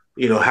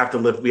 we have to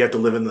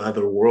live in the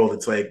other world.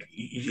 It's like,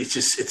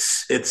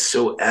 it's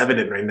so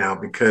evident right now,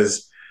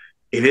 because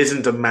it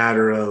isn't a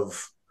matter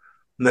of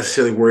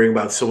necessarily worrying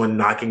about someone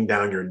knocking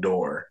down your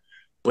door,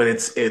 but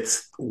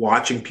it's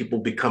watching people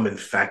become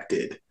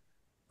infected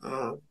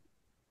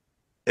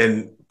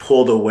and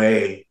pulled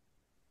away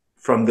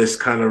from this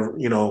kind of,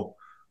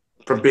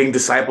 from being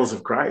disciples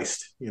of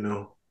Christ,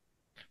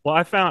 Well,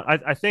 I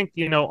think,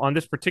 on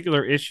this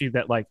particular issue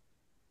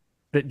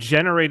that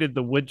generated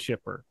the wood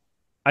chipper,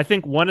 I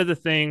think one of the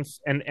things,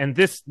 and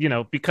this,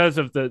 because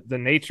of the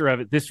nature of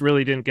it, this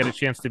really didn't get a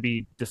chance to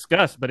be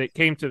discussed, but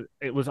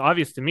it was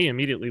obvious to me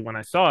immediately when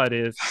I saw it,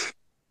 is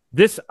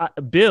this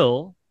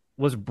bill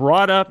was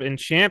brought up and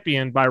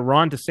championed by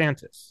Ron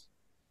DeSantis,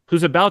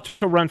 who's about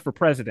to run for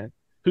president,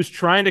 who's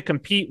trying to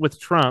compete with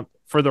Trump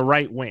for the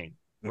right wing,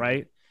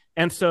 right?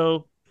 And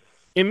so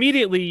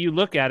immediately you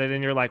look at it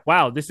and you're like,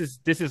 wow, this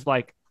is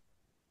like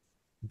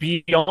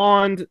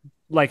beyond,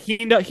 like, he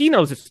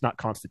knows it's not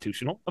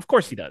constitutional. Of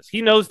course he does.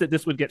 He knows that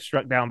this would get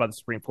struck down by the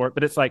Supreme Court,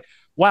 but it's like,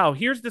 wow,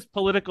 here's this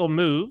political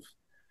move.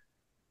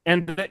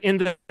 And in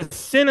the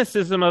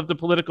cynicism of the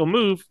political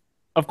move,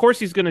 of course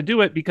he's going to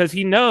do it because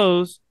he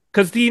knows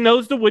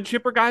the wood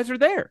chipper guys are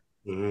there.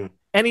 Mm-hmm.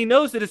 And he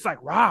knows that it's like,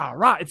 rah,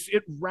 rah,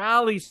 it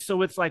rallies.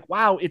 So it's like,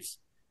 wow,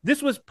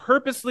 this was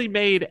purposely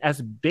made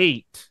as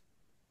bait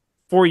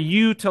for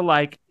you to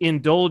like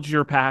indulge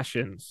your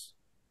passions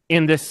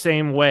in this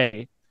same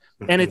way.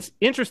 And it's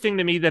interesting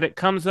to me that it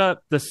comes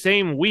up the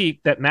same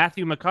week that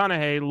Matthew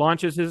McConaughey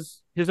launches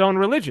his own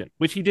religion,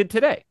 which he did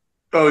today.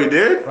 Oh, he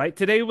did? Right.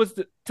 Today was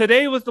the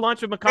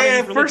launch of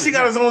McConaughey's religion. First he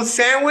got his own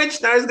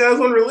sandwich. Now he's got his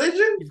own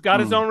religion. He's got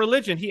his own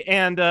religion. He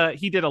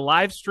did a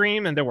live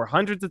stream, and there were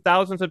hundreds of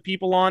thousands of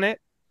people on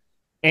it.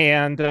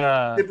 And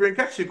Cyprian,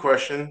 catch your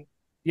question.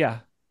 Yeah.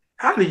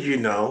 How did you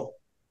know?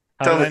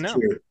 Tell me the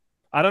truth.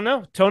 I don't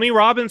know. Tony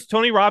Robbins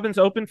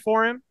opened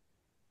for him.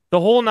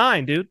 The whole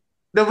nine, dude.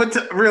 No,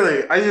 but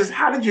really,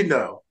 how did you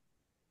know?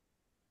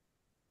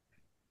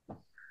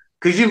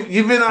 Because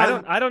you've been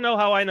on. I don't know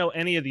how I know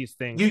any of these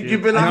things.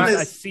 You've been on this.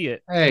 I see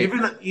it. Hey,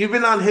 you've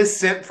been on his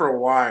scent for a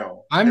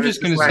while. I'm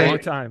just going to say,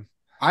 time.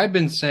 I've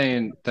been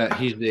saying that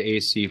he's the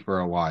AC for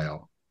a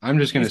while. I'm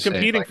just going to say,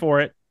 competing for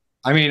it.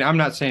 I mean, I'm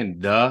not saying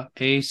the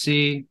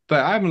AC,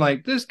 but I'm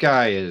like, this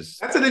guy is.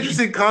 That's an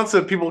interesting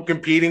concept. People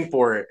competing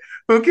for it.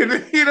 Who can,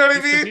 you know what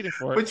I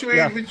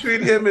mean?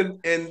 Between him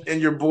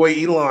and your boy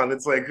Elon,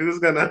 it's like, who's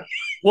gonna?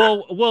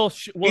 Well,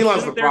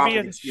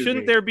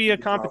 shouldn't there be a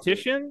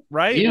competition,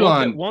 right?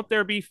 Elon, won't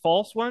there be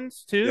false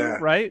ones too,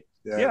 right?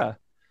 Yeah.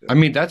 I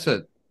mean,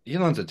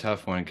 Elon's a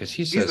tough one because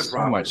he says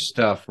so much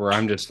stuff where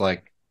I'm just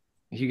like,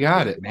 you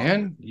got it,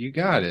 man, you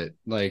got it.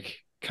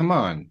 Like, come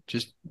on,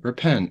 just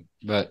repent.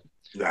 But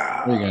what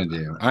are you gonna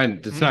do?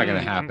 It's not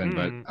gonna happen.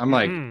 But I'm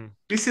like,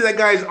 you see that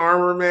guy's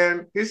armor,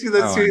 man? You see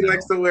that suit he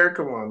likes to wear?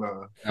 Come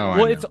on,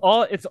 well,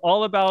 it's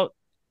all about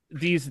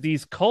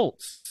these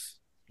cults,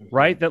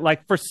 right? That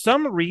like for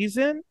some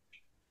reason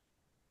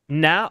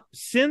now,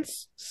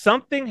 since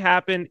something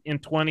happened in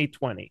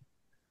 2020,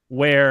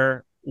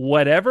 where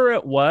whatever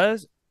it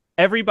was,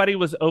 everybody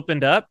was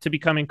opened up to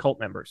becoming cult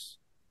members,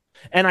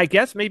 and I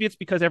guess maybe it's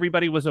because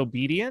everybody was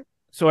obedient,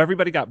 so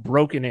everybody got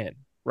broken in.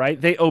 Right?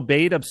 They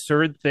obeyed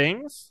absurd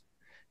things.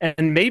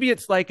 And maybe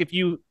it's like if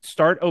you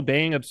start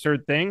obeying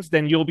absurd things,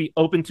 then you'll be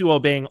open to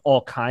obeying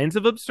all kinds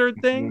of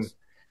absurd things.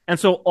 And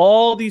so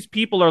all these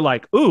people are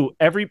like,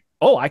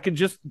 I could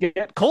just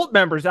get cult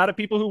members out of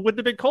people who wouldn't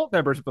have been cult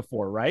members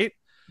before, right?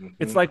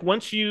 It's like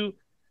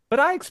but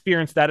I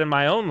experienced that in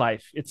my own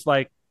life. It's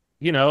like,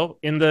 in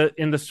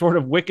the sort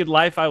of wicked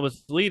life I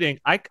was leading,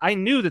 I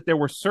knew that there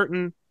were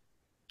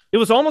it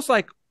was almost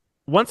like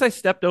once I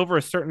stepped over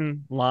a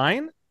certain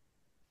line,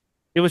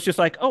 it was just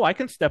like, I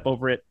can step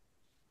over it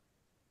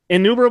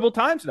innumerable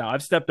times now.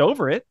 I've stepped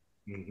over it.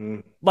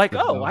 Like,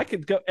 I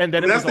could go. And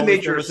then that's the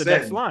nature of sin. The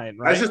next line,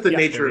 right? That's just the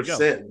nature of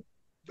sin.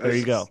 There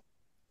you go.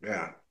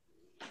 Yeah.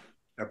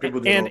 People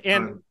do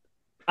and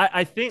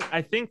I think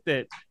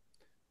that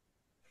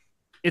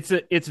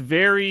it's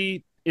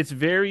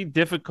very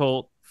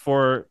difficult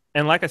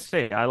and like I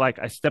say,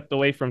 I stepped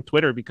away from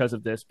Twitter because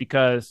of this,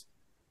 because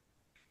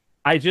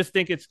I just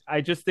think it's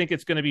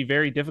going to be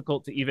very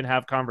difficult to even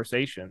have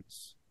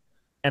conversations.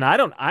 And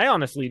I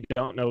honestly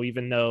don't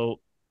even know,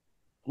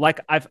 like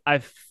I've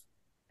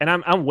and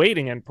I'm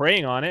waiting and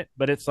praying on it,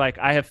 but it's like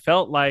I have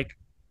felt like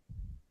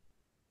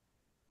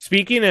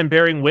speaking and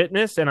bearing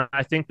witness, and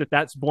I think that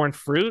that's borne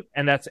fruit,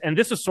 and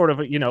this is sort of,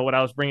 what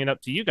I was bringing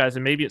up to you guys,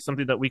 and maybe it's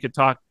something that we could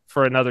talk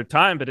for another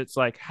time, but it's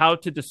like how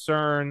to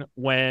discern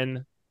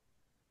when,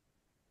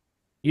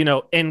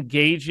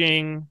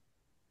 engaging,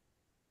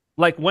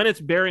 like when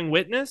it's bearing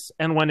witness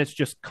and when it's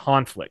just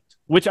conflict,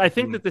 which I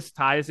think that this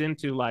ties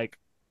into, like,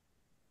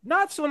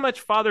 not so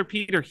much Father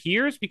Peter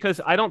hears,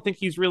 because I don't think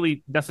he's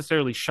really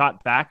necessarily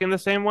shot back in the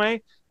same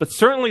way, but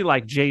certainly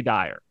like Jay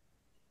Dyer,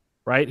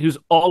 right? Who's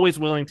always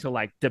willing to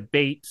like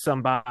debate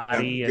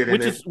somebody, and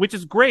which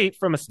is great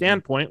from a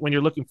standpoint when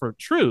you're looking for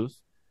truth,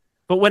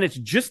 but when it's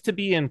just to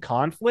be in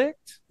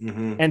conflict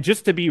and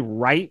just to be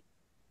right,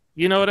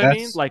 you know what I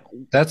mean? Like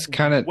that's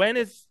kind of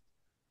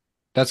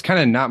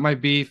not my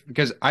beef,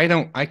 because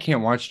I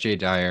can't watch Jay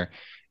Dyer.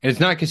 And it's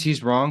not because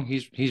he's wrong,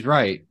 he's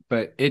right,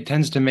 but it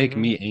tends to make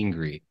me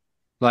angry.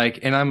 Like,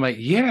 and I'm like,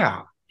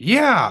 yeah.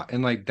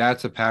 And like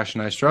that's a passion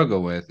I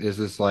struggle with, is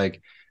this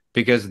like,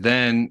 because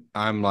then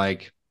I'm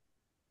like,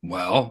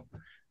 well,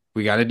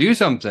 we got to do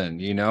something,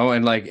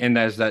 and like, and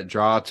as that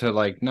draw to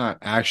like, not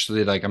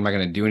actually like, I'm not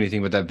going to do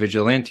anything with that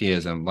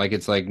vigilantism. Like,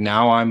 it's like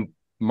now I'm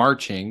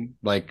marching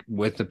like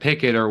with the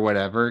picket or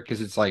whatever, because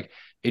it's like,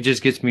 it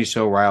just gets me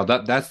so riled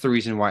up. That's the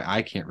reason why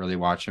I can't really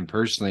watch him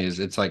personally, is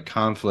it's like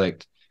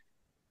conflict.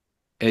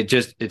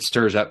 It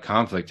stirs up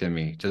conflict in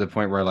me to the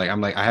point where like,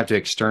 I'm like, I have to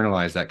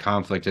externalize that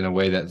conflict in a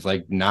way that's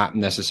like not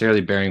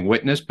necessarily bearing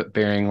witness, but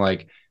bearing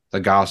like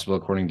the gospel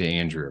according to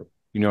Andrew.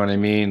 You know what I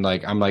mean?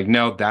 Like, I'm like,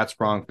 no, that's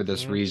wrong for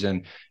this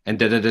reason. And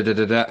da, da, da, da,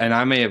 da, da. And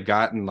I may have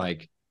gotten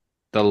like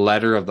the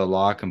letter of the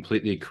law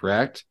completely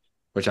correct,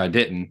 which I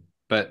didn't,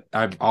 but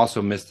I've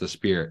also missed the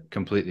spirit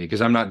completely,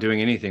 because I'm not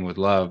doing anything with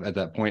love at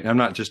that point. I'm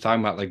not just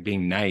talking about like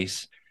being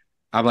nice.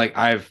 I'm like,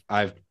 I've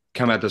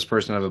come at this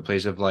person out of a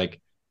place of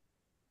like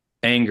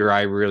anger.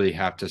 I really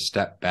have to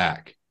step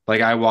back. Like,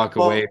 I walk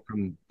away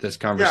from this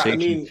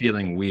conversation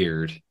feeling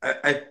weird.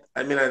 I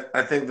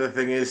think the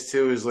thing is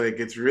too, is like,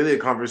 it's really a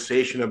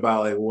conversation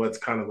about like what's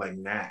kind of like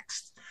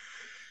next,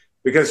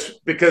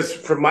 because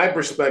from my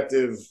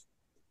perspective,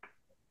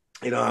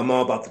 I'm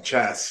all about the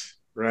chess,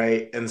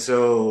 right? And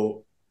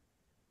so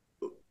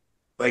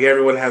like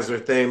everyone has their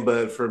thing,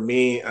 but for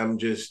me,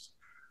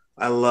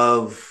 I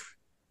love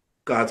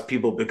God's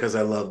people because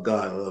I love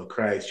God, I love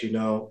Christ,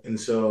 and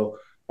so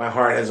my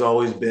heart has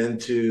always been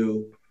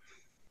to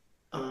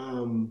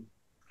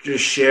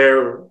just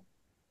share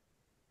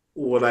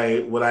what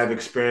I've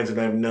experienced and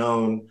I've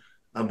known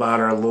about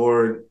our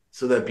Lord,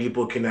 so that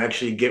people can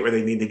actually get where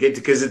they need to get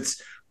to.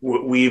 Because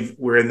we've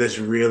been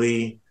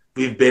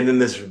in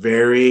this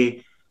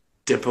very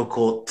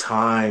difficult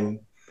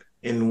time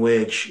in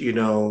which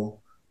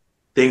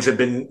things have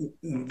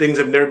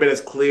never been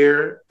as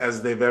clear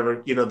as they've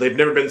never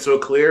been so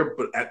clear,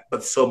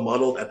 but so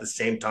muddled at the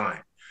same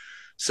time.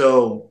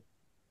 So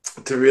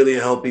to really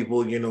help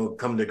people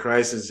come to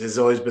Christ has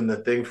always been the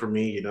thing for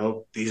me.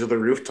 These are the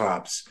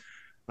rooftops.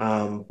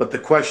 But the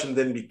question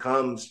then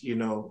becomes,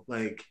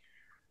 like,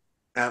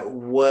 at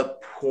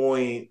what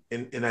point,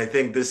 and I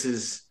think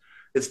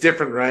it's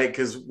different, right?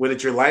 Because when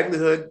it's your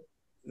livelihood,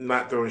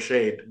 not throwing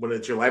shade, when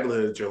it's your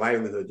livelihood, it's your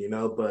livelihood,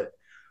 but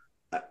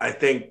I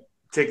think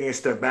taking a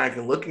step back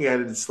and looking at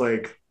it, it's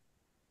like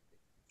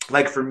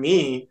for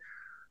me,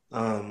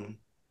 I've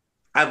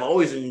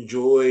always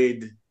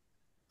enjoyed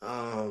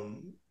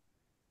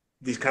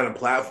these kind of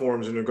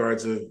platforms in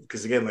regards to,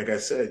 because again, like I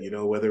said,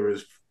 whether it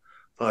was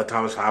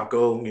Thomas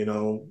Hopko,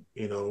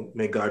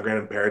 may God grant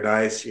him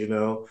paradise,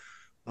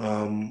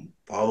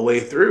 all the way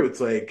through. It's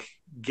like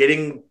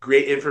getting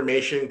great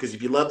information, because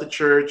if you love the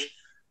church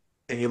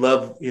and you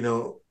love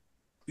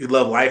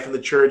life in the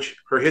church,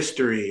 her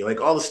history, like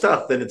all the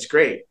stuff, then it's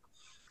great.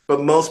 But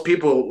most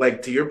people,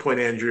 like to your point,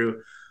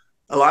 Andrew,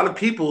 a lot of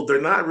people,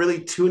 they're not really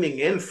tuning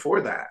in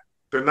for that.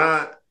 They're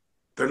not,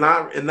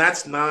 and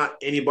that's not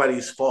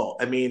anybody's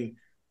fault. I mean,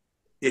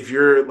 if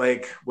you're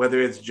like,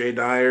 whether it's Jay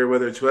Dyer,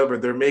 whether it's whoever,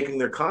 they're making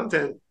their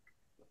content,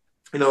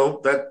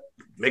 that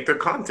make their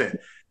content.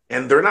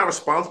 And they're not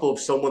responsible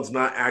if someone's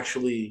not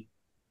actually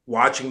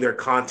watching their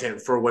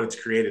content for what it's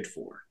created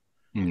for.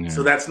 Yeah.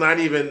 So that's not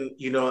even,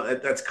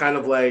 that's kind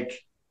of like,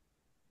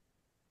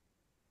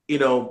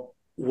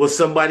 was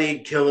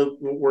somebody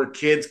were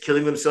kids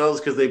killing themselves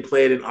because they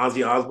played an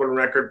Ozzy Osbourne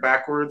record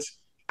backwards?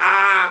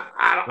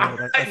 I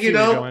don't, I see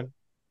where you're going.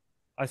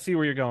 I see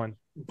where you're going.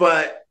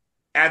 But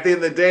at the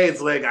end of the day,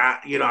 it's like,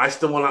 I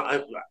still want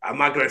to, I'm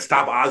not going to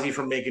stop Ozzy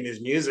from making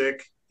his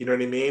music. You know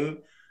what I mean?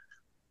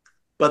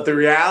 But the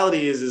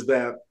reality is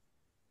that,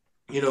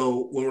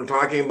 when we're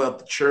talking about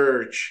the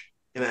church,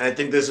 and I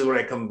think this is what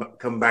I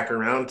come back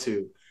around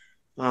to,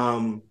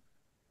 when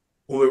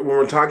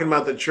we're talking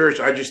about the church,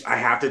 I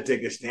have to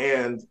take a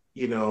stand,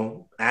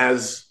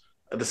 as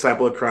a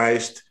disciple of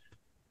Christ,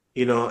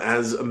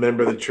 as a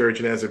member of the church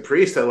and as a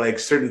priest, that like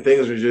certain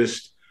things are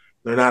just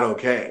they're not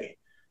okay.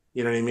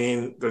 You know what I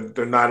mean?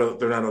 They're not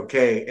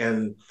okay,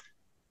 and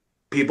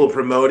people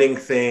promoting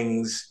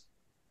things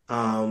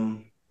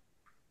um,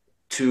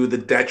 to the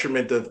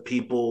detriment of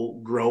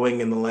people growing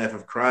in the life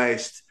of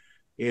Christ.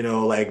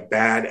 Like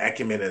bad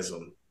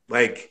ecumenism.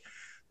 Like,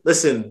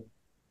 listen,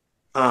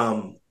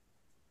 um,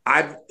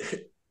 I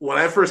when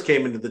I first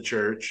came into the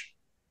church,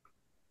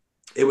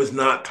 it was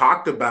not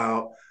talked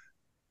about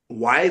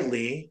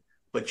widely,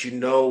 but you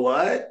know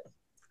what?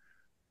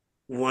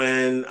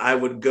 When I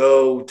would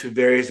go to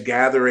various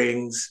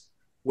gatherings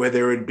where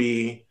there would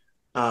be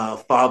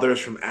fathers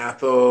from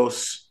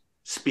Athos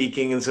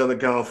speaking in Southern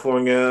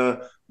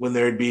California, when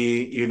there'd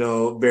be,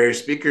 various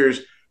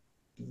speakers,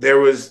 there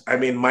was, I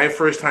mean, my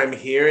first time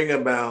hearing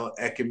about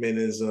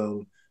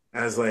ecumenism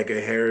as like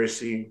a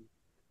heresy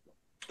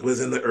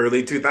was in the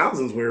early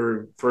 2000s. We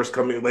were first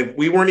coming, like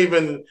we weren't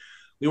even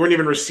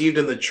received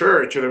in the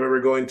church. And I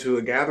remember going to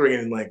a gathering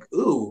and like,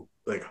 ooh,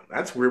 like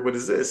that's weird. What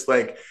is this?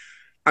 Like,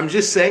 I'm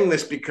just saying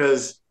this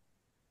because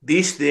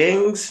these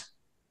things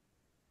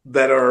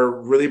that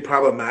are really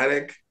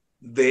problematic,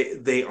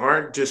 they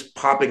aren't just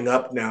popping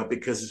up now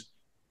because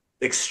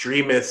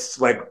extremists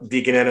like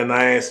Deacon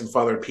Ananias and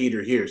Father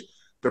Peter hears.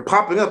 They're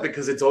popping up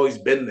because it's always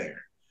been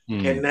there.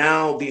 And Mm.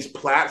 now these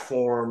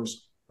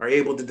platforms are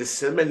able to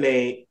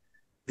disseminate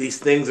these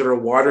things that are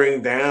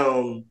watering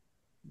down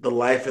the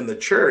life in the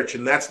church.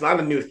 And that's not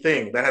a new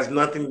thing. That has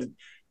nothing to,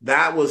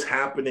 that was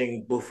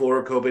happening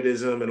before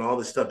COVIDism and all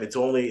this stuff. It's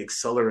only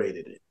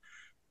accelerated it.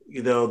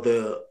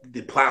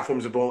 The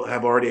platforms have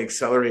already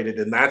accelerated,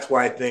 and that's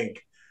why I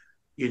think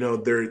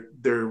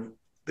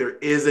there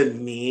is a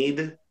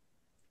need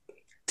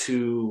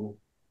to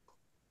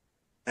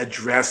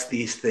address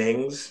these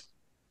things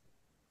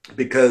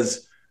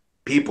because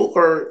people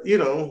are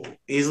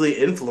easily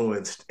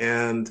influenced.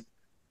 And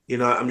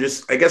I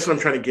guess what I'm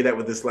trying to get at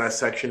with this last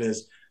section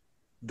is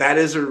that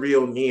is a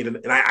real need,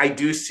 and I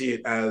do see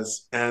it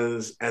as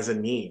a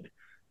need.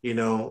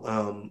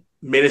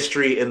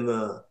 Ministry in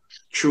the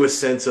truest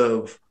sense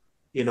of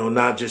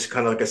not just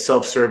kind of like a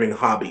self-serving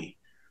hobby,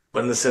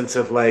 but in the sense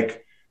of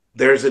like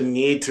there's a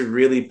need to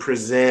really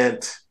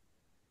present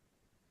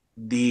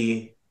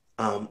the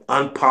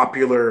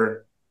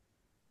unpopular,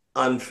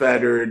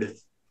 unfettered,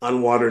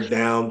 unwatered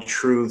down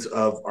truths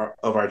of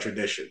our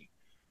tradition.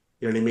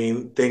 You know what I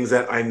mean? Things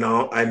that I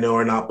know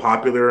are not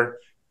popular.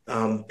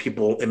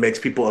 It makes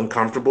people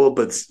uncomfortable,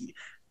 but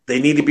they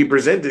need to be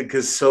presented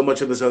because so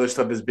much of this other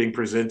stuff is being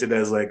presented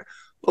as like,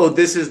 oh,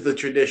 this is the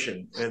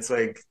tradition. And it's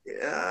like,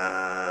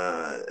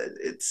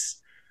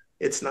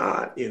 it's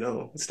not.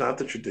 It's not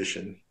the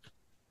tradition.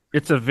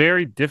 It's a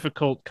very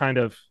difficult kind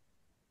of.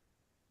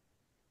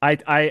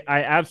 I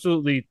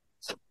absolutely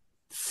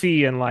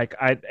see and like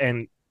I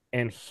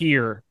and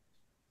hear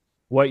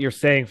what you're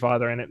saying,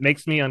 Father, and it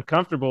makes me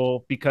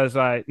uncomfortable because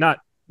I not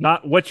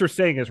what you're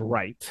saying is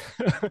right,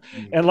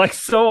 and like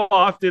so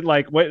often,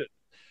 like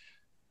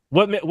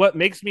what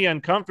makes me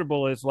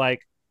uncomfortable is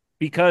like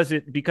because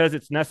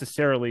it's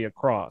necessarily a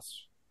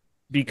cross,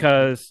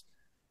 because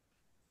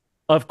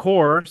of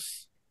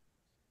course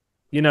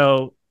you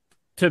know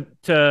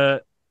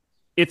to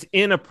it's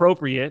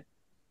inappropriate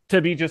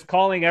to be just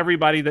calling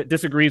everybody that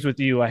disagrees with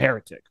you a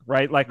heretic,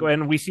 right? Like,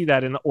 and we see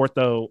that in the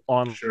ortho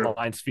Sure.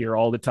 online sphere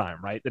all the time,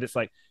 right? That it's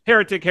like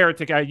heretic,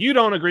 heretic. You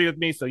don't agree with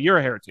me, so you're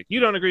a heretic. You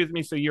don't agree with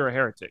me, so you're a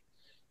heretic.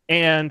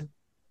 And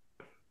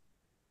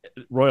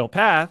Royal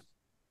Path,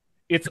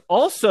 it's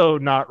also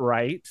not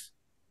right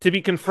to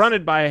be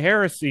confronted by a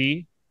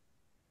heresy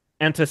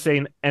and to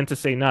say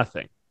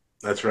nothing,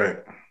 That's right.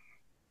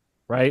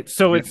 right?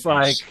 So Yeah, it's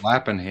like,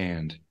 slap in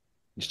hand.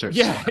 You start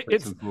yeah, slapping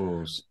it's some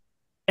fools.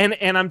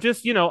 and I'm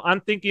just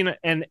I'm thinking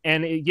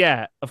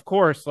yeah, of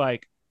course,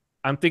 like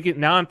I'm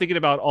thinking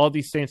about all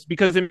these saints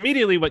because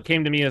immediately what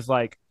came to me is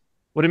like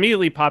what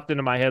immediately popped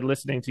into my head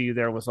listening to you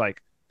there was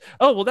like,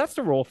 oh well, that's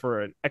the role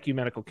for an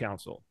ecumenical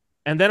council.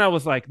 And then I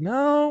was like,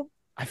 no,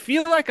 I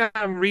feel like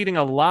I'm reading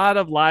a lot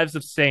of lives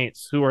of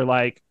saints who are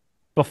like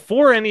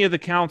before any of the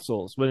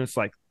councils when it's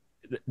like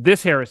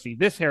this heresy,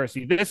 this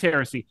heresy, this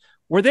heresy,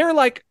 where they're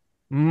like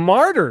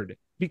martyred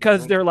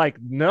because they're like,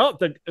 no,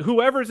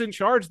 whoever's in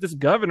charge, this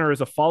governor is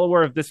a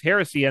follower of this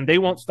heresy, and they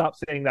won't stop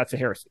saying that's a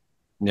heresy,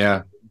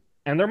 Yeah.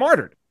 and they're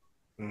martyred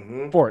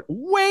Mm-hmm. for it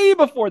way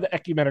before the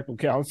ecumenical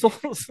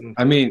councils,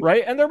 I mean,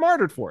 right? And they're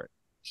martyred for it.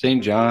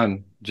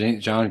 John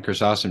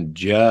Chrysostom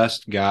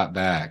just got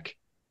back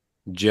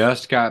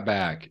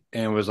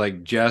and was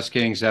like just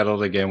getting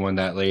settled again when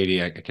that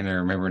lady, I can't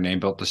remember her name,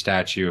 built the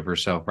statue of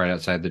herself right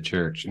outside the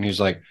church. And he's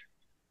like,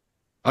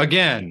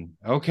 again,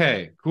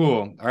 okay,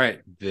 cool. All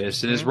right,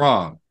 this is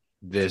wrong.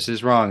 This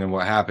is wrong. And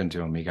what happened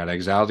to him? He got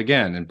exiled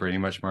again and pretty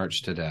much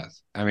marched to death.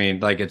 I mean,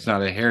 like, it's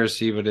not a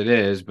heresy, but it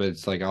is. But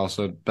it's like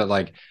also, but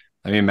like,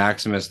 I mean,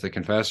 Maximus the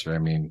Confessor, I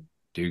mean,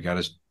 dude got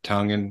his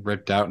tongue and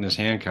ripped out and his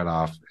hand cut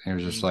off. And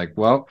it was just like,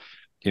 well,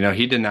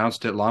 he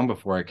denounced it long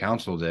before a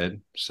council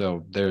did.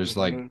 So there's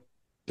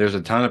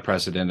a ton of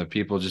precedent of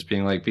people just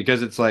being like,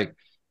 because it's like,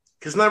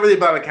 Because it's not really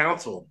about a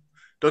council.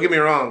 Don't get me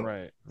wrong.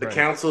 Right, The right.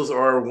 councils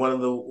are one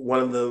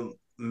of the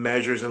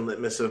measures and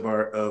litmus of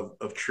our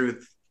of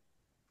truth,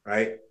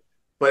 right?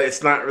 But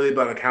it's not really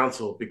about a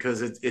council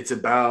because it's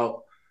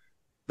about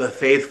the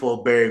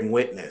faithful bearing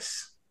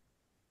witness.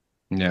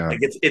 Yeah. Like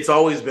it's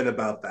always been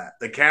about that.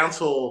 The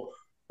council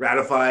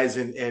ratifies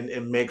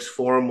and makes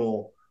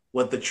formal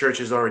what the church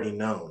has already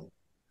known,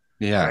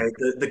 Yeah. right?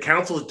 The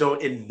councils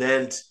don't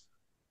invent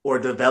or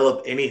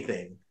develop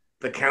anything.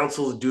 The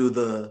councils do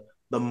the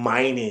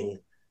mining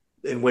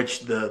in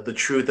which the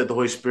truth that the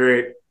Holy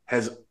Spirit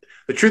has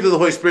the truth of the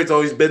Holy Spirit's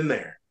always been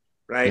there,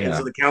 right? And Yeah.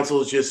 so the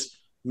council just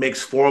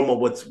makes formal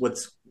what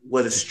is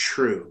It's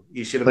true.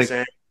 You see what I'm like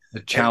saying? a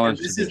And challenge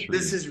to this the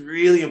is truth.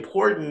 really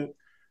important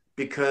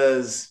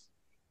because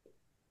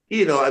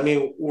I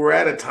mean, we're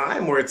at a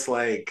time where it's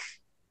like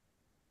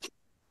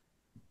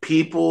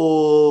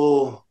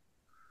people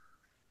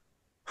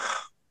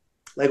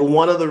like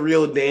one of the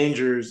real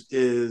dangers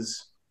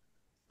is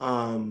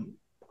um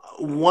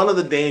one of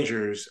the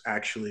dangers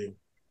actually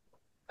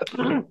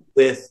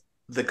with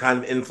the kind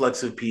of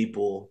influx of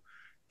people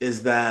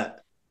is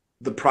that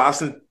the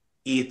Protestant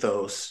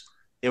ethos,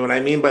 and what I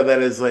mean by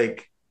that is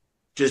like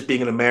just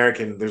being an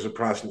American, there's a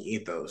Protestant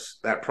ethos.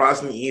 That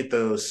Protestant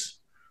ethos,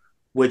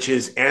 which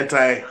is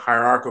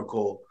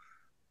anti-hierarchical,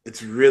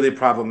 it's really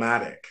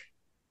problematic,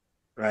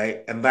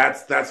 right? And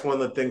that's one of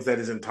the things that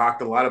isn't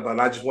talked a lot about.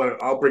 And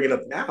I'll bring it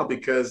up now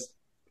because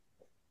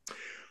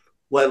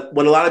what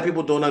a lot of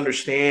people don't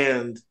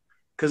understand,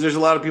 because there's a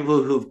lot of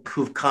people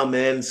who've come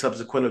in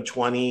subsequent of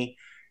 20,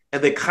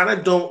 and they kind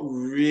of don't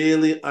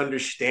really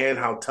understand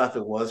how tough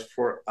it was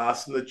for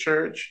us in the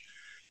church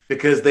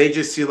because they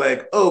just see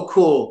like, oh,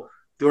 cool,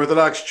 the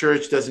Orthodox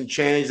Church doesn't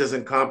change,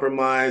 doesn't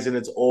compromise, and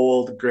it's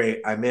old.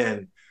 Great, I'm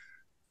in.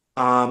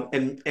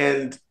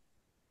 And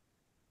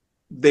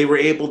they were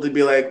able to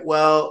be like,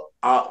 well,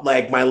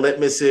 like my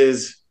litmus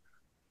is,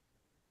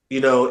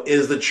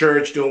 is the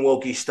church doing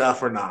wokey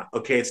stuff or not?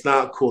 Okay, it's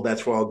not cool.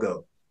 That's where I'll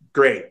go.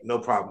 Great, no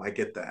problem. I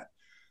get that.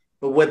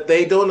 But what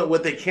they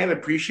can't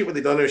appreciate, what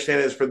they don't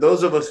understand is for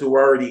those of us who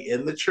are already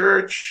in the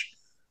church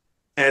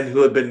and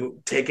who have been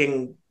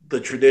taking the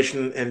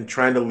tradition and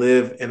trying to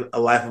live in a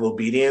life of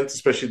obedience,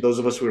 especially those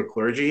of us who are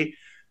clergy,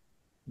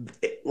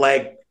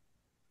 like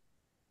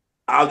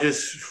I'll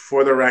just,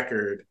 for the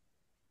record,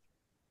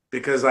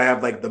 because I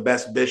have like the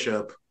best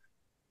bishop,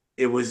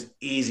 it was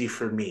easy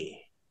for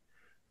me,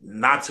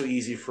 not so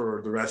easy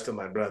for the rest of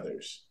my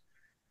brothers.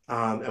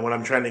 And what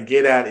I'm trying to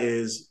get at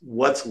is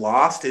what's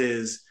lost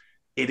is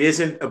it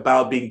isn't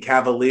about being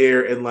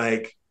cavalier and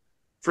like,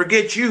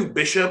 forget you,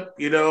 Bishop.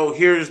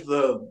 Here's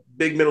the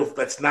big middle.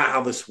 That's not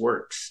how this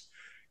works.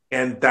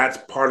 And that's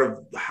part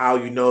of how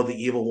the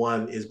evil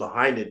one is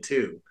behind it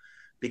too,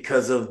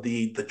 because of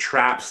the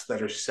traps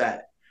that are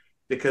set.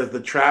 Because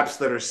the traps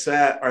that are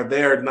set are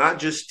there not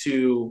just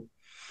to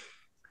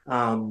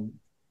um,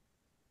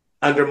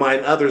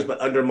 undermine others, but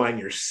undermine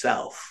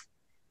yourself.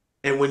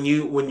 And when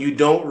you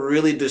don't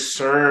really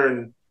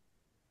discern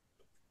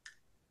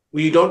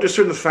when you don't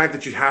discern the fact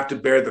that you have to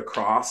bear the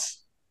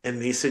cross in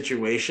these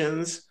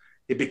situations,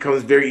 it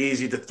becomes very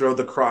easy to throw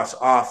the cross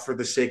off for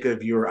the sake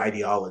of your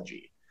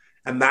ideology.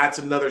 And that's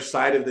another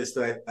side of this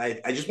that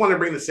I just want to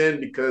bring this in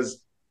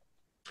because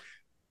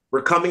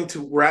we're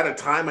at a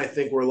time, I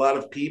think, where a lot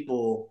of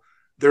people,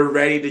 they're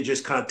ready to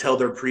just kind of tell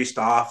their priest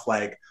off.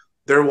 Like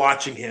they're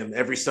watching him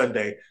every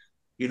Sunday.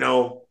 You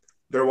know,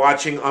 they're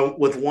watching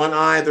with one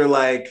eye, they're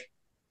like,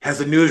 has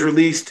the news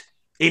released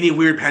any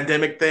weird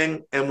pandemic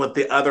thing? And with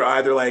the other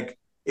eye, they're like,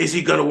 is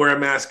he gonna wear a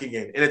mask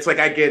again? And it's like,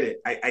 I get it.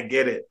 I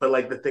get it. But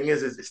like the thing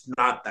is it's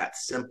not that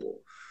simple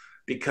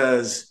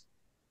because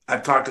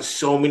I've talked to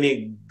so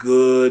many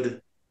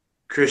good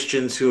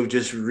Christians who have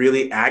just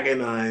really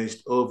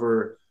agonized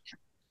over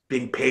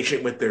being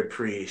patient with their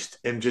priest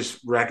and just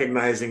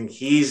recognizing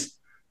he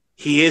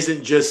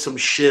isn't just some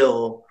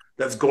shill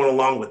that's going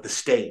along with the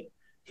state.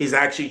 He's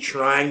actually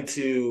trying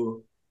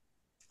to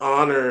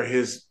honor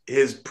his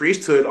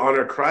priesthood,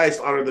 honor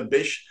Christ, honor the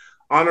bishop,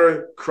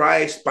 honor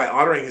Christ by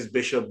honoring his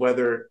bishop.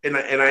 Whether and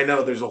I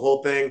know there's a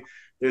whole thing.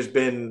 There's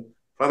been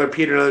Father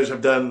Peter and others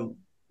have done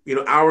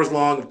hours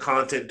long of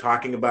content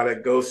talking about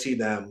it. Go see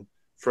them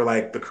for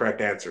like the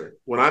correct answer.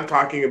 What I'm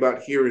talking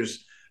about here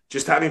is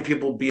just having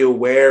people be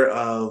aware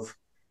of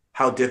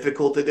how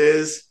difficult it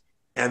is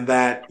and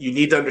that you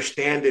need to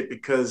understand it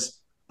because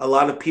a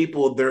lot of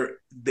people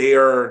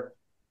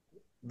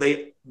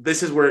they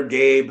this is where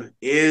Gabe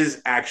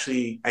is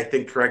actually, I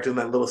think, correct in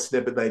that little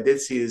snippet that I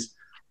did see is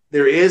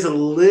there is a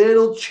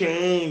little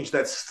change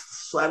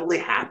that's subtly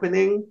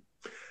happening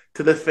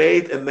to the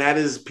faith, and that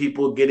is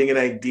people getting an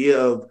idea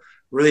of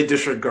really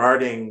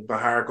disregarding the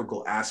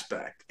hierarchical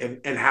aspect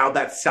and how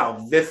that's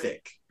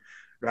salvific,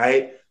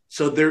 right?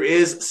 So there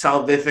is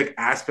salvific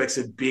aspects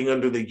of being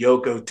under the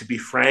yoke of, to be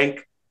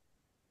frank,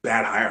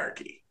 bad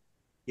hierarchy.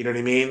 You know what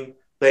I mean?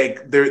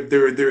 Like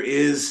there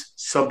is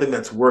something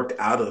that's worked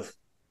out of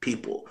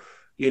people.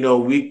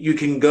 You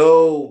can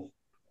go.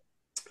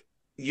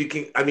 You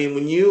can. I mean,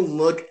 when you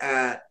look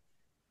at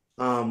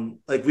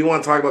Like we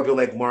want to talk about people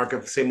like Mark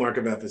of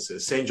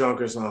Ephesus, St. John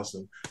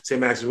Chrysostom, St.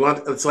 Max.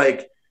 It's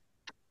like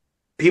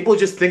people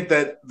just think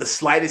that the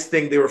slightest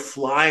thing they were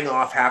flying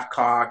off half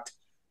cocked,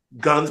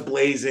 guns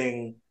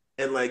blazing,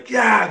 and like,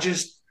 yeah,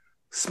 just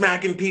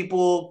smacking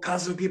people,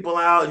 cussing people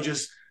out, and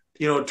just,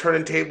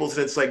 turning tables.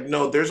 And it's like,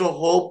 no, there's a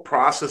whole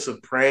process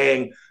of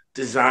praying,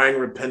 desiring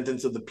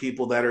repentance of the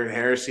people that are in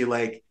heresy.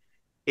 Like,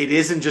 it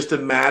isn't just a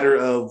matter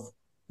of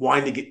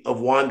wanting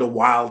to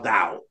wild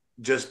out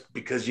just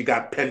because you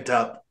got pent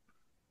up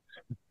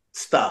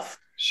stuff.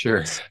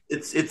 Sure.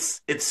 It's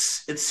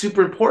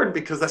super important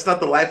because that's not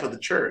the life of the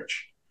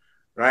church,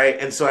 right?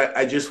 And so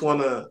I just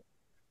want to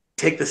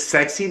take the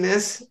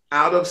sexiness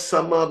out of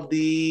some of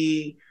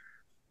the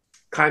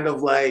kind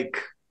of like,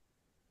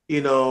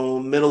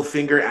 middle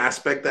finger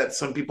aspect that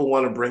some people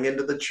want to bring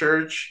into the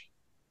church.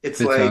 It's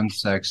If it's like,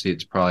 unsexy,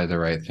 it's probably the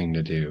right thing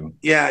to do.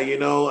 yeah,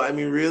 I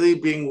mean, really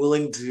being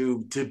willing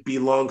to be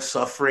long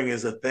suffering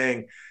is a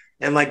thing.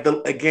 And like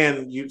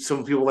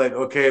some people like,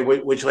 okay,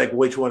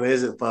 which one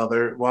is it,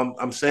 Father? Well,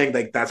 I'm saying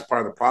like that's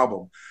part of the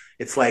problem.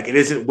 It's like it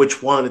isn't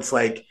which one. It's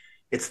like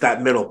it's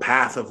that middle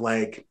path of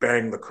like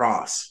bearing the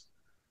cross,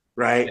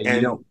 right? Yeah,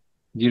 And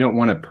you don't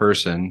want a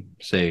person,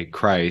 say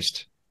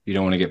Christ. You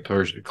don't want to get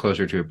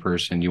closer to a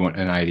person. You want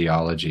an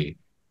ideology.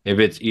 If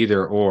it's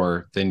either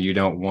or, then you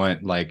don't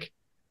want like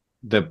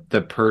the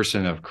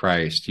person of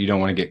Christ. You don't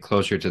want to get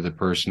closer to the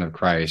person of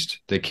Christ,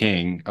 the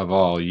King of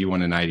all. You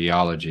want an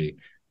ideology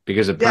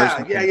because a yeah,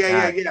 person yeah, can yeah, yeah,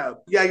 act. yeah,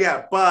 yeah,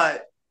 yeah.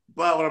 But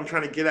what I'm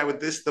trying to get at with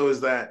this though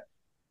is that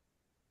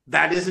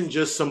that isn't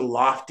just some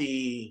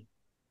lofty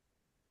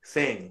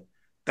thing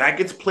that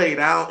gets played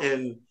out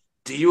in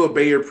do you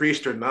obey your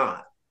priest or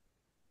not?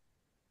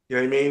 You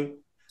know what I mean?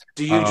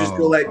 Do you Oh,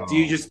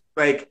 just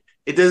like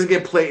it doesn't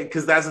get played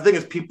because that's the thing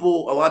is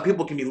a lot of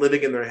people can be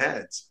living in their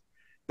heads.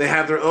 They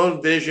have their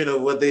own vision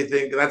of what they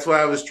think. That's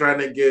why I was trying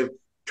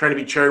to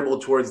be charitable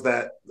towards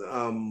that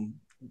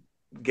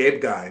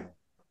Gabe guy.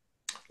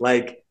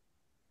 Like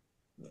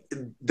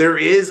there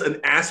is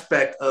an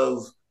aspect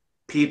of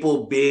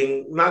people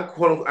being not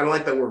quote. I don't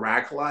like that word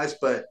radicalized,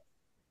 but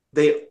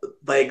they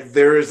like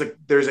there's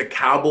a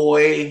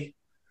cowboy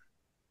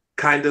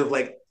kind of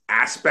like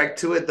aspect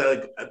to it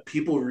that like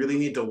people really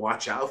need to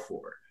watch out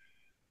for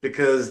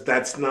because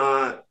that's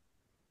not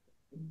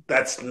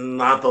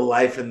the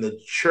life in the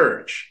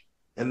church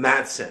in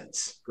that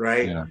sense,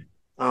 right? yeah,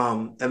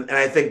 And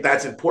I think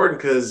that's important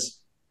because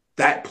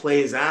that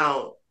plays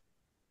out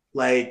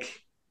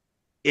like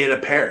in a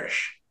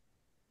parish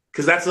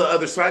because that's the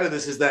other side of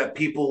this is that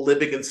people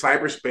living in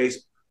cyberspace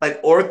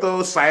like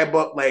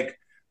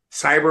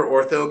cyber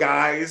ortho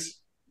guys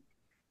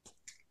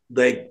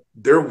like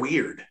they're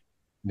weird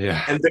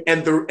yeah,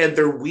 and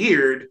they're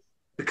weird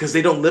because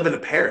they don't live in a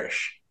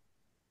parish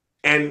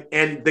and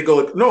they go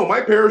like, no,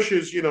 my parish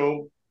is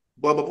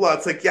blah blah blah.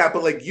 It's like yeah,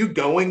 but like you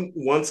going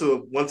once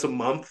a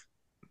month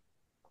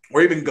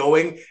or even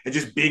going and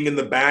just being in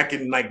the back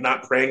and like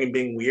not praying and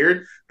being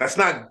weird. That's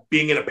not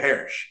being in a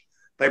parish.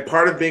 Like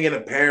part of being in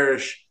a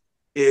parish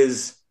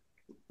is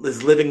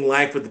living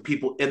life with the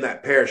people in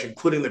that parish,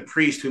 including the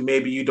priest who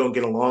maybe you don't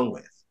get along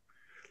with.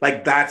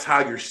 Like that's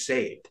how you're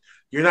saved.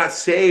 You're not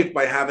saved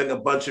by having a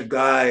bunch of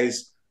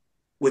guys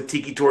with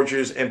tiki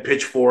torches and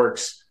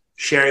pitchforks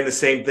sharing the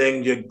same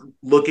thing. You're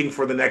looking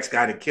for the next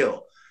guy to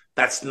kill.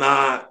 That's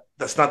not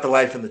the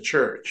life in the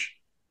church.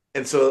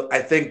 And so I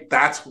think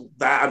that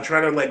I'm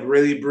trying to like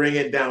really bring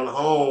it down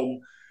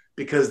home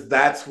because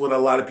that's what a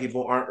lot of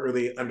people aren't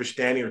really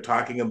understanding or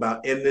talking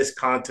about in this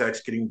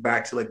context, getting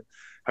back to like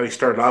how we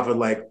started off with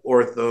like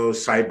ortho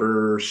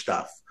cyber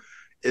stuff,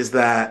 is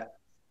that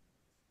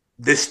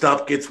this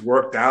stuff gets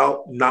worked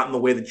out not in the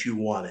way that you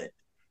want it.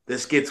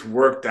 This gets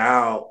worked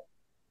out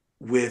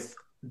with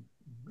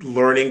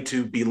learning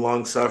to be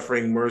long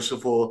suffering,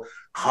 merciful,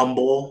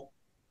 humble.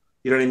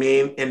 You know what I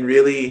mean? And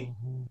really,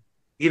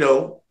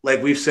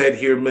 like we've said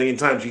here a million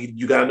times,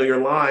 you got to know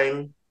your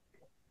line.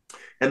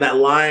 And that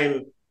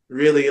line,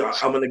 really,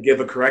 I'm going to give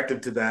a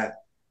corrective to that.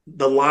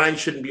 The line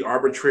shouldn't be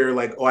arbitrary,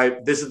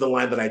 like, this is the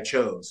line that I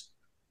chose.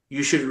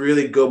 You should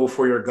really go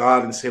before your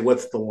God and say,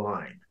 what's the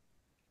line?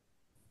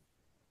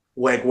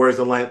 Like, where's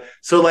the line?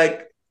 So,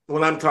 like,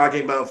 when I'm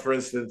talking about, for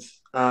instance,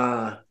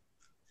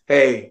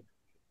 hey,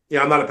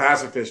 I'm not a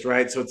pacifist,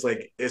 right? So it's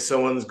like if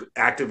someone's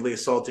actively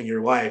assaulting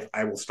your wife,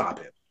 I will stop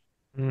it,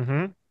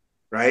 Mm-hmm.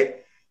 right?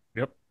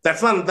 Yep.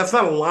 That's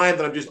not a line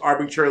that I'm just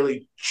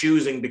arbitrarily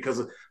choosing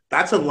because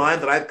that's a line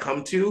that I've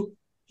come to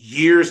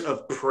years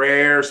of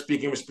prayer,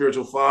 speaking with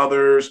spiritual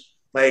fathers,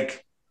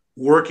 like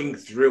working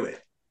through it.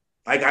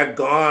 Like I've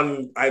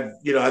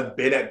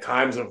been at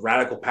times of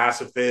radical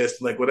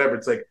pacifist, like whatever.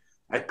 It's like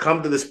I've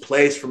come to this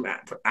place from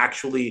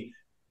actually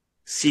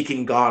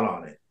seeking God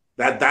on it.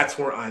 That's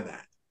where I'm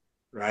at,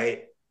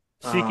 right?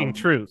 Seeking Um,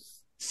 truth,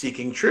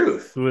 seeking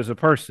truth, who is a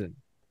person.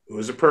 who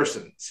is a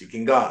person,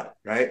 seeking God,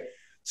 right?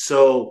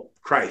 So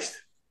Christ.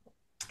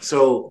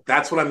 So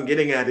that's what I'm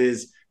getting at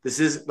is this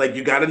is like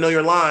you got to know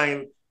your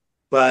line,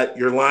 but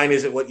your line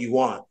isn't what you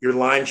want. Your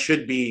line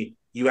should be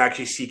you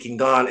actually seeking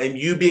God and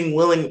you being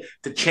willing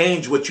to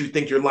change what you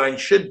think your line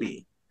should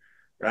be,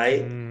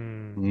 right? But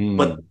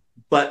Mm.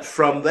 but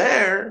from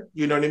there,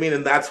 you know what I mean?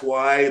 And that's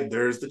why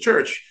there's the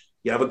church.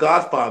 You have a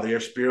godfather, you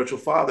have spiritual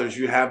fathers,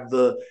 you have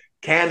the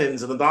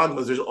canons and the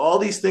dogmas. There's all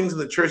these things in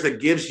the church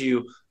that gives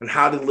you on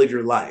how to live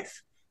your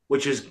life,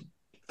 which is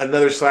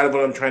another side of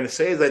what I'm trying to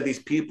say is that these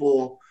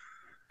people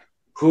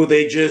who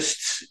they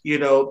just,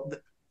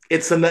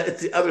 it's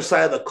the other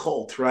side of the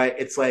cult, right?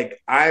 It's like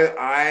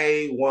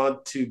I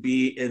want to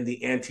be in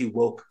the anti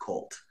woke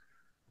cult.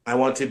 I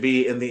want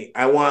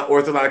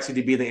orthodoxy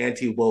to be the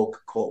anti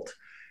woke cult,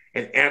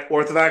 and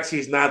orthodoxy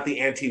is not the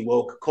anti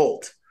woke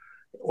cult.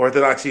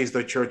 Orthodoxy is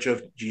the Church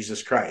of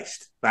Jesus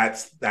Christ.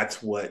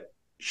 That's what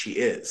she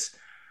is.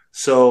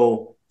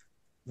 So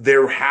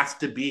there has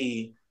to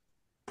be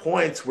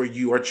points where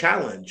you are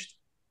challenged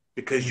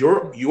because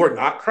you are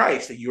not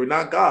Christ and you are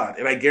not God.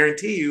 And I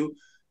guarantee you,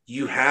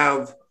 you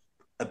have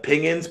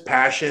opinions,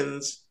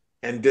 passions,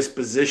 and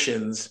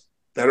dispositions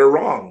that are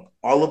wrong.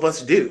 All of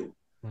us do.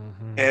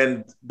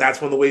 And that's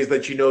one of the ways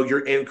that you know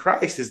you're in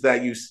Christ is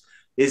that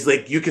is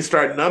like you can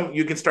start naming,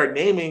 you can start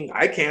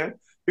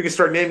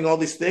naming all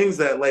these things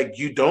that like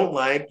you don't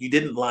like, you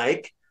didn't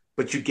like,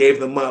 but you gave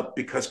them up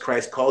because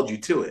Christ called you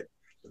to it.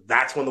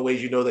 That's one of the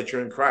ways you know that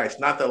you're in Christ.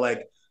 Not that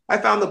like I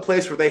found the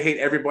place where they hate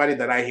everybody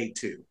that I hate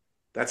too.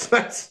 That's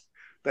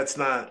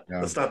not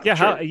Yeah. that's not the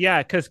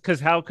Yeah, church. because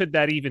how could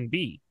that even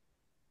be?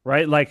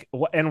 Right? Like,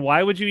 and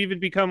why would you even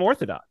become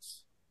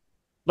Orthodox?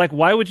 Like,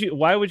 why would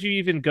you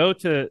even go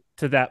to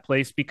that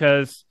place?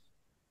 Because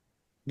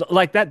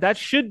like that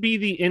should be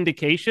the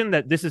indication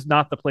that this is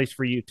not the place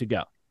for you to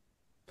go.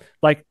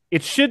 Like,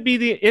 it should be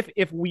the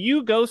if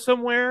you go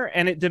somewhere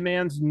and it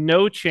demands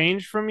no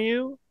change from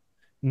you,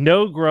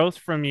 no growth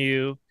from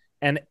you,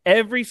 and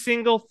every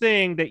single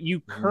thing that you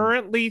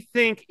currently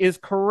think is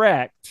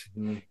correct,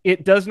 Mm-hmm.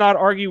 it does not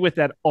argue with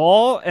at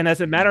all. And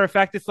as a matter of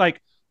fact, it's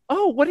like,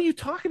 oh, what are you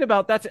talking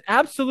about? That's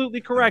absolutely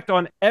correct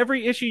on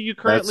every issue you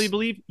currently That's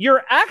believe.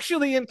 You're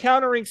actually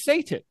encountering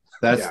Satan.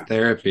 that's Yeah.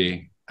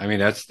 therapy. I mean,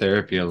 that's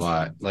therapy a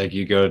lot. Like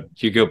you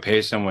go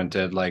pay someone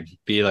to like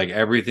be like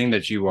everything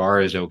that you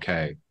are is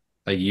okay.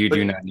 Like you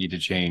do But not need to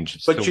change.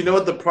 It's but the you know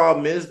what the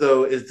problem is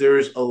though is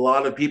there's a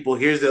lot of people.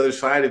 Here's the other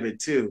side of it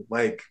too.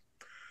 Like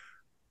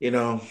you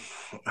know,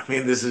 I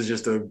mean, this is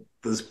just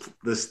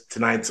this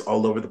tonight's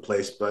all over the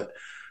place. But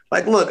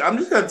like, look, I'm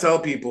just gonna tell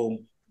people,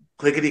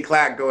 clickety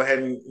clack, go ahead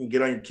and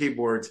get on your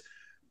keyboards.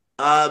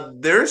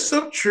 There's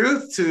some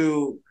truth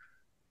to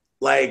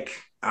like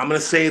I'm gonna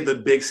say the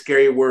big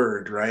scary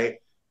word, right?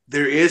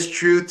 There is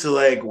truth to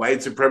like white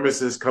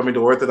supremacists coming to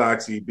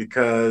orthodoxy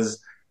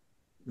because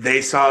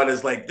they saw it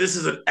as like this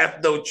is an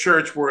ethno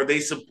church where they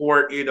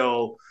support,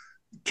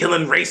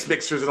 killing race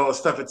mixers and all this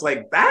stuff. It's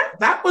like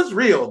that was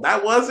real.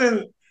 That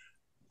wasn't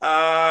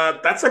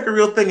that's like a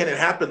real thing, and it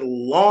happened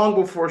long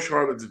before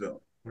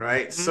Charlottesville,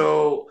 right? Mm-hmm.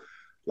 So,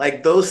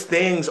 like those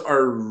things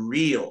are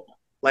real.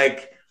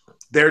 Like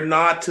they're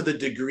not to the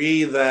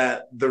degree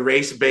that the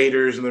race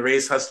baiters and the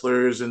race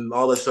hustlers and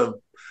all this stuff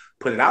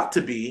put it out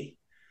to be,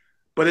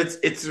 but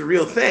it's a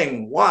real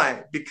thing.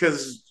 Why?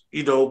 Because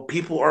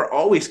people are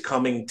always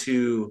coming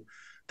to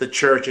the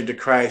church and to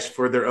Christ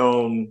for their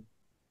own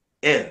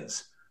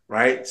ends,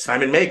 right?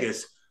 Simon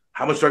Magus,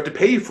 how much do I have to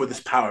pay you for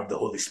this power of the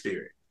Holy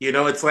Spirit?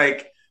 It's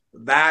like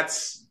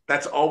that's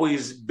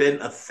always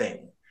been a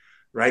thing,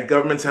 right?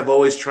 Governments have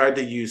always tried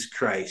to use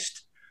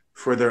Christ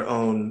for their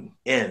own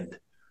end.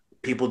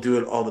 People do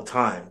it all the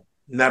time.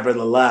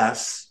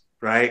 Nevertheless,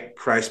 right?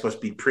 Christ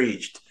must be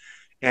preached.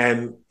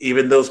 And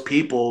even those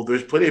people,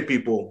 there's plenty of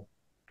people,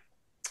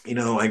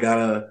 I got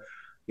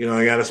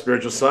a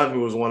spiritual son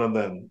who was one of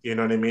them. You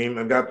know what I mean?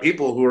 I've got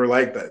people who are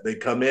like that. They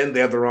come in,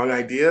 they have the wrong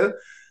idea,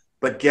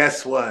 but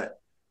guess what?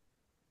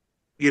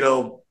 You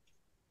know,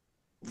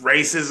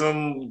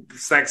 racism,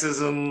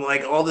 sexism,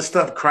 like all this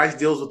stuff, Christ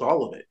deals with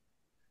all of it.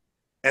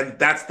 And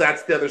that's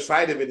the other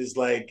side of it is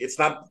like it's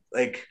not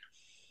like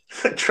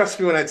trust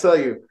me when I tell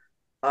you,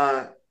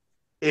 uh,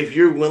 if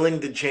you're willing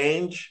to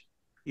change,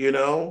 you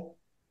know,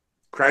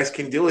 Christ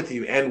can deal with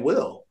you and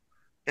will.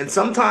 And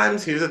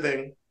sometimes, here's the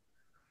thing,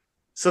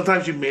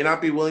 sometimes you may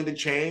not be willing to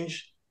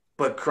change,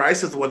 but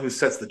Christ is the one who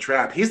sets the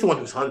trap. He's the one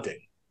who's hunting,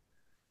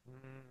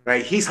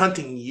 right? He's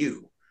hunting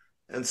you.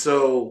 And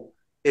so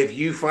if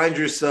you find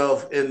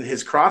yourself in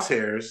his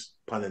crosshairs,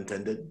 pun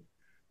intended,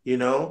 you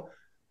know,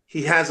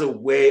 he has a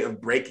way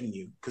of breaking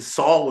you because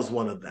Saul was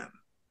one of them,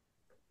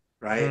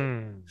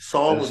 right?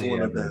 Saul does was he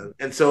one of ever? them.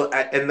 And so,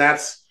 and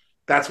that's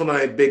one of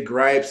my big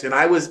gripes. And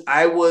I was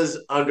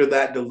under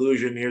that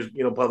delusion. Here's,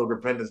 public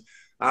repentance.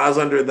 I was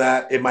under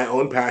that in my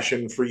own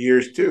passion for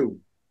years too,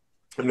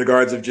 in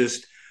regards of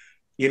just,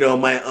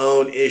 my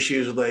own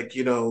issues with like,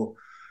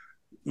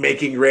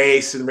 making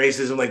race and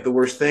racism like the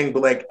worst thing.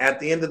 But like at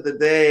the end of the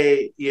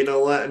day, you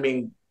know what? I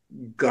mean,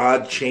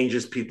 God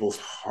changes people's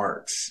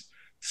hearts.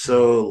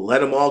 So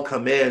let them all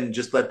come in.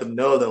 Just let them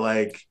know that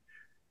like,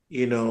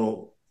 you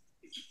know,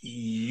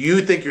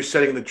 you think you're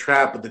setting the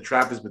trap, but the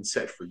trap has been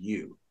set for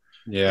you.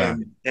 Yeah.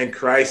 And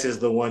Christ is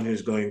the one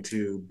who's going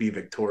to be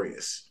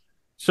victorious.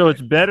 So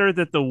it's better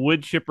that the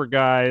wood chipper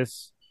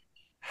guys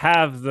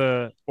have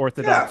the Yeah,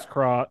 Orthodox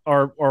cross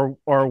or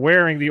are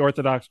wearing the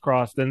Orthodox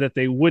cross than that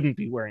they wouldn't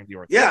be wearing the yeah.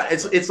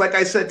 Orthodox It's cross. like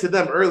I said to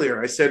them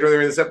earlier. I said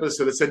earlier in this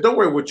episode. I said, "Don't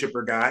worry, wood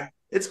chipper guy.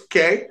 It's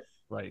okay.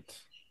 Right.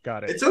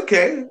 Got it. It's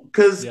okay."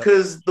 Because Yep.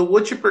 the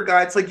wood chipper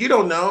guy, it's like you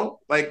don't know.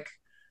 Like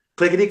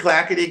clickety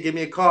clackety, give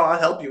me a call. I'll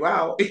help you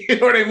out. You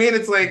know what I mean?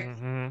 It's like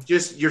Mm-hmm.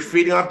 just you're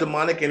feeding off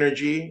demonic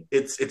energy.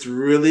 It's a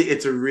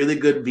really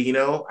good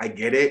vino. I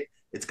get it.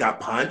 It's got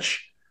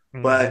punch,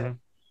 but Mm-hmm.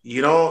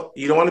 you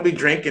don't want to be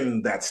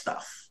drinking that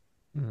stuff.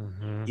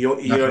 Mm-hmm. You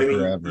Not know what for I mean?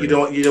 forever. You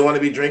don't want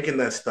to be drinking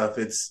that stuff.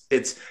 It's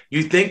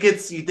you think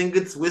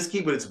it's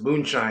whiskey, but it's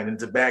moonshine and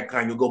it's a bad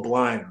kind. You'll go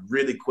blind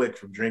really quick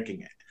from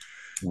drinking it.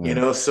 You Yeah.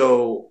 know,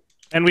 so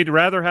And we'd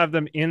rather have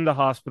them in the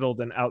hospital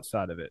than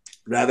outside of it.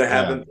 rather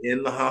have Yeah. them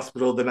in the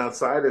hospital than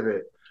outside of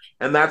it.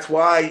 And that's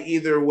why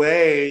either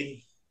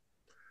way,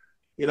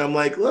 I'm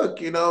like, look,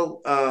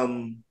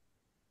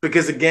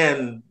 because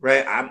again,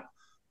 right, I'm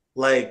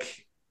like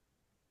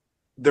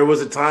there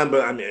was a time,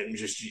 but I mean,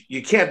 just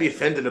you can't be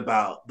offended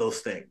about those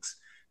things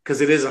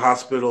because it is a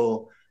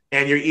hospital,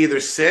 and you're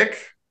either sick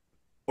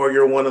or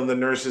you're one of the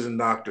nurses and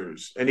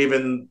doctors, and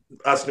even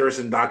us nurses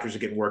and doctors are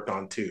getting worked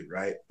on too,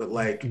 right? But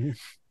like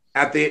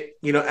at the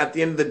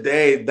end of the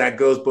day, that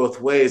goes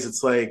both ways.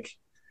 It's like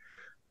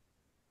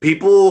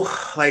people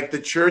like the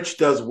church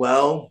does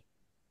well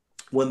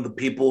when the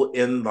people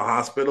in the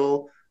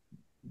hospital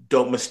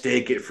don't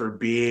mistake it for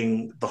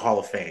being the Hall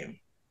of Fame.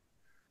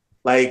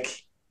 Like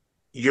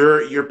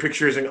your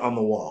picture isn't on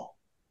the wall,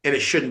 and it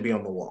shouldn't be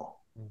on the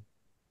wall.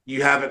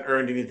 You haven't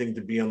earned anything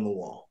to be on the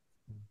wall,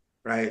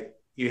 right?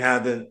 You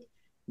haven't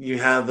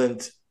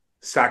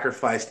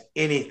sacrificed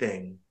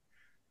anything.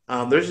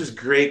 There's this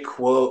great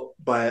quote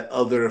by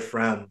Elder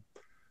Ephraim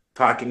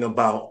talking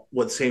about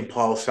what St.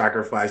 Paul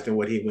sacrificed and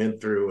what he went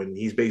through, and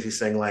he's basically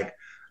saying like,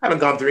 I haven't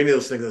gone through any of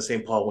those things that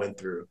St. Paul went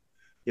through.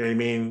 You know what I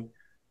mean?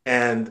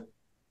 And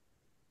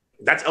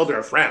that's Elder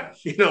Ephraim,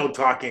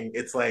 talking.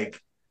 It's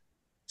like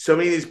so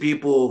many of these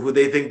people who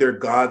they think they're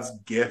God's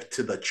gift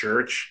to the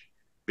church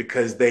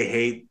because they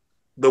hate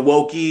the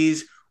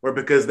wokies or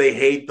because they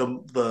hate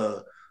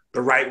the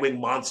right wing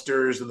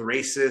monsters and the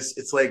racists.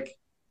 It's like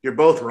you're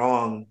both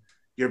wrong.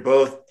 You're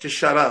both just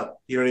shut up.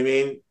 You know what I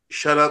mean?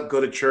 Shut up, go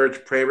to church,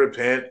 pray,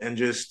 repent, and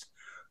just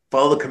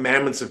follow the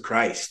commandments of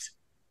Christ.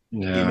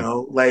 Yeah.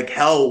 Like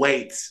hell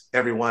awaits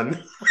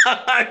everyone.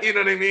 You know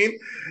what I mean?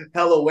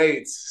 Hell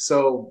awaits.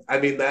 So I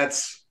mean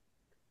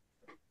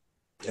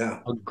yeah.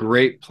 A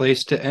great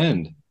place to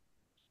end.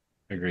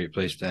 A great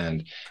place to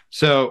end.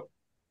 So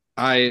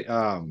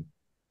I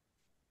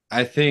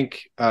I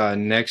think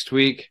next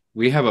week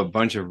we have a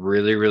bunch of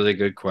really, really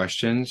good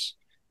questions.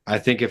 I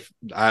think if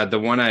the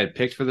one I had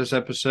picked for this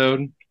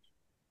episode,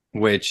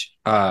 which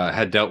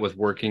had dealt with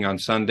working on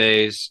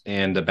Sundays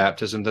and the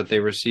baptism that they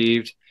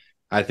received,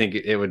 I think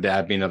it would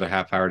add be another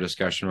half-hour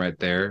discussion right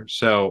there.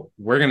 So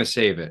we're gonna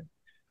save it.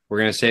 We're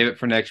gonna save it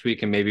for next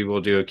week, and maybe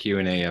we'll do a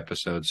Q&A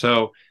episode.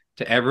 So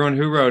to everyone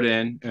who wrote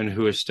in and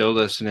who is still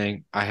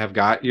listening, I have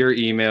got your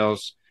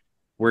emails.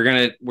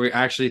 We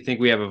actually think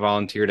we have a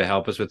volunteer to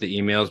help us with the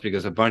emails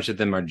because a bunch of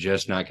them are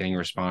just not getting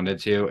responded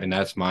to, and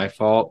that's my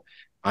fault.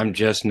 I'm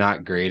just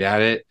not great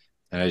at it.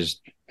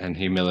 And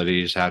humility,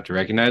 you just have to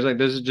recognize like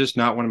this is just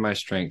not one of my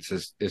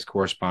strengths is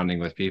corresponding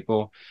with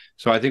people.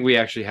 So I think we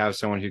actually have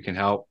someone who can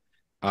help.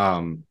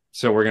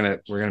 So we're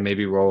gonna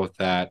maybe roll with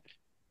that.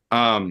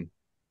 Um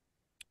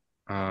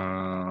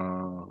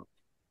uh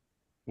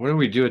what do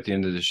we do at the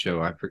end of the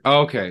show?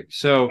 Okay.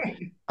 So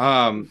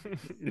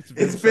It's It's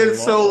been so been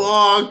so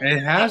long. long.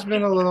 it has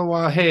been a little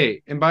while.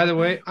 Hey, and by the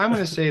way, I'm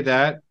going to say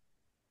that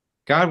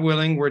God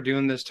willing, we're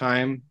doing this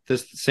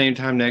same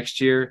time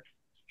next year.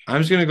 I'm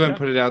just going to go ahead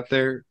and Yeah. put it out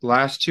there.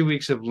 Last 2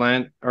 weeks of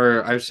Lent,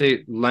 or I would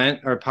say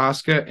Lent or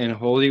Pascha and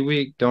Holy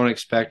Week, don't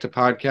expect a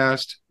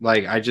podcast.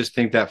 Like, I just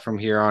think that from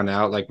here on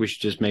out, like, we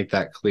should just make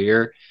that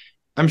clear.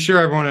 I'm sure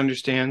everyone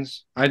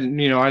understands. I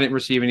didn't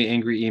receive any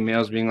angry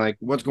emails being like,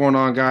 what's going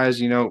on,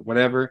 guys?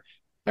 Whatever.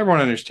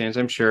 Everyone understands,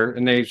 I'm sure.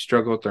 And they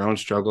struggle with their own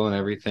struggle and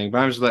everything. But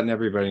I'm just letting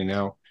everybody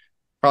know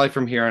probably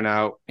from here on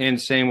out.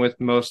 And same with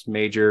most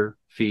major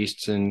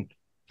feasts and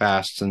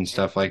fasts and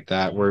stuff like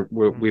that.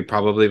 We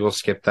probably will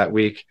skip that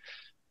week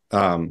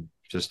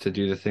just to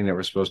do the thing that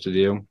we're supposed to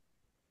do.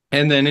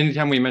 And then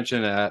anytime we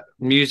mention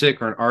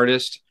music or an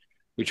artist,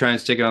 we try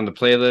and stick it on the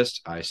playlist.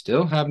 I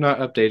still have not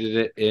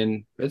updated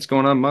it it's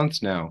going on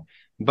months now,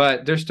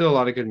 but there's still a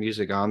lot of good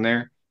music on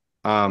there.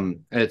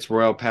 It's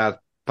Royal Path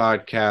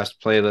podcast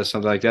playlist,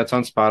 something like that's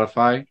on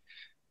Spotify.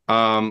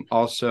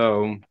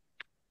 Also,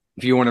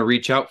 if you want to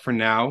reach out for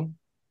now,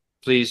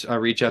 please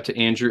reach out to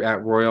Andrew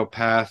at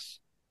royalpath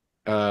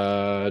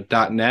 .net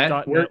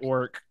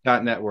 .network.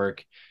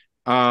 .network.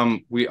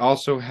 We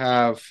also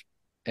have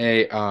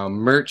a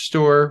merch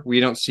store. We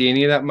don't see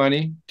any of that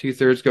money.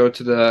 2/3 go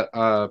to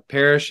the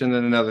parish, and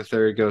then another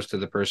third goes to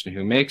the person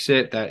who makes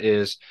it. That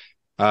is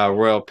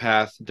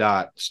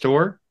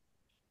royalpath.store.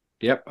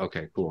 Yep.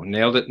 Okay, cool.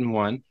 Nailed it in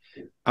one.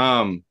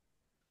 Um,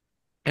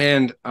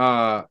 and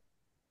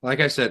like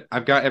I said,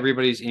 I've got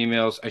everybody's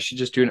emails. I should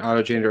just do an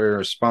auto-generated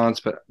response,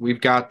 but we've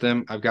got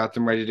them. I've got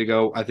them ready to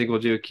go. I think we'll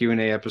do a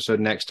Q&A episode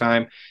next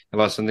time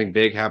unless something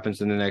big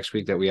happens in the next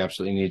week that we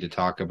absolutely need to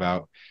talk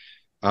about.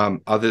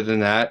 Other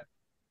than that,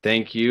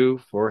 thank you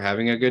for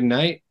having a good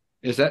night.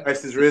 Is that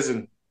Christ is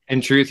risen.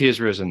 in truth he is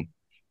risen.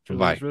 Truly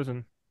Bye. is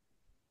risen.